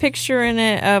picture in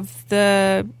it of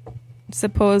the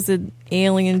supposed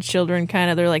alien children, kind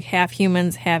of. They're like half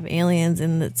humans, half aliens,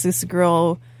 and it's this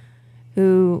girl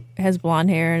who has blonde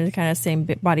hair and kind of same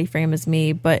body frame as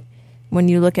me, but when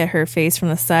you look at her face from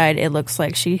the side, it looks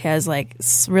like she has like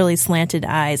really slanted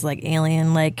eyes, like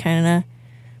alien, like kind of,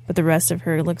 but the rest of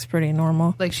her looks pretty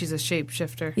normal. Like she's a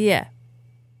shapeshifter. Yeah.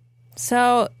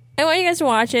 So I want you guys to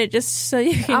watch it just so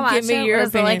you can give me your opinion.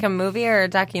 Is it like a movie or a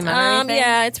documentary thing?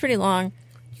 Yeah, it's pretty long.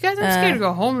 You guys, I'm scared to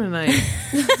go home tonight.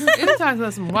 You're talking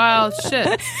about some wild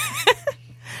shit.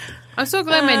 I'm so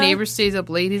glad my neighbor stays up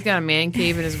late. He's got a man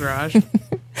cave in his garage.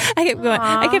 I kept going.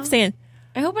 I kept saying,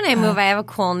 I hope when I move, I have a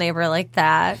cool neighbor like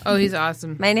that. Oh, he's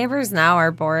awesome. My neighbors now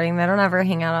are boring. They don't ever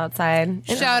hang out outside.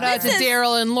 Shout out to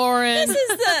Daryl and Lauren. This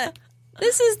is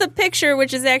This is the picture,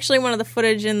 which is actually one of the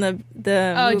footage in the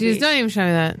Oh, movie. geez, don't even show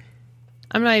me that.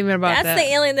 I'm not even about that. That's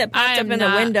the alien that popped up in the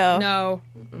window. No.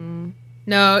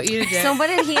 No, eat a dick. So, what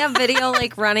did he have video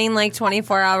like running like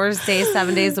 24 hours a day,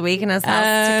 7 days a week in his house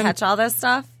to catch all this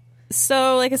stuff?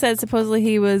 So, like I said, supposedly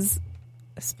he was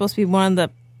supposed to be one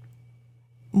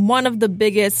of the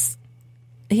biggest.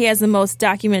 He has the most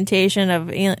documentation of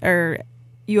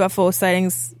UFO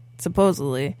sightings,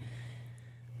 supposedly.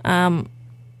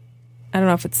 I don't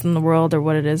know if it's in the world or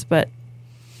what it is, but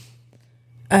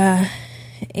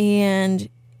and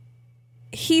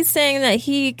he's saying that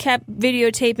he kept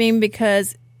videotaping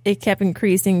because it kept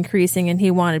increasing, and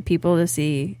he wanted people to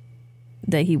see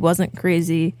that he wasn't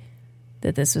crazy,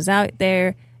 that this was out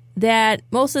there, that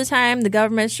most of the time the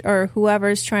government or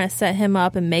whoever's trying to set him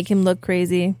up and make him look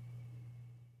crazy.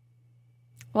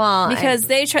 Well, because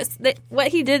what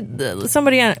he did,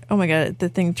 somebody on, oh my God, the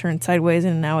thing turned sideways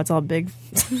and now it's all big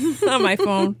on my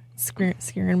phone.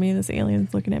 Scaring me. This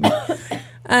alien's looking at me.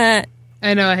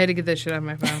 I know, I had to get that shit off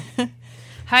my phone.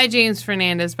 Hi, James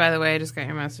Fernandez, by the way. I just got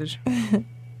your message.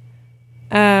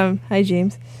 Hi,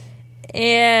 James.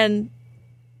 And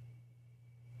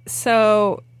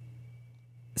so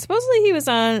supposedly he was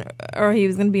on, or he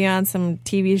was going to be on some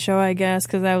TV show, I guess,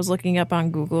 because I was looking up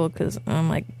on Google because I'm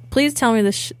like, please tell me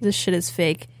this shit is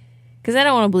fake because I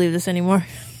don't want to believe this anymore.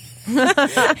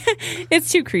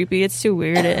 It's too creepy. It's too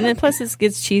weird. And then plus it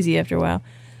gets cheesy after a while.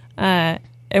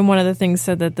 And one of the things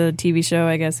said that the TV show,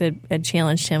 I guess, had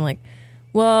challenged him like,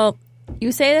 well,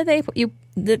 you say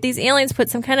that these aliens put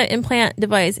some kind of implant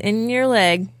device in your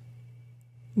leg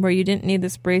where you didn't need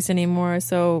this brace anymore,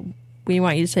 so we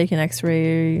want you to take an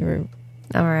X-ray or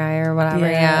MRI or whatever,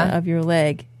 of your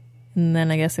leg. And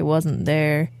then I guess it wasn't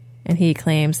there, and he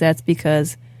claims that's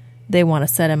because they want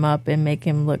to set him up and make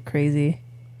him look crazy.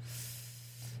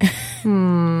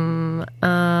 Well,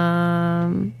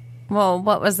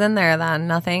 what was in there then?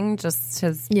 Nothing? Just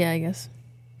his I guess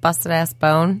busted ass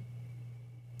bone?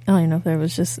 I don't even know if there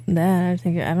was just that. I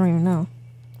don't even know.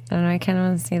 I don't know. I kind of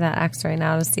want to see that X-ray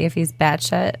now to see if he's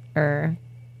batshit or.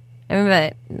 I mean,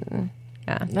 but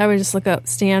yeah. I would just look up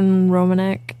Stan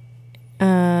Romanek,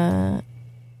 and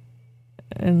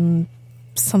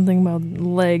something about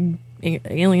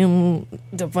alien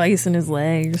device in his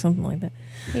leg or something like that.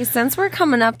 Hey, since we're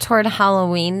coming up toward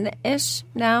Halloween-ish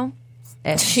now,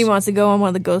 she wants to go on one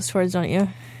of the ghost tours, don't you?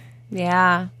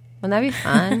 Yeah, wouldn't that be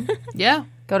fun? Yeah.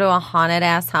 Go to a haunted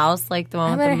ass house like the one.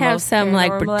 I with better the have most some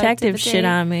like paranormal protective activity. shit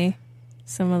on me.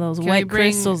 Some of those white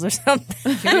crystals or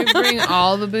something. Can we bring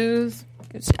all the booze?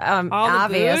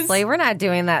 Obviously, we're not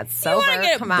doing that sober. You want to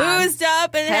get Come on. boozed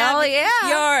up and Hell have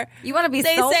yeah. You want to be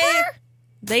sober?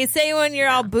 They say when you're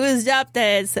all boozed up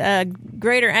that it's a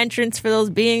greater entrance for those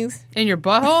beings. In your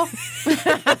butthole?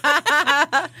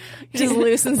 Just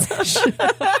loosens that shit.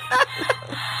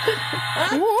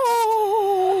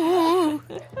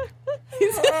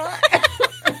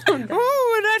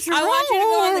 I want you to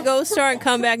go in the ghost store and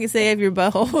come back and say if your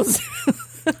buttholes.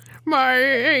 My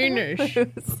anus.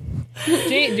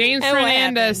 James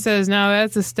Fernandez says, no,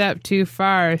 that's a step too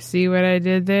far. See what I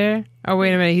did there? Oh,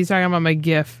 wait a minute. He's talking about my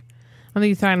GIF. I think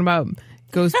he's talking about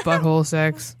ghost butthole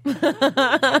sex.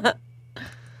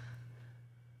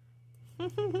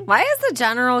 Why is the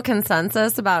general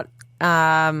consensus about,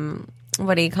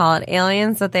 what do you call it,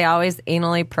 aliens, that they always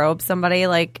anally probe somebody?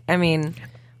 Like, I mean,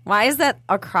 why is that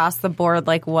across the board,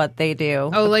 like, what they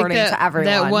do, according to everyone?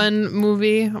 That one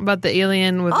movie about the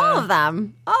alien with... All of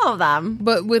them.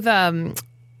 But with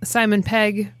Simon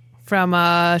Pegg from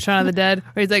Shaun of the Dead,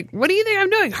 where he's like, what do you think I'm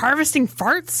doing? Harvesting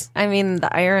farts? I mean,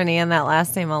 the irony in that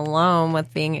last name alone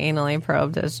with being anally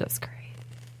probed is just great.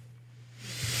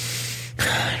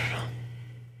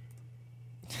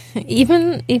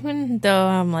 Even though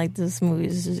I'm like, this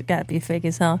movie's just got to be fake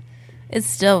as hell, it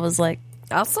still was like,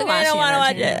 I don't want to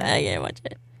watch it. I can't watch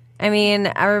it. I mean,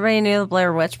 everybody knew the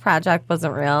Blair Witch Project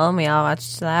wasn't real, and we all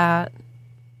watched that.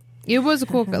 It was a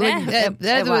cool...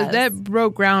 that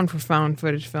broke ground for found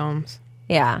footage films.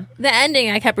 Yeah. The ending,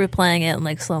 I kept replaying it in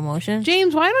like slow motion.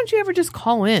 James, why don't you ever just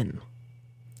call in?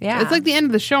 Yeah. It's like the end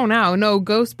of the show now. No,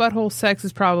 ghost butthole sex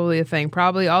is probably a thing.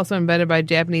 Probably also invented by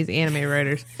Japanese anime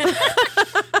writers.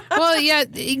 Well, yeah,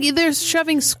 they're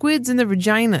shoving squids in their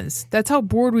vaginas. That's how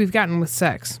bored we've gotten with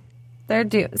sex.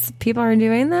 People are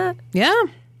doing that? Yeah.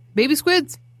 Baby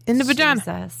squids in the vagina.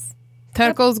 Jesus.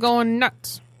 Tentacles going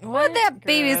nuts. What'd that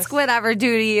baby squid ever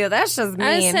do to you? That's just mean.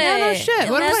 I say, no shit.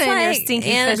 What that's put it in your like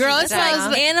stinky Girl, it fishy smells vagina?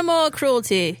 like animal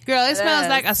cruelty. Girl, it smells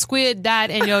like a squid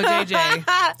died in your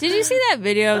JJ. Did you see that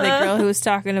video of the girl who was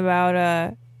talking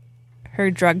about her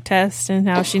drug test and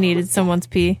how she needed someone's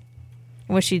pee?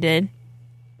 What she did?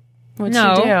 What'd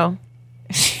she do?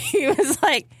 she was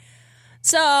like,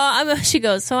 she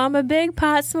goes, so I'm a big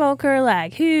pot smoker,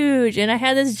 like huge. And I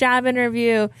had this job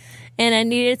interview and I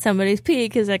needed somebody's pee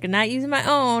because I could not use my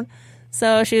own.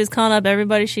 So she was calling up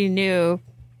everybody she knew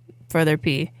for their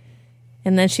pee.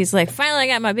 And then she's like, finally I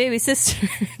got my baby sister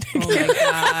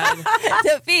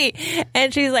to pee.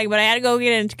 And she's like, but I had to go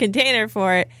get a container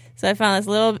for it. So I found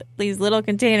these little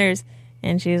containers.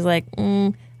 And she's like,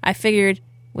 I figured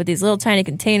with these little tiny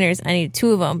containers, I need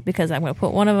 2 of them because I'm going to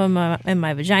put one of them in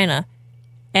my vagina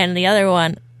and the other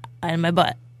one in my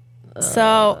butt.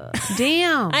 So,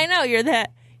 damn. I know you're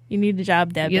that. You need a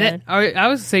job that bad. I was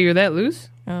going to say you're that loose.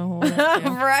 Oh,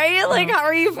 right? Like, how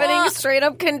are you fitting straight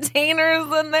up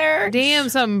containers in there? Damn,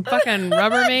 some fucking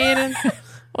Rubbermaid.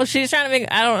 Well, she's trying to make,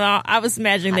 I don't know. I was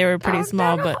imagining they were pretty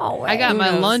small, but I got my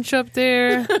lunch up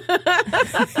there.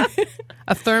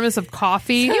 A thermos of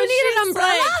coffee. You need an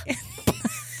umbrella?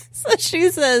 So she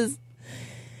says,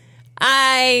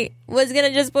 I was going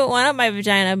to just put one up my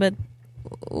vagina, but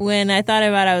when I thought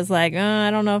about it, I was like,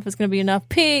 I don't know if it's going to be enough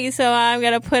pee, so I'm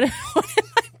going to put one in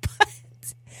my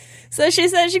butt. So she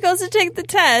says she goes to take the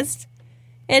test,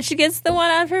 and she gets the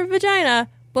one out of her vagina,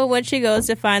 but when she goes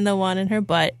to find the one in her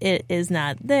butt, it is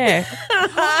not there.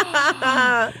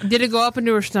 Did it go up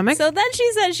into her stomach? So then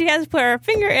she said she has to put her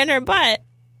finger in her butt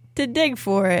to dig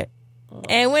for it.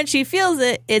 And when she feels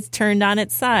it, it's turned on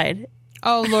its side.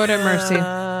 Oh, Lord have mercy.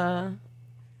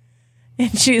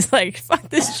 And she's like, fuck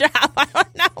this job. I'm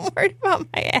not worried about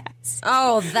my ass.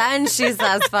 Oh, then she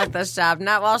says, fuck this job.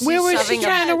 Not while she's Where was shoving she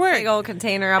trying to work? big old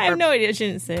container up I her have no idea. She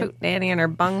didn't say. poop nanny in her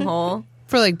bunghole.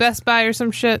 For like Best Buy or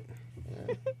some shit.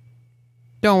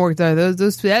 Don't work there.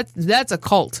 That's a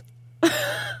cult.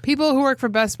 People who work for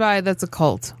Best Buy, that's a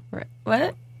cult.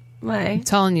 What? Why? I'm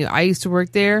telling you, I used to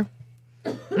work there.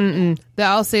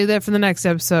 I'll save that for the next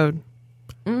episode.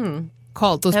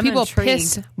 Cult. Those I'm people intrigued.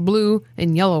 piss blue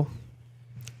and yellow.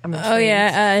 Oh,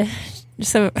 yeah.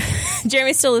 So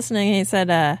Jeremy's still listening. He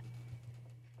said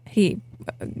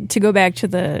to go back to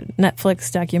the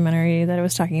Netflix documentary that I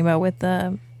was talking about with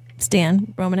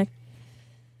Stan Romanek.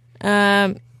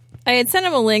 I had sent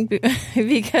him a link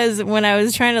because when I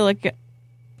was trying to look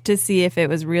to see if it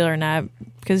was real or not,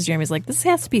 because Jeremy's like, this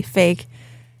has to be fake.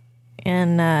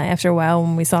 And after a while,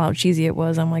 when we saw how cheesy it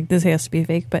was, I'm like, this has to be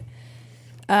fake. But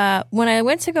when I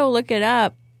went to go look it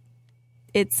up,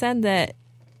 it said that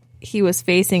he was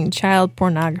facing child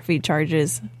pornography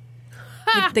charges.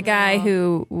 The guy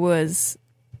who was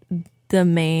the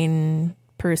main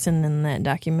person in that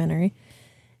documentary.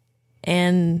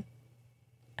 And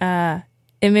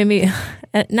it made me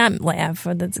not laugh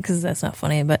because that's not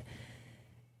funny, but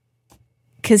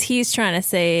because he's trying to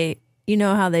say, you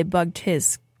know how they bugged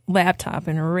his laptop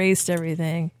and erased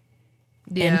everything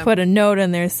and put a note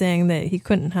in there saying that he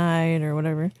couldn't hide or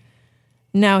whatever.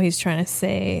 Now he's trying to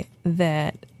say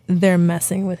that they're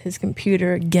messing with his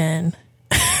computer again.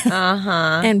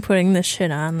 And putting this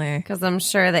shit on there. Because I'm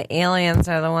sure the aliens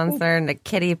are the ones that are into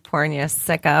kitty porn, you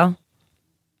sicko.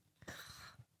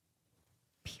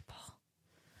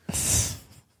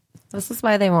 This is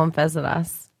why they won't visit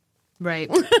us. Right.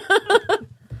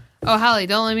 Oh, Holly,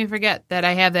 don't let me forget that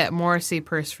I have that Morrissey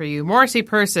purse for you. Morrissey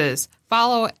purses.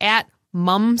 Follow at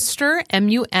Mumster,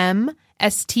 Mumster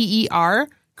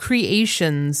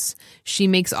Creations. She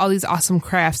makes all these awesome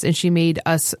crafts, and she made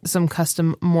us some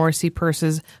custom Morrissey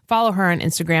purses. Follow her on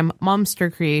Instagram, Mumster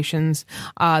Creations.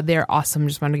 They're awesome.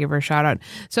 Just wanted to give her a shout out.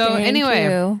 So Thank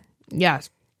you. Yes.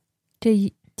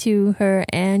 To her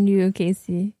and you,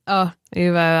 Casey. Oh,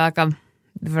 you're very welcome.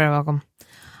 You're very welcome.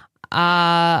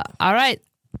 All right.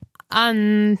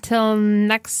 Until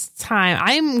next time,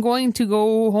 I'm going to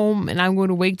go home and I'm going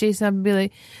to wake Jason up and be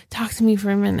like, talk to me for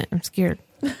a minute. I'm scared.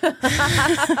 I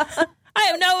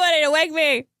have nobody to wake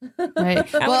me.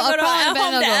 Right. I'm Well, going to go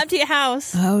home to empty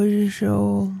house. How was your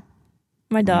show?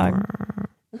 My dog.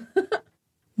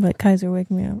 But Kaiser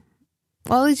wake me up.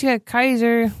 Well, at least you got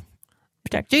Kaiser.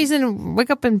 Protect. Jason, wake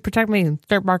up and protect me and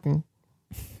start barking.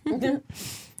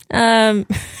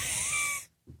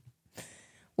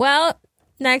 Well,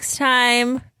 next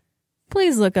time,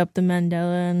 please look up the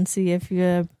Mandela and see if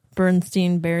you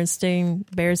Bearstain.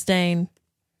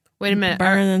 Wait a minute.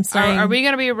 Bernstein. Are we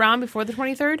going to be around before the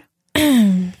 23rd?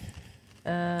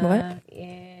 What?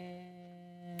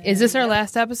 Yeah. Is this our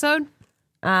last episode?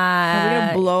 Are we going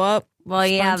to blow up? Well,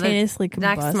 yeah. Spontaneously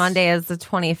Next combust? Monday is the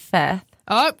 25th.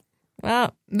 Oh,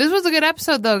 well, this was a good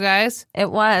episode, though, guys.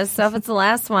 It was. So if it's the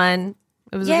last one,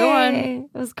 it was a good one.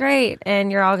 It was great.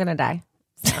 And you're all going to die.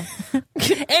 So.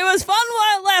 It was fun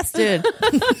while it lasted.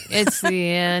 It's the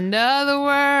end of the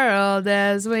world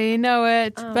as we know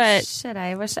it. Oh, but shit,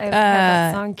 I wish I had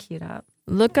that song queued up.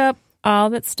 Look up all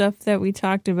that stuff that we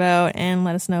talked about and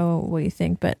let us know what you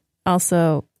think. But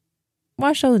also,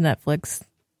 watch all the Netflix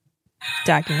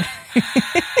documentary.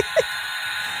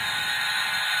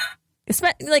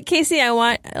 Like Casey, I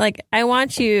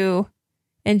want you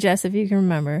and Jess, if you can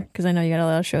remember, because I know you got a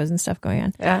lot of shows and stuff going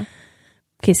on. Yeah.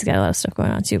 Casey's got a lot of stuff going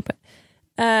on too, but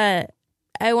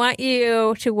I want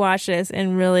you to watch this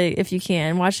and really, if you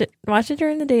can, watch it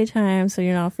during the daytime so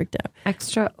you're not all freaked out.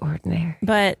 Extraordinary.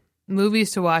 But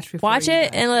movies to watch before watch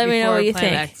it and let me know what you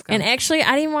think. X and actually,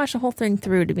 I didn't watch the whole thing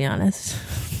through, to be honest.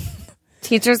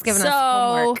 Teacher's giving us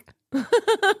homework.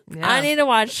 I need to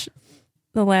watch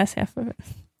the last half of it.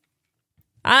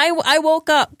 I woke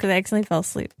up because I accidentally fell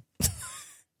asleep.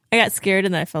 I got scared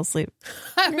and then I fell asleep.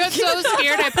 I got so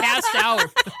scared I passed out.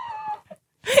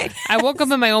 I woke up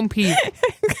in my own pee. I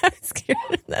got scared.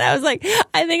 And I was like,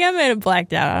 I think I might have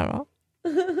blacked out. I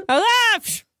don't know. I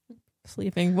was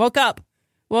sleeping. Woke up,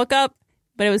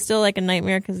 but it was still like a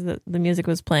nightmare because the music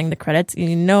was playing the credits.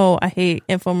 You know, I hate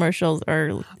infomercials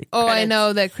or. Oh, I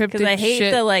know that cryptic because I hate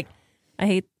shit. I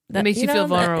hate that. It makes you feel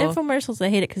vulnerable. Infomercials, I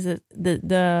hate it because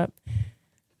the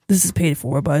this is paid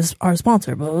for by our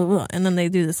sponsor, blah, blah, blah. And then they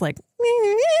do this like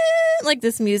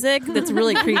this music that's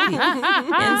really creepy.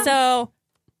 And so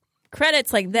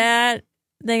credits like that,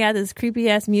 they got this creepy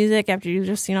ass music after you've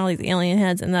just seen all these alien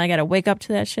heads, and then I got to wake up to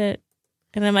that shit.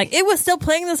 And I'm like, it was still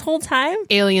playing this whole time?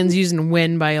 Aliens Using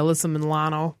Wind by Alyssa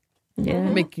Milano. Yeah.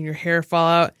 Making your hair fall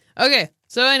out. Okay,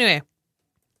 so anyway,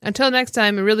 until next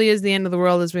time, it really is the end of the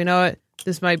world as we know it.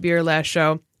 This might be our last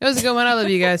show. It was a good one. I love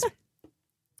you guys.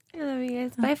 I love you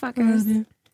guys. Bye, fuckers.